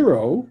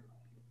 0,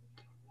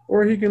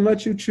 or he can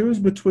let you choose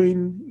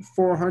between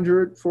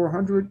 400,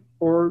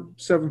 or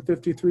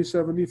 750,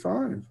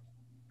 375.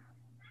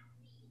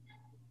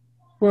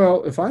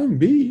 Well, if I'm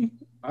B,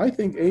 I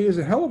think A is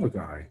a hell of a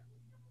guy.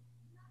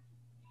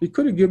 He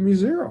could have given me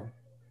 0.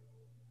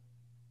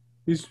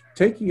 He's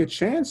taking a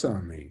chance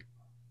on me.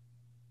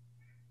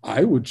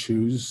 I would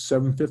choose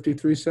 750,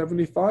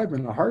 375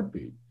 in a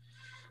heartbeat.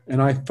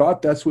 And I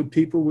thought that's what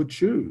people would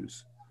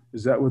choose.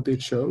 Is that what they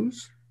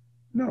chose?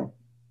 No,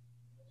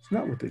 it's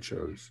not what they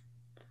chose.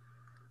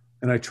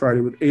 And I tried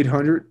it with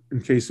 800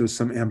 in case there's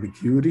some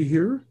ambiguity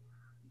here.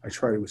 I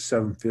tried it with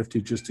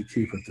 750 just to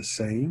keep it the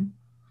same.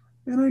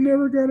 And I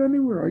never got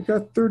anywhere. I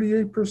got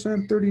 38%,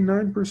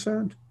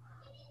 39%.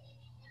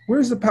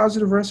 Where's the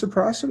positive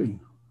reciprocity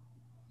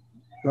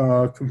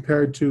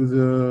compared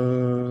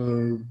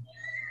to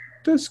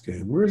this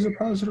game? Where's the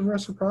positive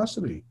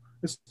reciprocity?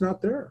 It's not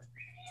there.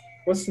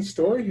 What's the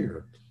story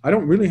here? I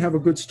don't really have a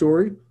good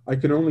story. I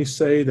can only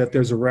say that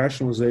there's a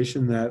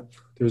rationalization, that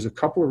there's a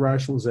couple of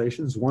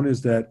rationalizations. One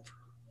is that,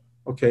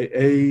 okay,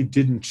 A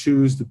didn't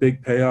choose the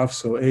big payoff,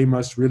 so A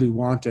must really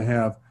want to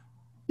have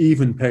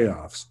even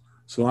payoffs.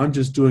 So I'm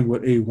just doing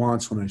what A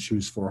wants when I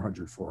choose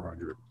 400,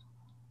 400.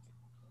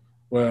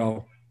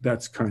 Well,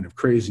 that's kind of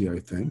crazy, I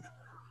think.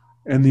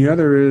 And the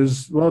other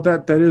is, well,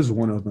 that is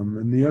one of them.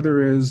 And the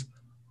other is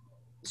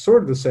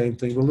sort of the same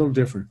thing, but a little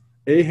different.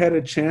 A had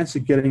a chance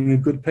of getting a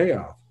good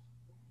payoff.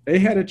 A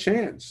had a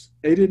chance.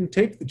 A didn't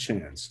take the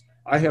chance.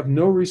 I have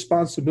no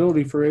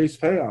responsibility for A's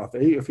payoff.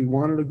 A, if he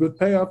wanted a good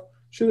payoff,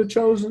 should have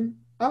chosen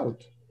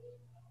out.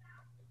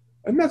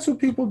 And that's what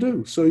people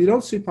do. So you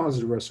don't see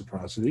positive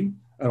reciprocity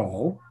at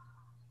all.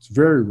 It's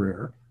very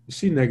rare. You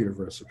see negative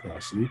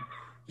reciprocity.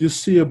 You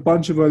see a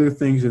bunch of other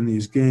things in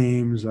these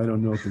games. I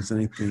don't know if there's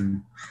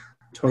anything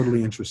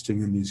totally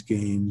interesting in these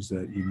games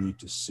that you need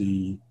to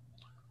see.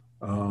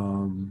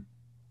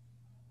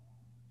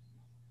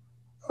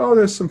 Oh,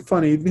 there's some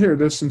funny, here,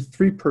 there's some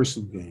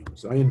 3-person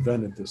games. I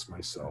invented this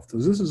myself.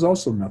 This is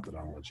also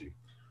methodology.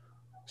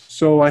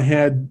 So I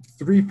had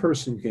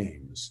 3-person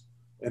games,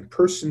 and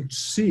person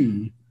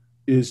C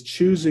is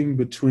choosing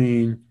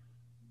between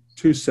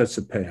 2 sets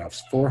of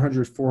payoffs,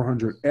 400,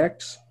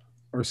 400X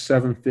or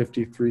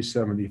 750,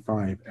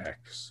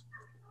 375X.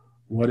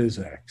 What is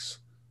X?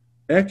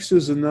 X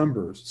is a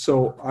number.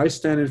 So I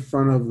stand in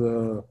front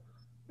of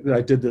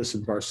I did this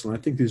in Barcelona.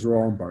 I think these were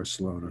all in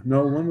Barcelona.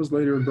 No, one was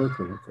later in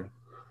Berkeley. Okay.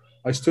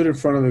 I stood in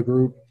front of the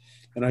group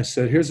and I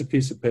said, here's a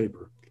piece of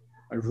paper.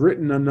 I've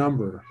written a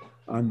number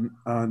on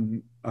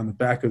the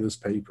back of this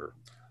paper.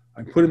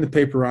 I'm putting the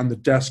paper on the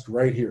desk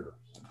right here.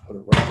 I put it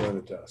right there on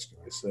the desk.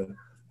 And I said,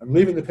 I'm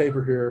leaving the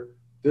paper here.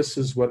 This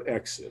is what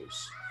X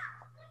is.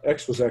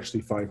 X was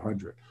actually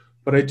 500.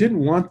 But I didn't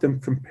want them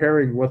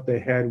comparing what they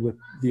had with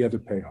the other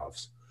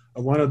payoffs.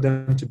 I wanted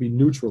them to be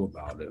neutral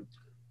about it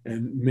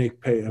and make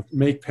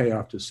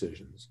payoff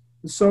decisions.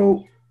 And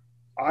so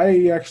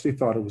I actually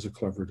thought it was a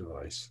clever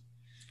device.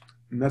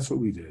 And that's what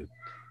we did.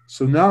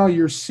 So now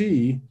you're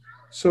C.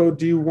 So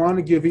do you want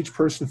to give each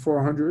person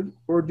 400,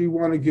 or do you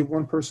want to give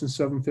one person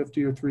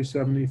 750 or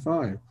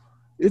 375?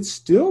 It's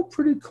still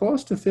pretty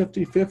close to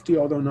 50-50,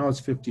 although now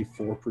it's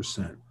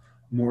 54%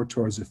 more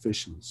towards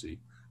efficiency.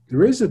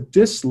 There is a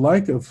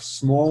dislike of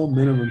small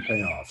minimum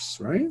payoffs,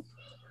 right?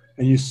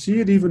 And you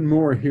see it even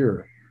more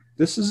here.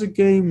 This is a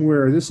game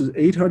where this is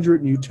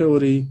 800 in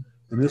utility,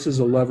 and this is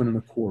 11 and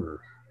a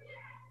quarter.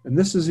 And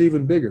this is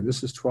even bigger.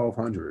 This is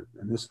 1,200,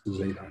 and this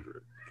is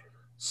 800.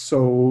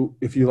 So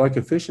if you like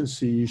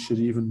efficiency, you should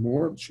even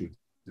more choose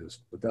this,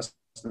 but that's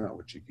not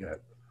what you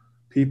get.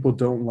 People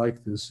don't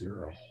like this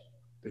 0.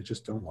 They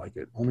just don't like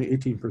it. Only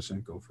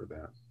 18% go for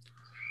that.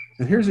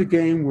 And here's a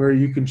game where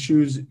you can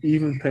choose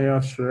even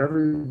payoffs for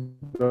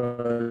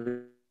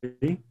everybody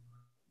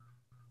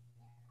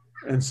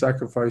and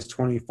sacrifice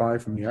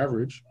 25 from the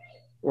average,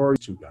 or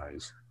 2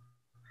 guys,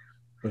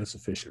 but it's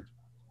efficient.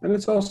 And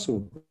it's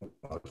also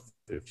about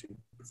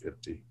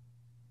 50-50,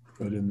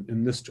 but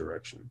in this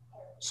direction.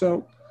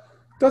 So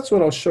that's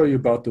what I'll show you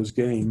about those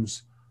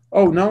games.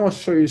 Oh, now I'll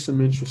show you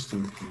some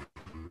interesting things.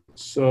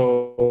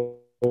 So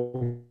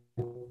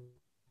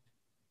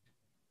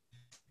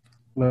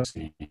let's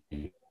see.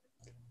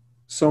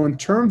 So in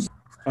terms of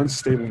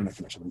unstable internet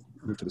connection,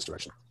 move to this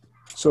direction.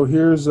 So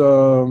here's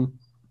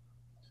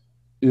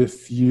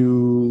if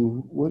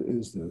you, what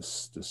is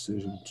this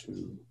decision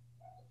to?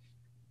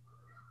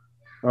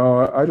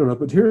 I don't know,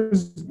 but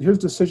here's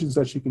decisions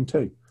that you can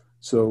take.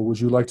 So would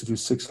you like to do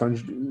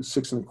 600,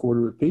 6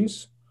 1/4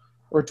 apiece,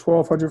 or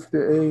 1,200 for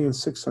the A and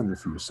 600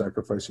 for you,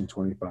 sacrificing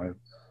 25?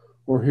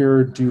 Or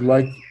here, do you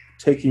like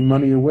taking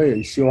money away? Are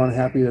you so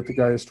unhappy that the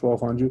guy is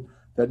 1,200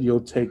 that you'll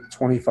take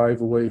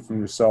 25 away from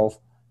yourself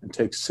and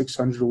take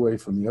 600 away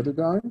from the other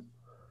guy?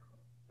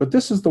 But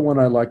this is the one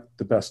I like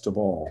the best of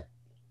all.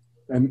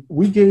 And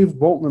we gave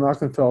Bolton and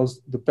Ockenfels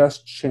the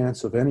best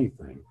chance of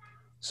anything.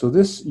 So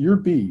this, you're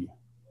B,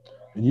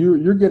 and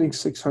you're getting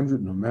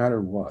 600 no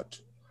matter what.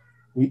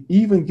 We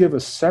even give a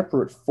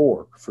separate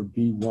fork for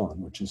B1,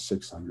 which is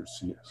 600.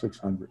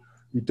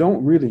 We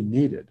don't really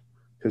need it,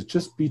 because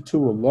just B2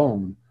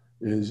 alone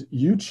is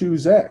you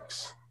choose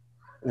X,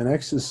 and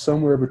X is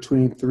somewhere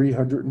between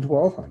 300 and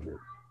 1200.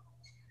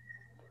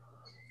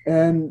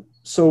 And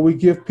so we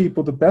give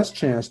people the best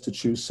chance to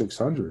choose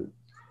 600.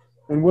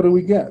 And what do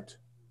we get?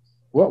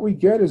 What we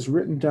get is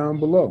written down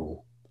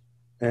below.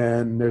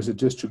 And there's a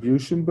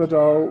distribution, but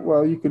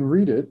well, you can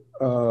read it.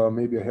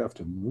 Maybe I have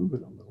to move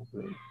it a little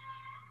bit.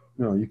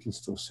 No, you can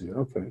still see it.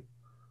 Okay.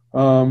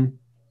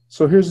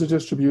 So here's the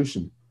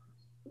distribution.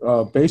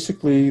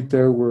 Basically,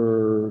 there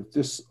were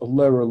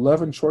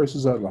 11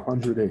 choices out of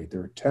 108.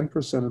 There were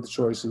 10% of the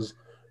choices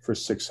for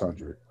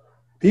 600.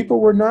 People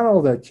were not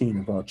all that keen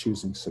about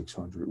choosing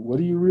 600. What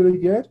do you really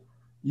get?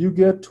 You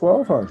get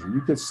 1200.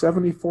 You get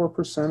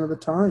 74% of the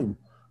time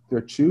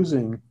they're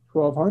choosing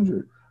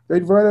 1200.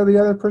 They'd rather the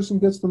other person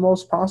gets the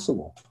most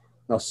possible.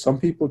 Now, some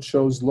people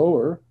chose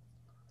lower,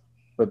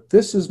 but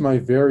this is my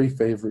very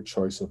favorite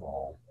choice of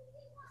all,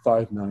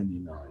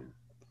 599.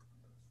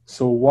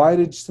 So why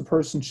did the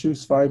person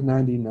choose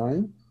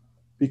 599?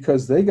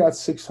 Because they got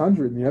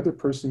 600 and the other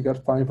person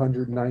got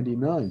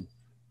 599.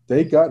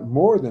 They got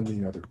more than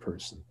the other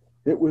person.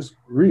 It was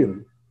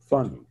really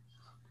funny,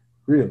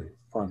 really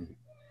funny.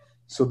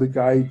 So the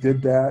guy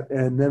did that,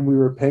 and then we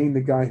were paying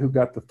the guy who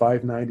got the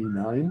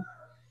 599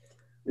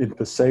 in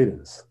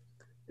pesetas,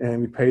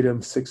 and we paid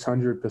him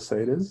 600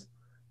 pesetas,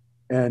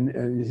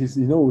 and he's,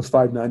 it was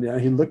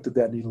 599. He looked at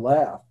that and he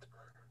laughed,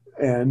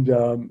 and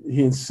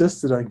he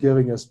insisted on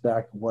giving us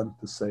back 1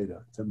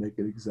 peseta to make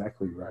it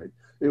exactly right.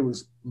 It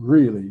was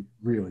really,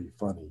 really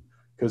funny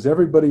because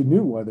everybody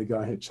knew why the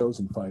guy had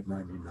chosen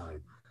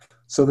 599.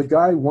 So the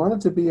guy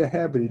wanted to be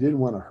ahead, but he didn't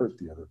want to hurt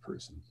the other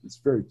person. It's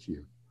very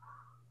cute.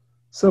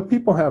 So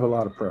people have a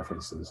lot of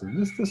preferences, and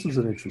this was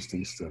an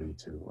interesting study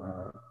too.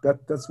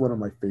 That's one of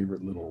my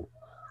favorite little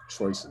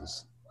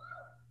choices.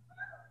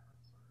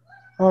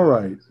 All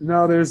right,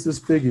 now there's this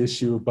big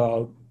issue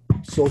about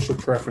social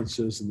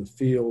preferences in the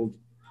field.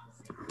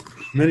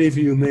 Many of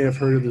you may have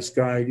heard of this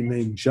guy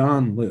named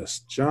John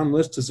List. John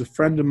List is a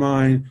friend of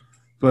mine,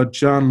 but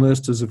John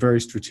List is a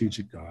very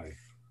strategic guy.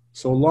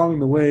 So along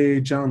the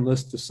way, John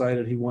List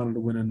decided he wanted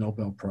to win a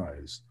Nobel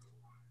Prize.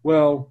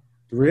 Well,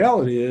 the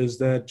reality is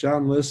that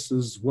John List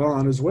is well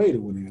on his way to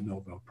winning a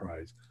Nobel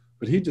Prize,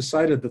 but he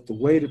decided that the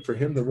way for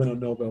him to win a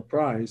Nobel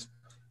Prize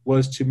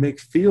was to make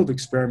field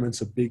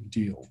experiments a big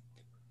deal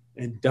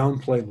and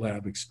downplay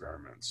lab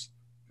experiments,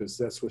 because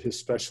that's what his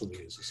specialty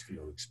is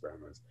field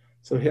experiments.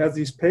 So he has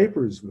these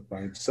papers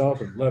by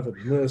himself and Levitt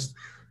and List.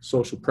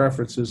 Social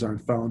preferences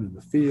aren't found in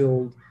the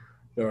field,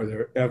 or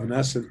they're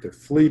evanescent, they're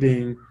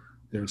fleeting.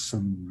 There's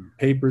some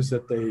papers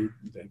that the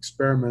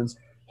experiments.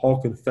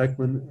 Falk and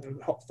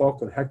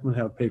Heckman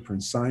have a paper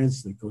in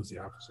Science that goes the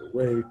opposite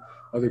way.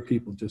 Other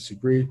people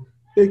disagree.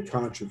 Big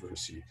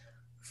controversy.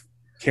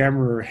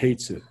 Kammerer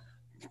hates it.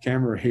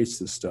 Kammerer hates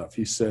this stuff.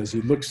 He says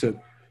you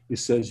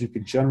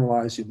can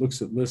generalize. He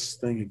looks at List's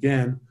thing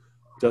again,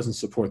 doesn't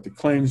support the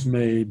claims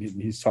made.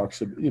 He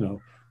talks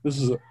about, this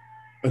is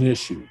an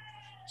issue.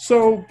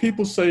 So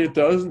people say it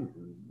doesn't.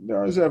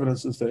 There is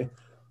evidence to say.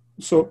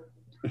 So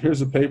here's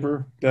a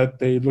paper that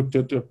they looked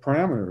at the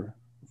parameter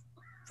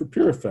for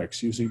pure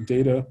effects using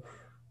data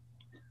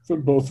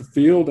from both the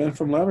field and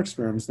from lab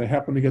experiments. They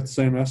happen to get the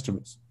same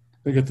estimates.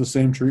 They get the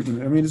same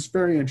treatment. I mean, it's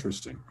very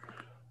interesting.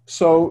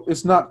 So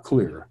it's not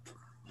clear.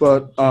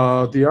 But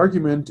the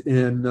argument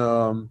in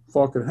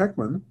Falk and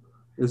Heckman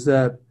is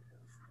that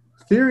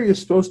theory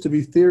is supposed to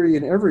be theory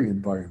in every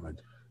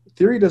environment.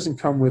 Theory doesn't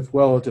come with,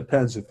 well, it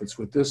depends. If it's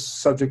with this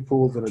subject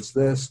pool, then it's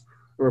this.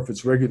 Or if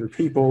it's regular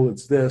people,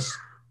 it's this.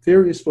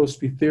 Theory is supposed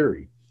to be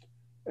theory.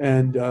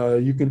 And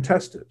you can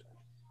test it.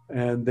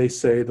 And they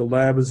say the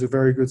lab is a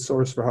very good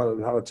source for how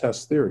to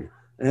test theory.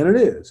 And it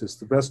is. It's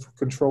the best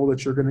control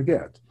that you're going to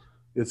get.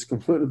 It's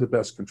completely the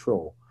best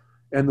control.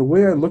 And the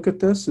way I look at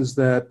this is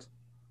that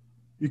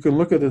you can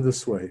look at it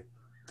this way.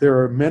 There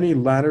are many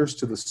ladders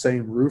to the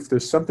same roof.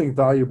 There's something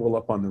valuable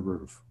up on the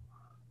roof.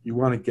 You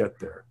want to get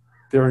there.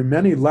 There are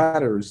many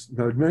ladders.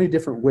 There are many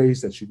different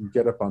ways that you can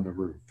get up on the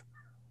roof.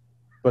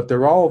 But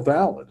they're all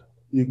valid.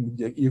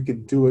 You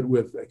can do it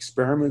with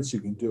experiments.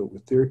 You can do it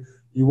with theory.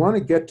 You want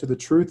to get to the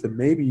truth, and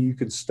maybe you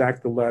can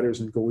stack the ladders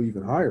and go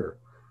even higher.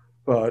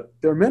 But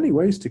there are many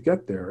ways to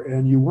get there,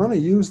 and you want to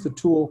use the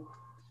tool.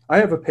 I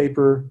have a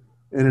paper,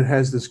 and it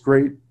has this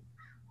great,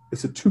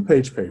 it's a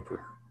 2-page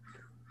paper.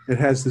 It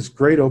has this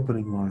great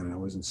opening line. I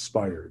was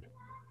inspired.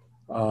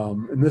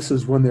 And this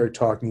is when they're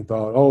talking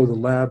about, oh, the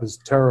lab is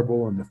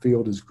terrible and the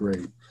field is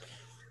great.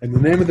 And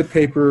the name of the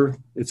paper,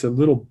 it's a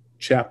little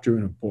chapter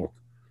in a book.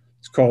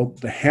 It's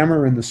called The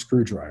Hammer and the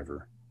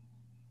Screwdriver.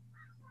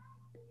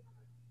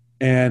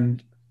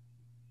 And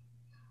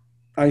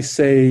I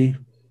say,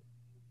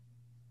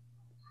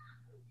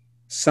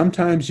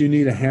 sometimes you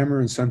need a hammer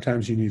and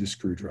sometimes you need a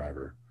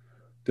screwdriver.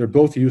 They're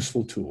both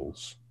useful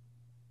tools.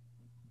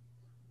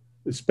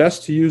 It's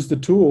best to use the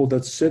tool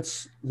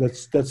that's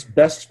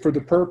best for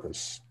the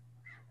purpose.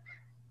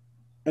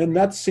 And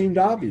that seemed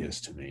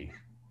obvious to me.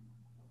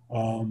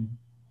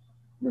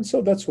 And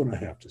so that's what I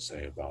have to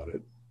say about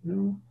it. You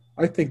know,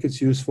 I think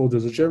it's useful.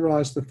 Does it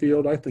generalize the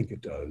field? I think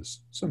it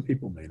does. Some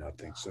people may not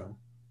think so,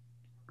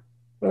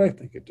 but I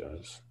think it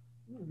does.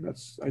 And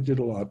I did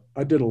a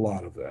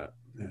lot of that,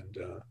 and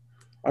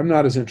I'm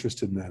not as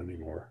interested in that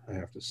anymore, I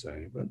have to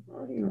say. But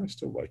I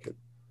still like it.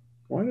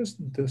 Why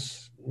doesn't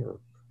this work?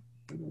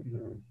 I don't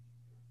know.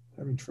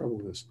 Having trouble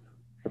with this.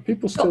 Are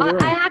people still So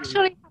there? I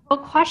actually have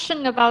a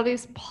question about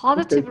this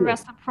positive good.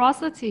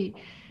 reciprocity.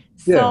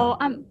 Yeah. So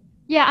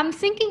I'm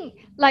thinking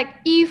like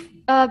if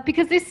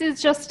because this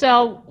is just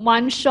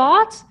one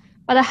shot,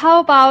 but how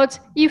about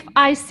if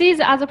I see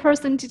the other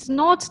person did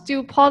not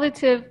do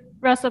positive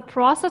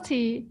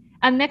reciprocity,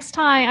 and next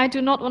time I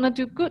do not want to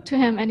do good to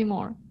him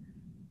anymore?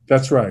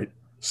 That's right.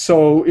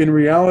 So in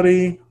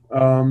reality,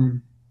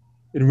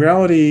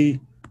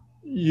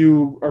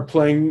 you are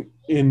playing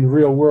in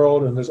real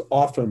world, and there's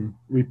often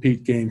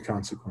repeat game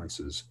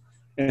consequences.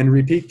 And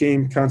repeat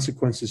game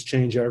consequences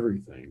change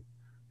everything,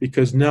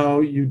 because now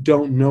you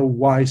don't know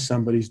why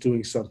somebody's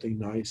doing something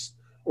nice,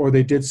 or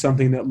they did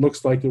something that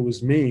looks like it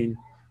was mean,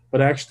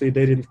 but actually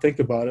they didn't think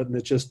about it,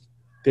 and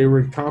they were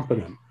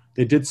incompetent.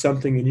 They did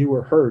something and you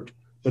were hurt,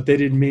 but they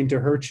didn't mean to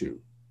hurt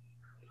you.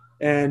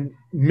 And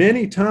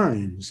many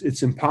times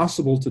it's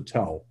impossible to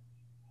tell.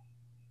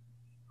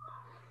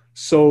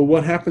 So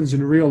what happens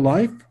in real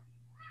life?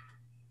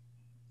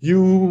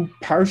 You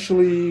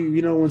partially,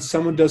 when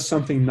someone does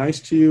something nice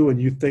to you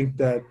and you think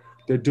that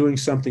they're doing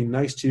something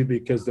nice to you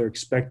because they're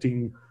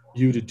expecting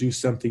you to do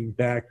something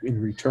back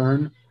in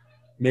return,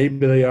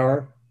 maybe they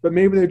are, but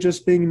maybe they're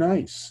just being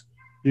nice.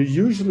 You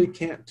usually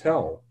can't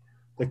tell.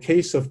 The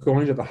case of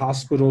going to the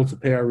hospital to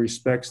pay our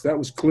respects, that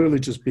was clearly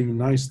just being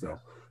nice, though.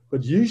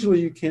 But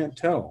usually you can't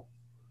tell.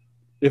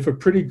 If a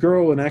pretty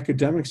girl in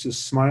academics is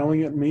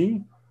smiling at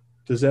me,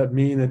 does that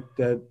mean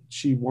that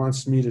she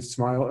wants me to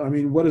smile? I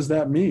mean, what does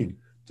that mean?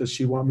 Does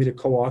she want me to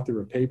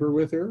co-author a paper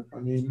with her? I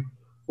mean,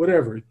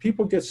 whatever.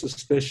 People get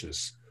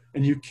suspicious,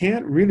 and you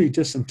can't really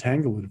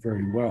disentangle it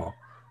very well.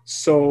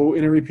 So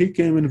in a repeat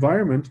game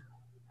environment,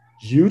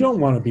 you don't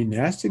want to be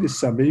nasty to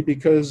somebody,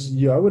 because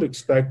I would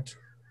expect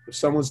if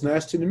someone's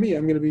nasty to me,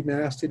 I'm going to be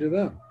nasty to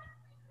them.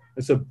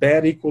 It's a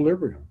bad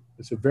equilibrium.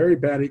 It's a very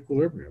bad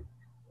equilibrium.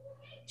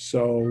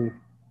 So,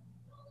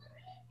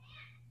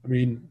 I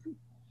mean,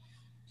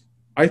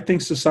 I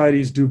think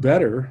societies do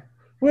better.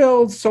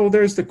 Well, so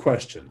there's the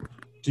question.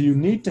 Do you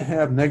need to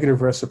have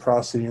negative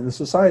reciprocity in the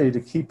society to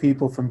keep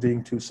people from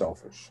being too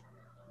selfish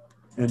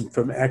and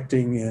from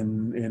acting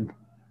in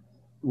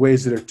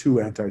ways that are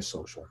too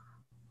antisocial?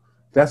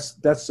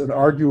 That's an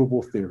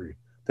arguable theory.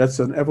 That's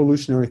an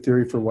evolutionary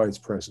theory for why it's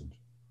present.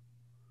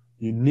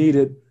 You need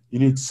it. You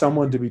need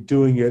someone to be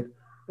doing it.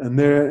 And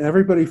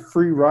everybody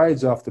free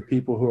rides off the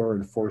people who are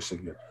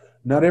enforcing it.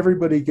 Not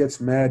everybody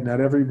gets mad. Not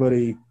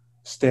everybody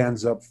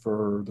stands up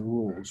for the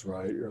rules,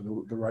 right, or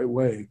the right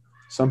way.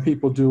 Some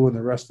people do, and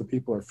the rest of the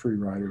people are free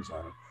riders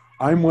on it.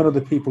 I'm one of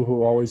the people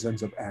who always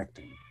ends up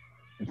acting,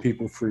 and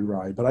people free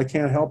ride, but I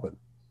can't help it.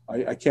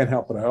 I can't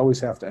help it. I always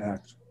have to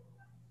act.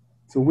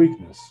 It's a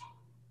weakness.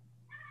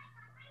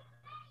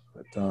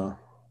 But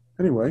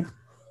anyway,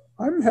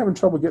 I'm having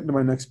trouble getting to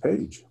my next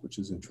page, which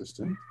is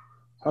interesting.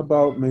 How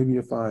about maybe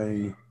if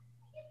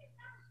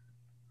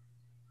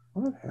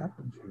what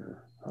happened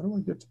here? How do I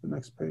get to the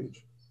next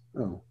page?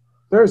 Oh,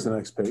 there's the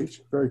next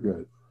page. Very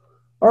good.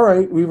 All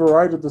right, we've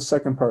arrived at the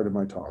second part of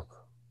my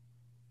talk,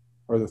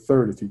 or the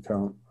third if you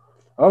count.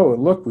 Oh,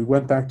 and look, we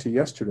went back to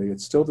yesterday.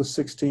 It's still the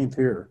 16th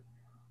here.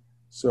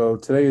 So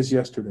today is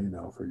yesterday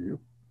now for you.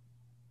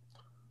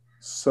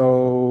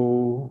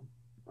 So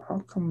how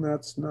come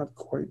that's not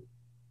quite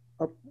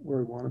up where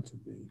I want it to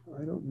be?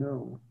 I don't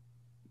know.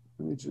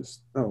 Let me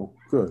just, oh,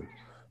 good.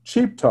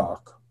 Cheap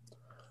talk.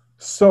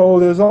 So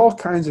there's all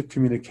kinds of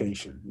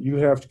communication. You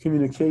have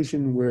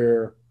communication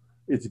where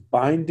it's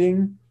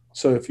binding.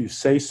 So if you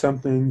say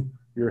something,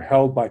 you're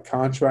held by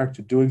contract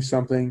to doing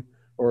something,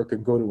 or it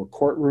can go to a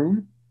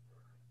courtroom.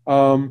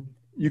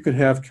 You can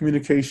have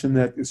communication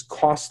that is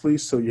costly,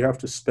 so you have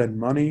to spend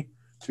money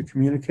to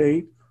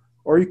communicate.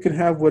 Or you can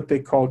have what they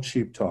call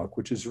cheap talk,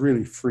 which is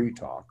really free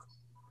talk.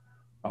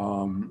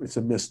 It's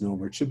a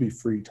misnomer. It should be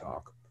free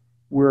talk,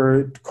 where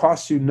it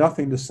costs you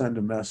nothing to send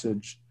a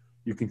message.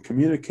 You can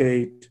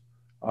communicate.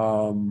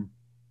 And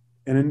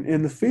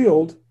in the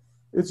field,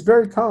 it's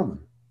very common.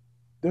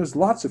 There's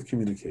lots of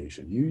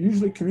communication. You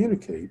usually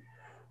communicate.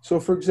 So,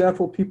 for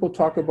example, people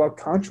talk about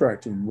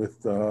contracting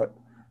with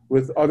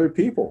other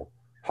people.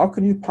 How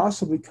can you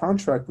possibly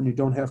contract when you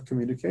don't have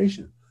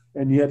communication?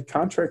 And yet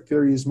contract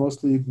theory has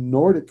mostly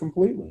ignored it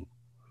completely,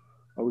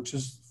 which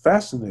is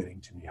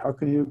fascinating to me. How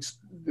can you,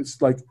 it's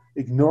like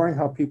ignoring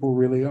how people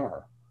really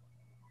are.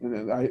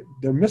 And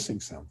they're missing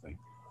something.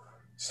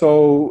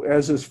 So,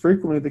 as is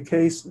frequently the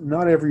case,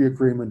 not every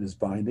agreement is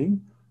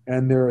binding,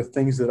 and there are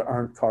things that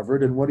aren't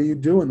covered. And what do you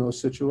do in those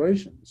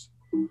situations?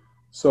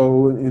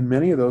 So, in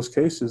many of those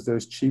cases,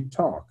 there's cheap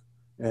talk,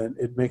 and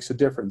it makes a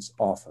difference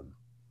often.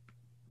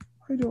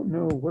 I don't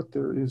know what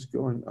there is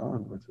going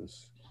on with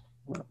this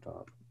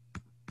laptop.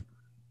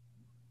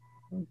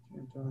 Why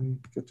can't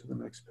I get to the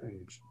next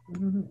page? I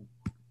don't know.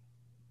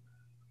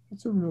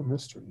 It's a real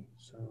mystery.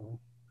 So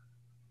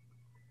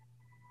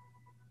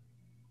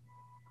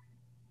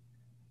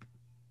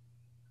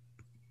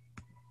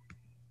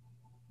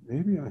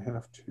maybe I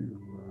have to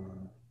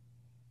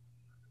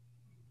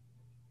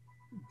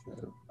get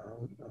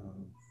out of.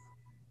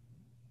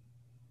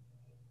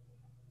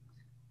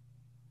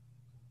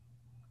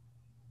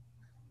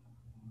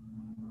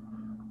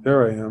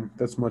 There I am.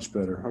 That's much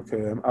better.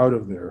 Okay, I'm out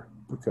of there.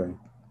 Okay.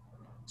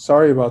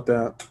 Sorry about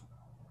that.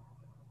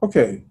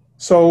 Okay,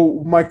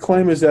 so my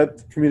claim is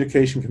that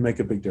communication can make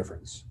a big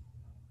difference.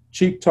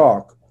 Cheap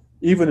talk.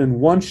 Even in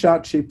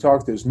one-shot cheap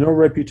talk, there's no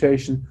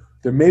reputation.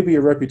 There may be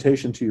a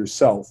reputation to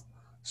yourself.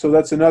 So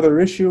that's another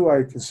issue.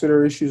 I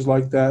consider issues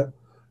like that.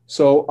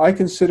 So I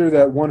consider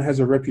that one has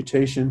a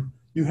reputation.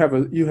 You have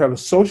a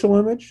social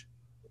image,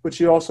 but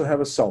you also have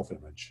a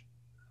self-image.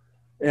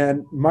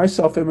 And my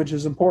self-image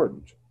is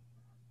important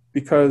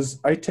because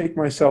I take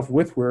myself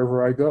with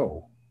wherever I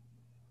go.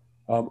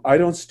 I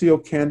don't steal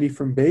candy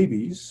from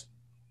babies.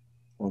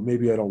 Well,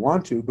 maybe I don't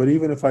want to, but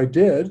even if I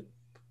did,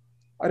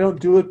 I don't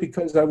do it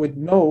because I would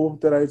know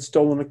that I had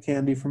stolen a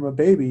candy from a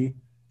baby,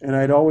 and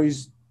I'd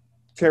always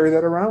carry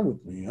that around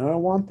with me. And I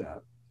don't want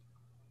that.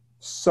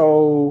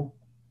 So,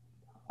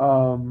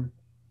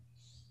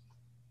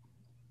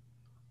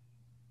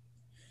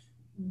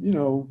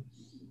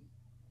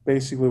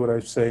 basically what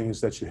I'm saying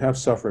is that you have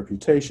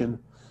self-reputation,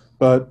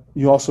 but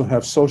you also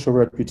have social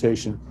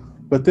reputation.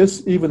 But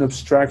this even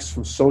abstracts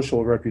from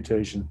social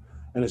reputation,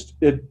 and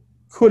it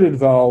could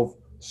involve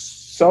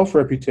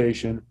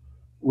self-reputation,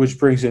 which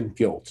brings in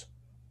guilt.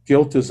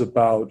 Guilt is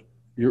about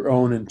your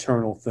own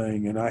internal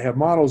thing, and I have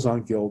models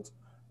on guilt,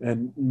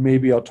 and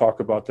maybe I'll talk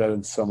about that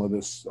in some of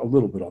this, a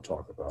little bit I'll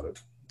talk about it,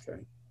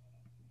 okay?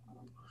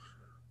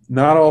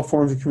 Not all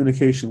forms of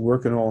communication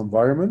work in all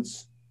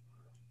environments.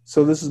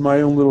 So this is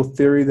my own little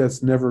theory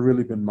that's never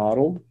really been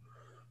modeled.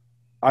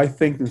 I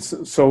think,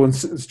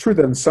 it's true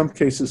that in some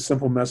cases,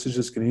 simple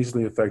messages can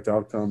easily affect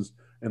outcomes,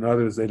 and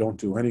others, they don't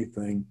do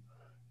anything.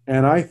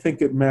 And I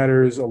think it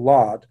matters a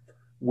lot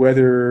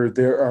whether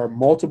there are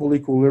multiple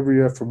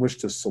equilibria from which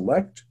to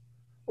select,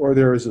 or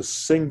there is a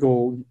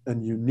single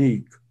and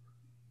unique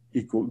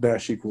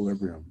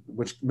equilibrium,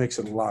 which makes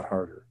it a lot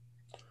harder.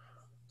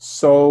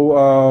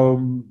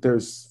 So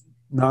there's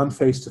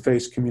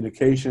non-face-to-face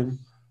communication.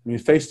 I mean,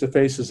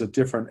 face-to-face is a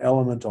different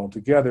element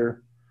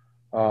altogether.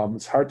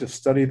 It's hard to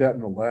study that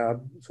in the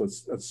lab, so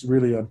it's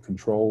really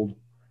uncontrolled.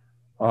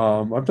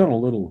 I've done a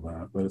little of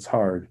that, but it's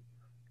hard.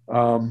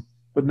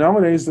 But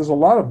nowadays, there's a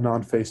lot of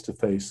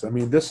non-face-to-face. I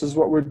mean, this is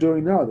what we're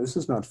doing now. This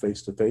is not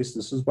face-to-face.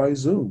 This is by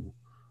Zoom.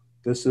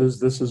 This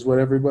is what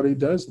everybody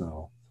does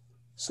now.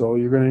 So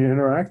you're going to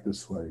interact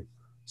this way.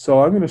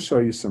 So I'm going to show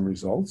you some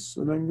results,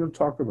 and I'm going to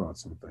talk about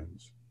some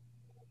things.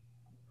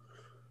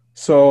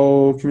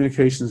 So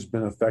communication has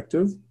been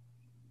effective.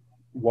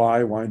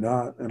 Why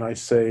not? And I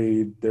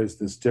say there's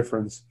this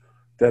difference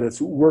that it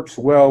works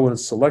well when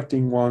it's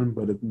selecting one,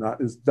 but it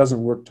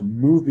doesn't work to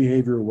move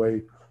behavior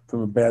away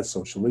from a bad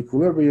social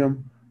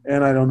equilibrium.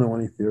 And I don't know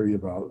any theory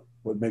about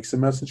what makes a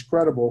message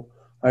credible.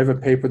 I have a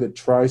paper that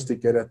tries to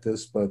get at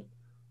this, but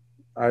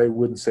I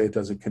wouldn't say it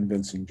does a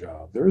convincing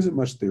job. There isn't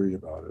much theory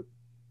about it.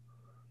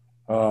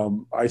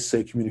 I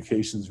say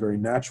communication is very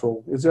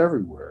natural. It's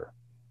everywhere.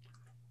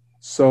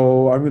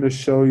 So I'm going to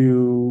show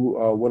you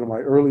one of my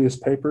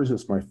earliest papers.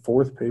 It's my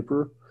fourth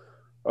paper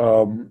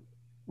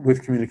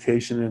with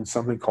communication in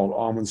something called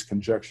Almond's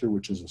conjecture,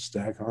 which is a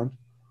stag hunt.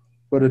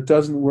 But it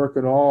doesn't work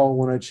at all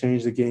when I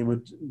change the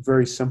game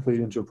very simply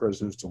into a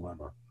prisoner's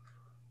dilemma.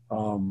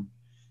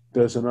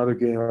 There's another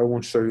game, I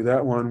won't show you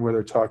that one, where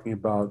they're talking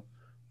about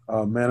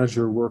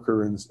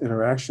manager-worker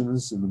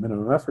interactions in the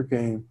minimum effort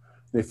game.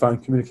 They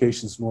find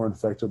communications more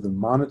effective than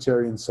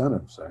monetary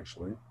incentives,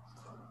 actually.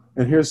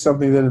 And here's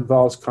something that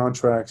involves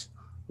contracts,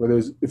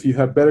 where if you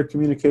have better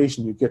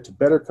communication, you get to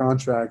better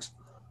contracts,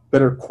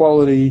 better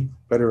quality,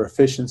 better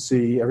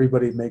efficiency,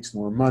 everybody makes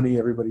more money,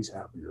 everybody's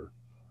happier.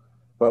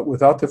 But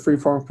without the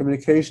free-form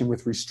communication,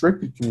 with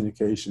restricted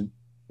communication,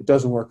 it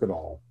doesn't work at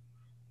all.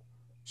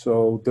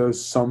 So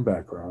there's some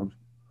background.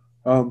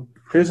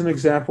 Here's an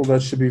example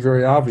that should be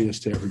very obvious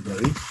to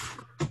everybody.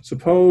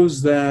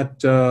 Suppose that,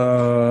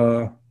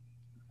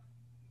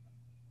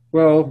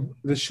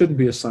 this shouldn't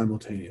be a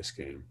simultaneous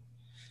game.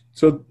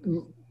 So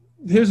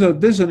there's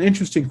an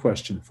interesting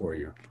question for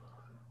you.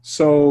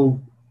 So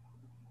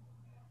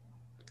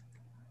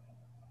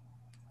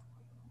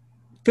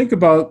think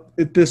about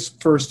it. This,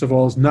 first of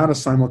all, is not a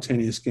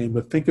simultaneous game,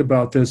 but think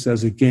about this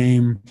as a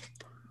game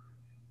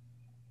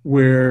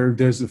where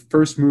there's a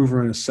first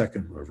mover and a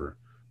second mover.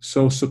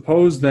 So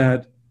suppose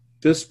that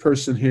this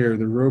person here,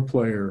 the role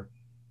player,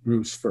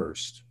 moves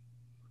first,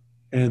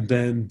 and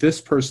then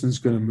this person's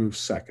going to move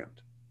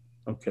second.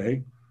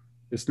 Okay?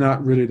 It's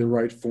not really the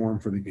right form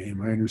for the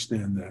game. I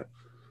understand that.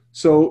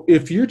 So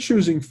if you're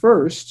choosing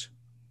first,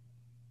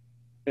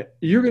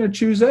 you're going to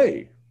choose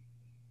A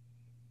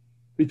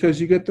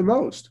because you get the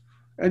most.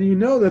 And you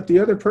know that the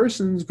other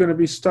person's going to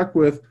be stuck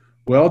with,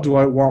 well, do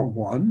I want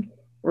 1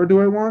 or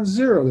do I want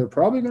 0? They're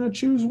probably going to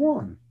choose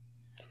 1.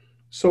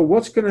 So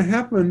what's going to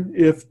happen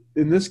if,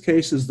 in this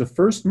case, is the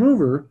first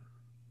mover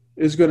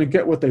is going to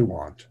get what they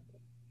want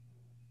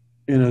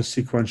in a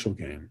sequential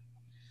game?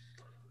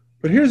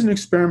 But here's an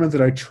experiment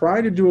that I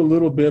try to do a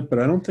little bit, but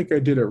I don't think I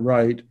did it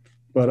right.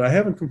 But I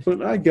haven't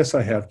completely, I guess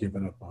I have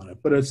given up on it.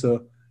 But it's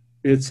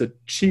a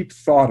cheap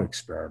thought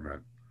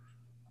experiment.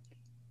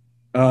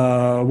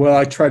 Well,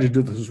 I try to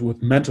do this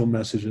with mental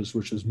messages,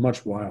 which is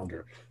much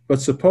wilder. But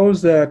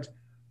suppose that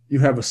you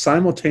have a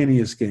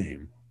simultaneous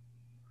game.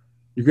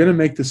 You're going to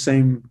make the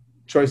same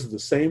choice at the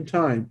same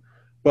time,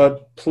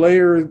 but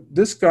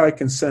this guy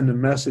can send a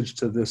message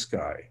to this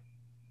guy.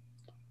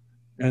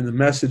 And the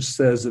message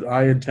says that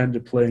I intend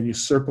to play, and you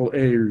circle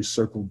A or you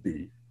circle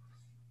B.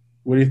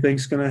 What do you think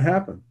is going to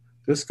happen?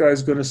 This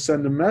guy's going to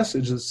send a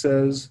message that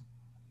says,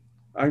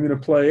 I'm going to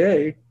play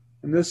A,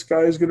 and this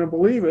guy is going to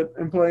believe it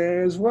and play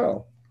A as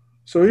well.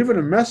 So even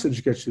a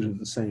message gets you to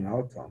the same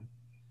outcome,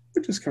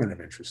 which is kind of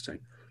interesting.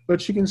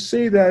 But you can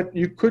see that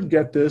you could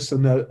get this,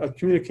 and that a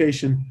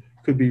communication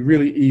could be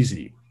really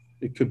easy.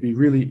 It could be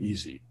really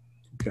easy,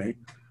 okay?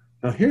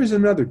 Now here's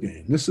another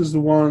game. This is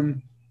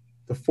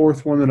the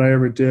fourth one that I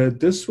ever did.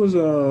 This was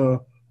I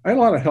had a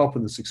lot of help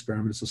in this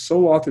experiment. It's a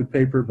sole-authored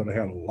paper, but I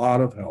had a lot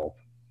of help.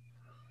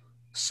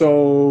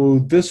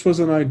 So this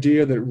was an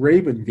idea that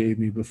Rabin gave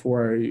me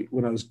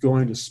when I was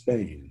going to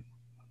Spain.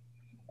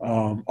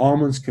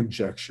 Ullmann's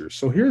conjecture.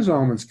 So here's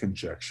Ullmann's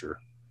conjecture.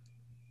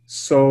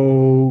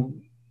 So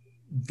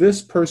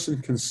this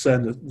person can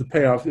send the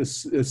payoff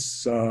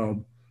is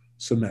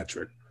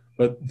symmetric,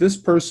 but this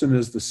person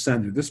is the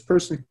sender. This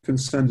person can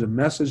send a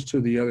message to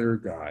the other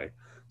guy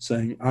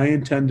saying, I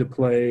intend to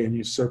play, and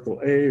you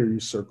circle A or you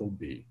circle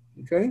B,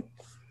 okay?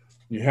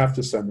 You have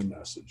to send a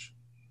message,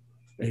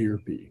 A or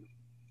B.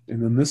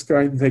 And then this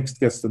guy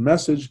gets the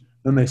message,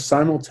 then they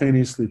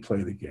simultaneously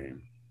play the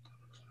game.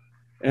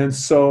 And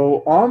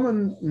so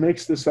Ullmann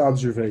makes this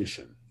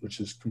observation, which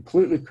is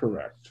completely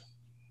correct.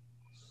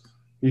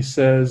 He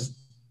says,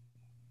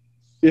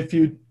 if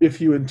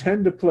you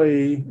intend to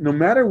play, no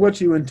matter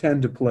what you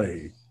intend to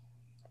play,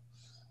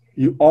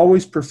 you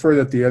always prefer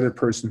that the other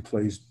person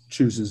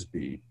chooses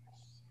B.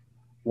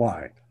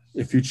 Why?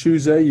 If you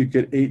choose A, you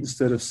get 8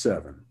 instead of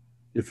 7.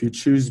 If you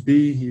choose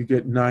B, you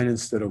get 9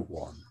 instead of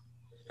 1.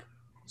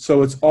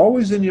 So it's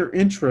always in your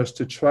interest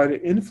to try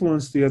to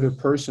influence the other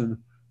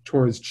person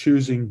towards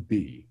choosing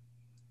B.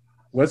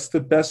 What's the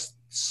best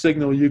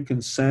signal you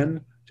can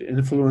send to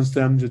influence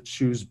them to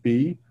choose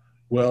B?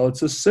 Well,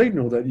 it's a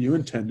signal that you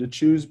intend to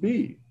choose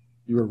B.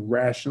 You're a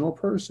rational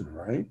person,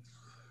 right?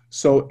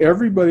 So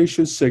everybody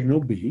should signal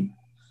B,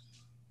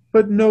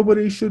 but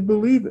nobody should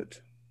believe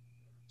it.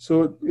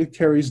 So it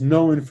carries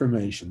no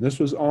information. This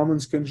was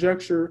Ullmann's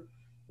conjecture.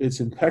 It's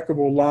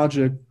impeccable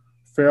logic.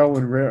 Farrell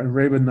and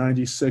Rabin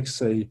 96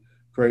 say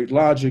great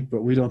logic,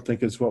 but we don't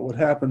think it's what would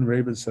happen.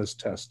 Rabin says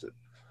test it.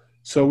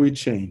 So we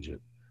change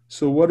it.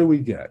 So what do we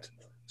get?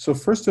 So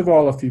first of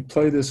all, if you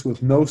play this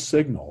with no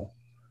signal,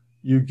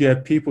 you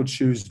get people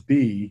choose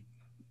B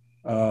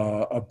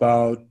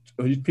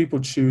people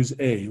choose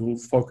A. We'll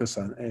focus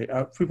on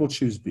A. People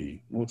choose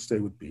B. We'll stay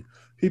with B.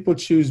 People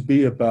choose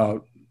B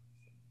about,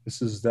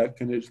 this is that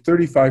condition,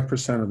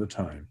 35% of the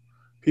time.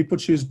 People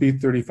choose B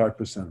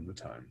 35% of the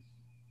time.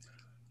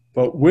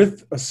 But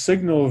with a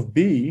signal of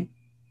B,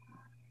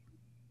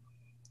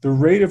 the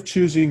rate of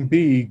choosing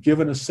B,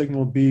 given a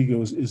signal B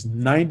is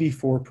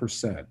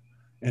 94%.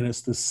 And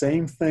it's the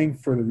same thing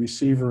for the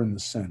receiver and the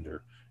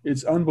sender.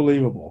 It's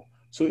unbelievable.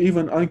 So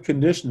even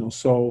unconditional,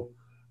 so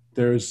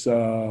there's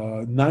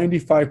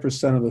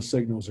 95% of the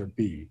signals are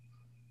B.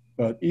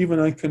 But even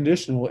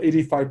unconditional,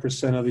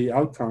 85% of the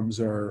outcomes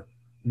are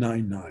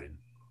 9-9.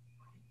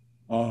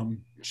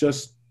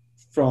 Just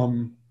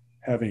from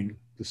having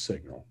the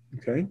signal,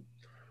 okay?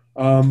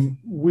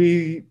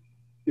 It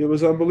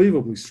was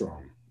unbelievably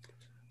strong.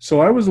 So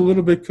I was a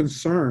little bit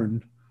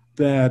concerned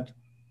that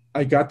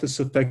I got this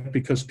effect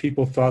because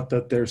people thought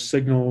that their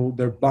signal,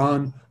 their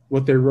bond,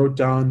 what they wrote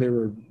down,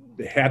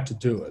 they had to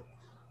do it.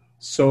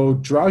 So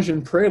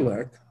Dražen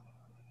Prelec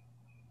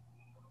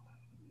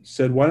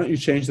said, why don't you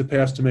change the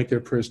past to make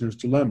their prisoner's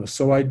dilemma?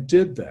 So I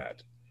did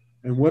that.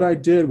 And what I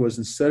did was,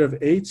 instead of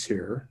 8s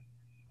here,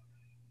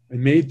 I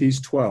made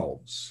these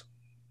 12s,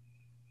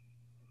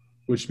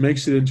 which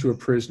makes it into a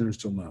prisoner's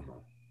dilemma.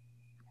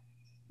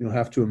 You'll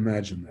have to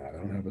imagine that. I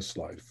don't have a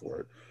slide for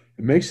it.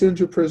 It makes it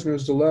into a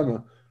prisoner's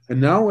dilemma. And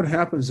now what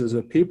happens is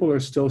that people are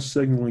still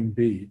signaling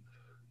B,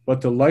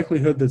 but the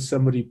likelihood that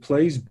somebody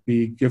plays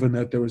B, given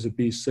that there was a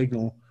B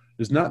signal,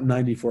 is not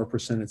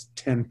 94%, it's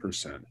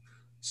 10%.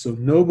 So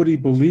nobody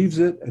believes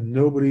it and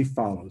nobody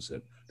follows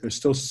it. They're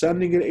still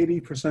sending it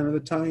 80% of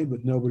the time,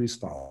 but nobody's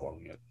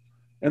following it.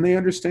 And they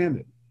understand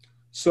it.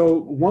 So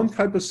one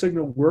type of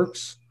signal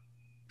works.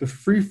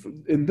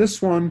 In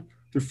this one,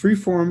 the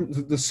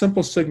freeform, the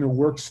simple signal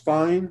works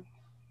fine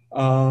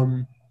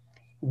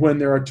when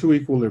there are two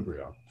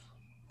equilibria.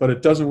 But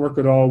it doesn't work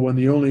at all when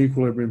the only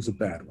equilibrium is a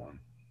bad one.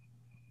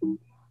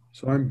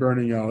 So I'm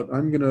burning out.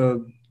 I'm going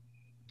to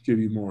give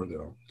you more,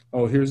 though.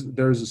 Oh,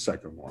 there's a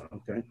second one,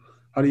 okay?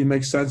 How do you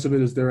make sense of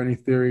it? Is there any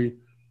theory?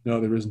 No,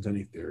 there isn't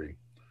any theory.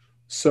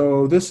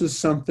 So this is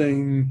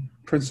something,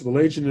 principal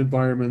agent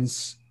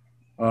environments,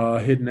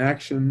 hidden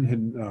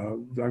action,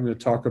 I'm going to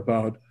talk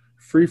about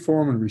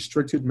free-form and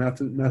restricted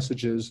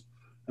messages,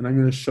 and I'm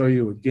going to show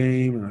you a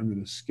game, and I'm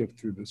going to skip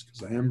through this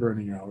because I am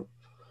burning out.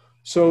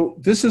 So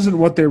this isn't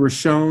what they were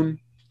shown.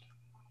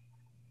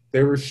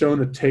 They were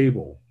shown a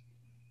table,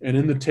 and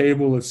in the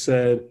table it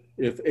said,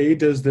 if A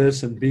does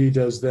this and B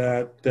does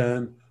that,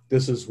 then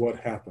this is what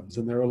happens.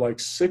 And there were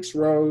like 6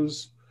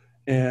 rows,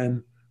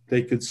 and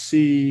they could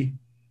see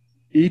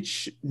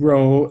each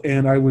row,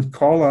 and I would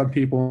call on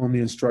people in the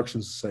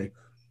instructions to say,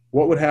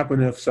 what would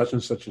happen if such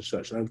and such and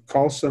such? And I would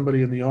call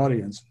somebody in the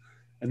audience,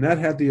 and that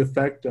had the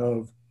effect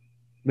of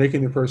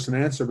making the person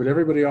answer, but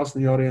everybody else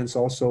in the audience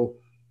also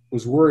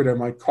was worried I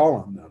might call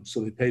on them, so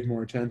they paid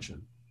more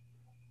attention.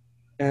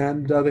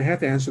 And they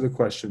had to answer the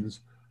questions,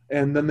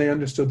 and then they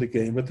understood the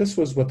game. But this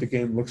was what the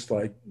game looks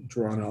like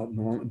drawn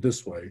out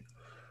this way.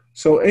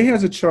 So A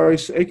has a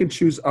choice. A can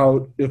choose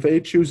out. If A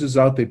chooses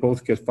out, they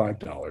both get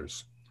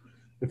 $5.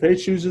 If A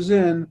chooses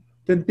in,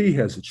 then B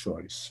has a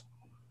choice.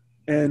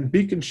 And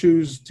B can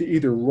choose to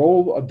either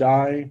roll a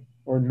die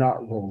or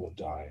not roll a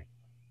die.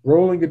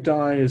 Rolling a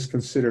die is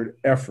considered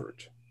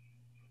effort.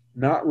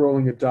 Not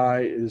rolling a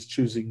die is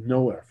choosing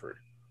no effort.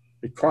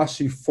 It costs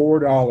you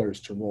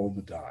 $4 to roll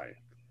the die,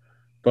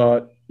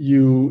 but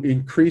you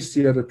increase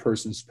the other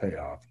person's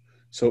payoff.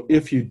 So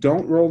if you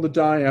don't roll the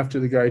die after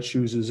the guy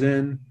chooses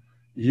in,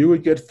 you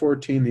would get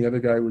 14, the other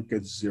guy would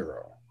get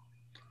 0.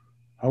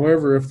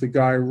 However, if the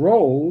guy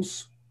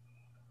rolls,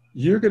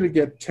 you're going to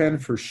get 10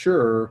 for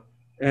sure,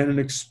 and an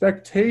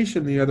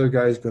expectation the other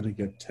guy is going to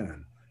get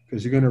 10,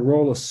 because you're going to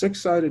roll a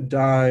 6-sided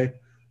die.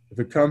 If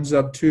it comes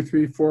up 2,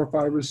 3, 4,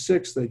 5, or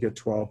 6, they get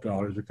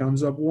 $12. If it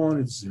comes up 1,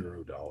 it's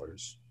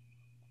 $0.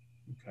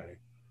 Okay.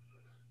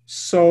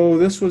 So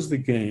this was the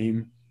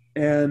game,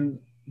 and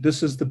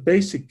this is the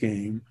basic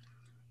game.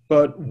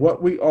 But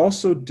what we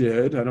also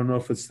did, I don't know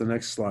if it's the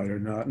next slide or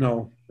not.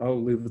 No, I'll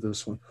leave with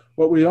this one.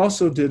 What we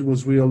also did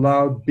was we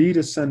allowed B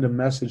to send a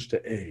message to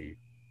A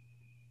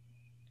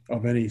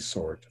of any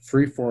sort,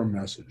 free-form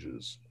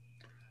messages.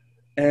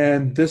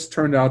 And this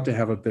turned out to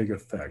have a big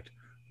effect.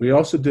 We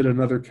also did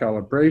another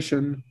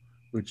calibration,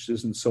 which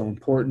isn't so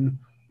important,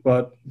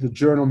 but the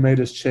journal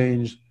made us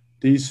change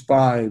these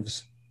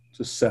 5s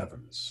to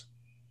 7s.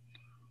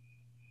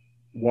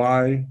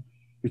 Why?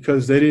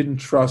 Because they didn't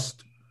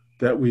trust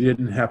that we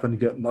didn't happen to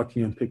get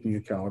lucky in picking a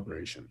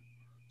calibration.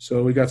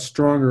 So we got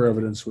stronger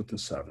evidence with the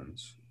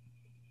 7s.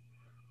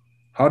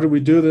 How did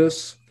we do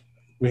this?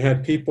 We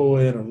had people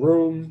in a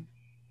room,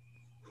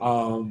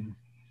 an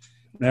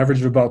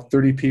average of about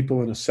 30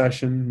 people in a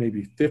session,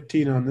 maybe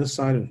 15 on this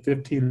side and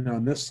 15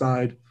 on this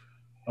side.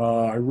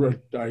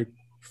 I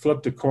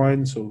flipped a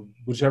coin, so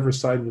whichever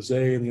side was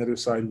A and the other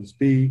side was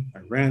B. I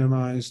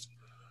randomized.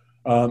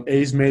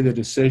 A's made the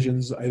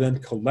decisions. I then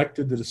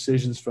collected the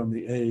decisions from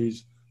the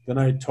A's. Then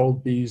I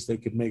told B's they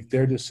could make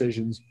their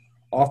decisions.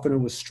 Often it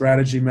was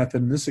strategy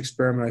method. In this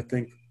experiment, I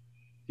think,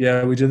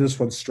 yeah, we did this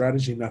one,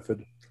 strategy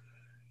method.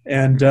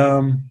 And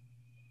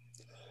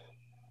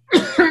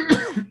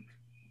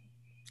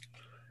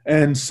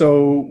and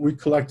so we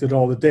collected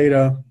all the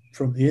data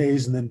from the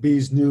A's, and then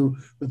B's knew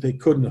that they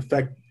couldn't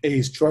affect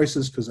A's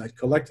choices because I'd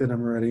collected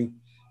them already.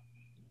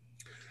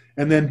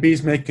 And then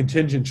B's make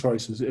contingent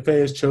choices. If A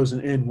is chosen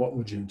in, what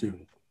would you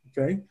do?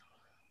 Okay.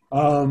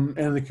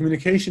 And the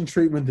communication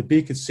treatment, the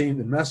B could see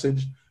the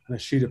message on a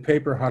sheet of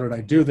paper. How did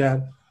I do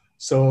that?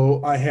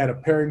 So I had a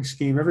pairing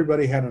scheme.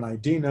 Everybody had an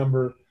ID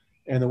number.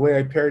 And the way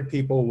I paired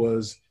people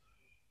was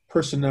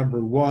person number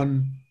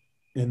 1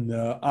 in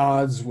the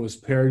odds was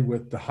paired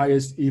with the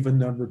highest even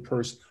numbered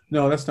person.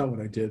 No, that's not what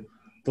I did.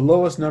 The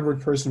lowest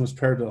numbered person was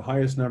paired to the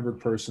highest numbered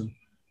person.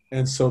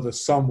 And so the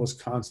sum was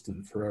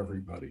constant for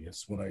everybody.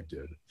 That's what I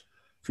did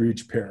for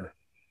each pair.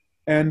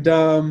 And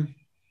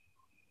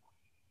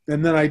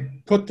then I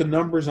put the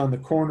numbers on the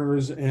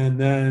corners, and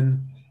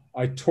then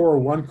I tore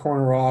one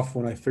corner off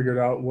when I figured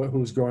out who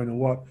was going to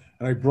what,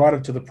 and I brought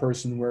it to the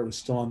person where it was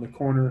still on the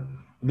corner,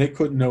 and they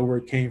couldn't know where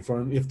it came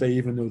from if they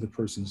even knew the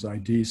person's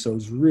ID, so it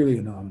was really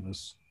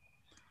anonymous.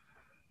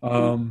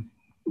 So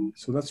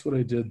that's what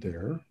I did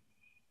there.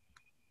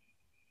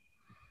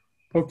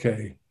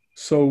 Okay,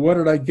 so what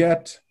did I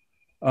get?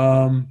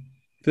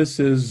 This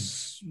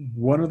is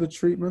one of the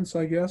treatments,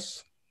 I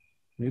guess.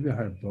 Maybe I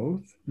have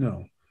both.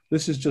 No,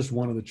 this is just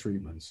one of the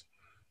treatments.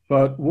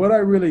 But what I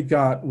really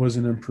got was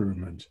an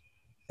improvement.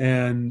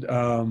 And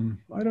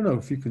I don't know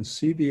if you can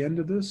see the end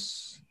of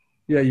this.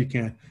 Yeah, you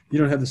can. You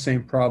don't have the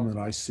same problem that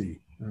I see.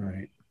 All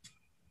right.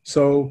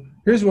 So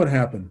here's what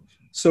happened.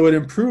 So it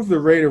improved the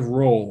rate of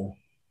roll.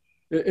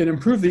 It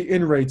improved the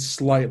in rate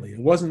slightly. It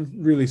wasn't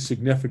really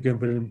significant,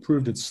 but it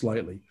improved it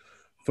slightly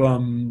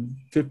from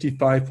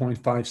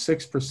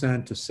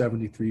 55.56% to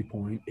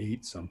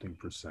 73.8 something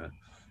percent.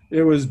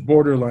 It was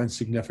borderline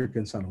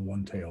significance on a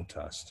one-tailed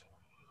test.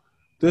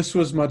 This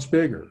was much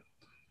bigger.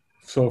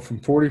 So from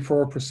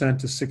 44%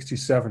 to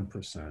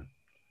 67%.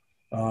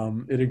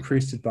 It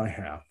increased it by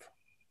half.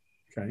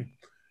 Okay.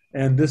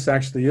 And this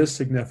actually is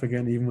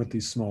significant even with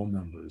these small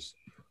numbers.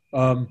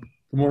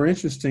 The more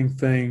interesting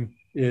thing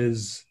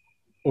is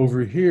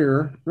over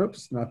here.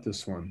 Oops, not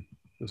this one.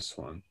 This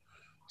one.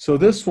 So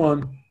this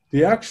one,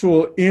 the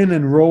actual in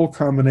and roll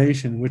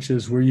combination, which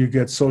is where you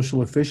get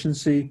social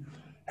efficiency,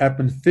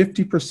 happened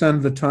 50%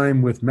 of the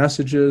time with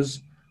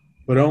messages,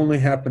 but only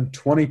happened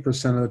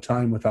 20% of the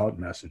time without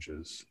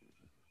messages.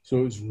 So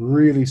it was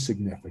really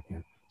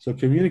significant. So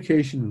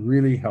communication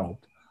really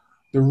helped.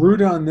 The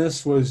root on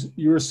this was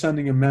you were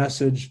sending a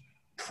message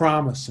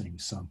promising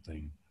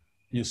something.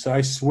 You say,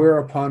 I swear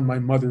upon my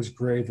mother's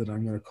grave that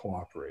I'm going to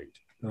cooperate,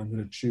 that I'm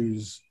going to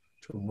choose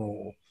to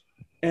roll.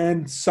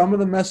 And some of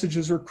the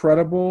messages were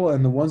credible,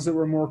 and the ones that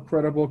were more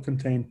credible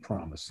contained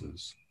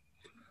promises.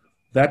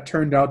 That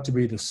turned out to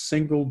be the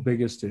single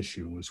biggest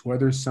issue, was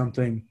whether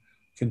something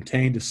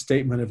contained a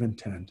statement of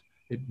intent.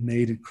 It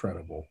made it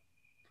credible.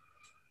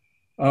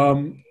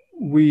 It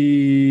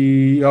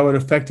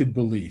affected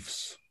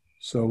beliefs.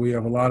 So we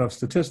have a lot of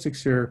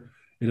statistics here.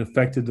 It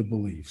affected the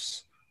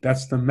beliefs.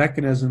 That's the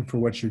mechanism for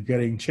what you're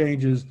getting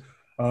changes.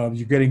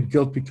 You're getting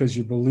guilt because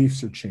your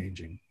beliefs are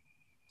changing.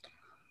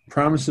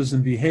 Promises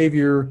and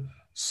behavior.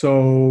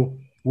 So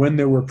when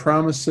there were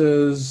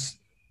promises,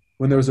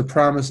 when there was a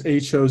promise, A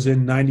chose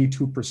in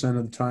 92%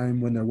 of the time.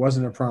 When there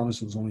wasn't a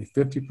promise, it was only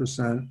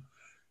 50%.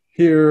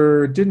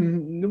 Here,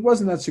 it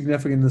wasn't that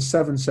significant. The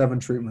 7-7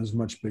 treatment was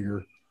much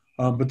bigger,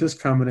 but this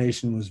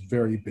combination was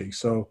very big.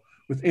 So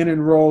with in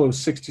and roll, it was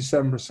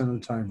 67% of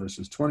the time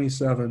versus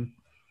 27.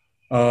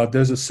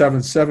 There's a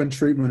 7-7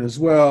 treatment as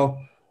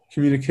well.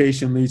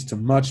 Communication leads to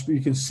much, but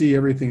you can see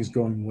everything's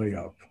going way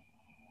up.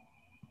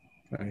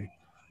 Okay,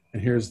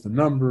 and here's the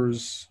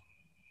numbers.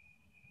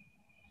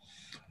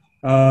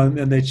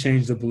 And they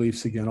changed the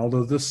beliefs again,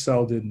 although this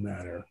cell didn't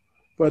matter.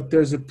 But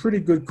there's a pretty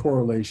good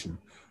correlation.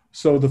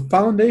 So the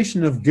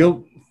foundation of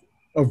guilt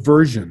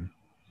aversion,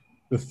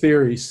 the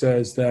theory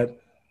says that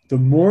the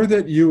more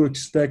that you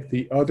expect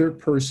the other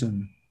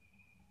person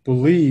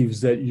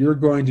believes that you're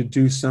going to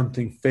do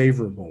something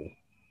favorable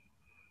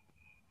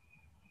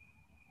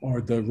or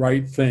the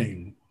right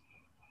thing,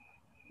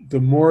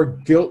 the more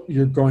guilt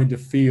you're going to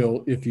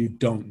feel if you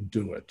don't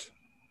do it.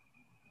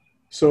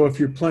 So if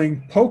you're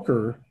playing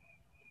poker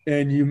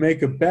and you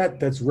make a bet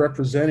that's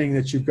representing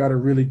that you've got a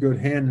really good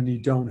hand and you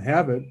don't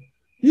have it,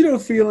 you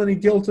don't feel any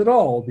guilt at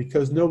all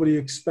because nobody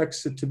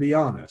expects it to be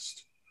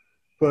honest.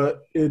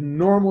 But in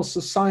normal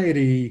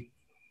society,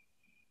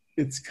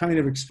 it's kind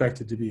of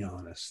expected to be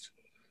honest.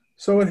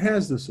 So it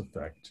has this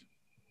effect.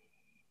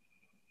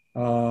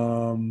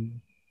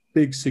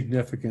 Big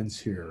significance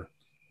here.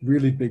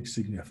 Really big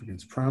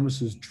significance.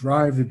 Promises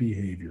drive the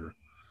behavior.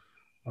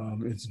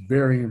 It's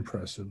very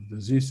impressive.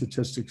 The Z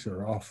statistics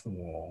are off the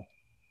wall.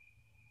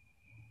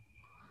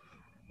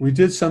 We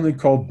did something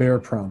called bear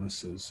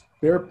promises.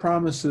 Bear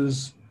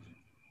promises,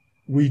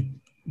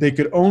 they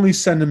could only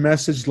send a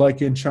message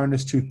like in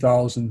Charness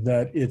 2000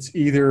 that it's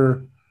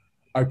either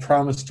I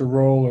promise to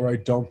roll or I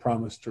don't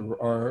promise to,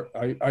 or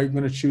I'm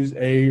going to choose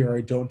A or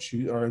I don't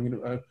choose, or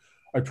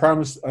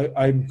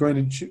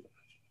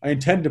I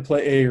intend to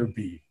play A or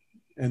B.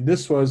 And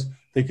this was,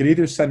 they could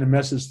either send a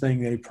message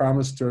saying they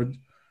promised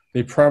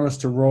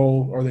to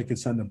roll, or they could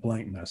send a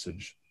blank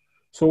message.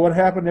 So what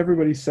happened?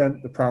 Everybody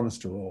sent the promise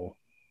to roll.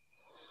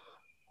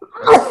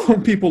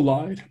 And people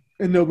lied,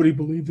 and nobody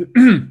believed it.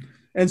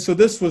 And so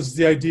this was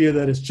the idea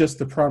that it's just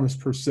the promise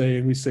per se,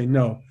 and we say,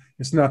 no,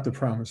 it's not the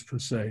promise per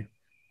se.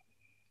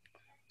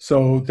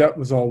 So that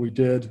was all we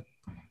did.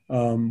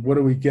 What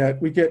do we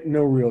get? We get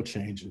no real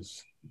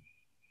changes.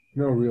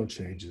 No real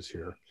changes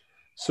here.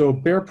 So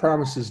bare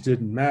promises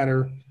didn't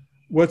matter.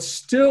 What's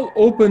still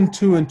open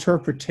to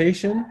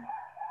interpretation,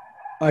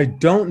 I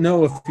don't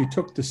know if you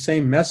took the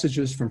same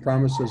messages from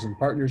promises and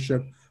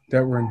partnership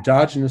that were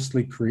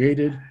endogenously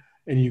created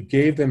and you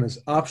gave them as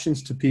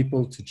options to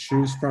people to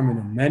choose from in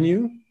a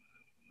menu.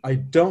 I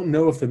don't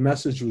know if the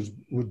message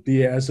would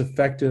be as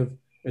effective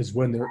as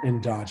when they're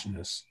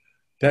endogenous.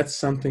 That's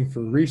something for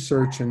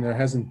research, and there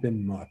hasn't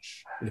been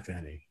much, if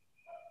any.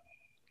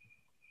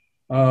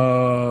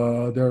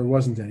 There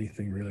wasn't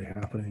anything really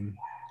happening.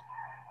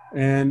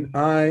 And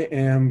I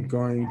am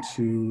going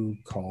to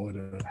call it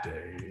a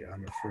day,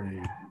 I'm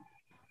afraid.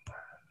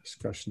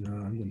 Discussion,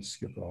 I'm going to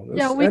skip all this.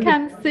 Yeah, we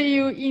can see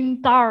you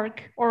in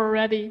dark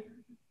already.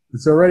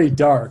 It's already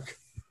dark.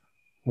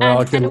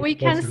 Well, and we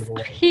can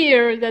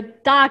hear the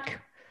dark.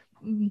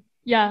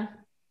 Yeah.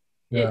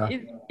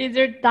 Is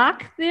there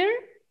dark there?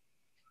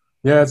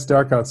 Yeah, it's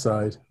dark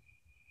outside.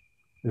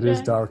 It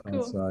is dark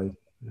outside.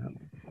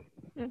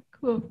 Yeah,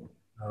 cool.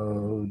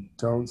 Oh,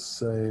 don't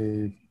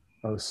save.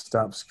 Oh,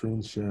 stop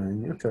screen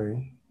sharing.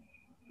 Okay.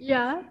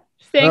 Yeah.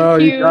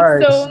 Thank you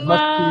guys, so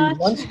much. Must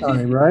be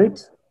lunchtime,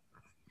 right?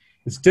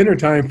 It's dinner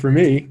time for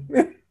me.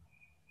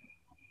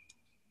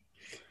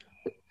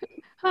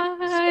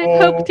 I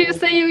hope to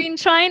see you in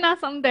China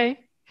someday.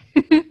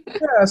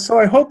 Yeah, so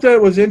I hope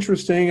that was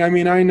interesting. I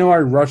mean, I know I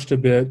rushed a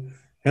bit,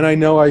 and I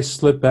know I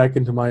slipped back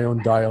into my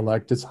own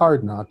dialect. It's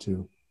hard not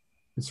to.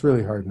 It's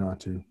really hard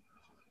not to.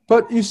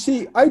 But you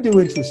see, I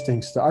do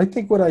interesting stuff. I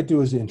think what I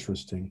do is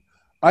interesting.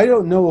 I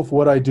don't know if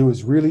what I do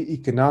is really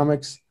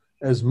economics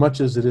as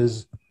much as it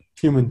is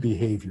human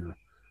behavior.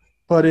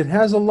 But it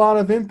has a lot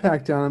of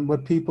impact on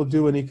what people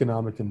do in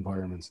economic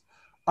environments.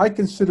 I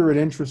consider it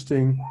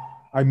interesting.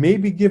 I may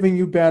be giving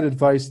you bad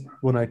advice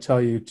when I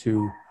tell you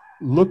to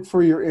look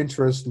for your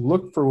interest,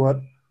 look for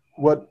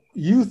what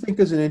you think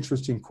is an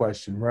interesting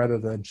question rather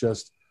than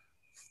just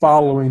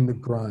following the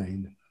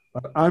grind.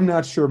 But I'm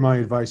not sure my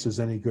advice is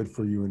any good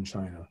for you in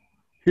China.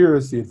 Here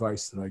is the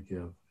advice that I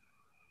give.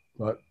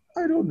 But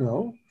I don't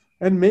know.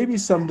 And maybe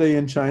someday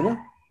in China,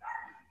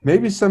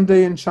 maybe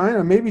someday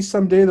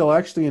they'll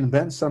actually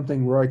invent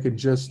something where I could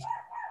just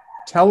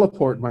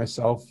teleport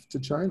myself to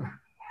China.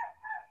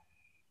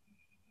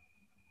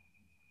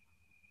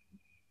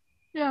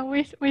 Yeah,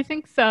 we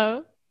think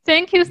so.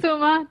 Thank you so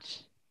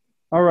much.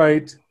 All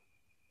right.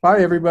 Bye,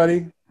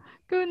 everybody.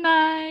 Good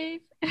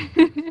night.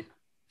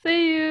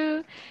 See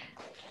you.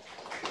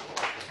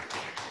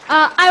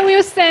 I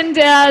will send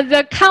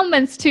the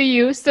comments to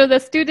you so the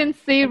students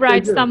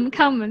write some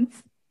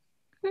comments.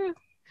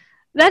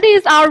 That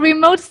is our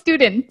remote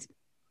student.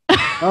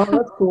 Oh,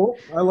 that's cool.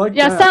 I like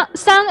that. Yeah,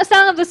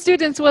 some of the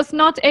students was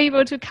not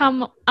able to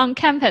come on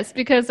campus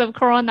because of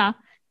Corona.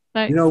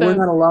 We're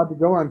not allowed to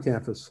go on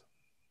campus.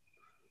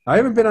 I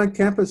haven't been on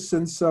campus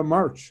since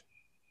March.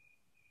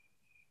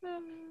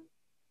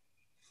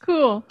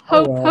 Cool.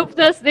 Hope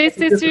that this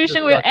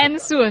situation will end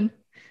soon.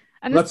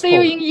 And see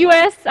you in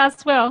US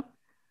as well.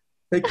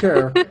 Take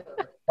care.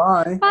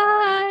 Bye.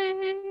 Bye.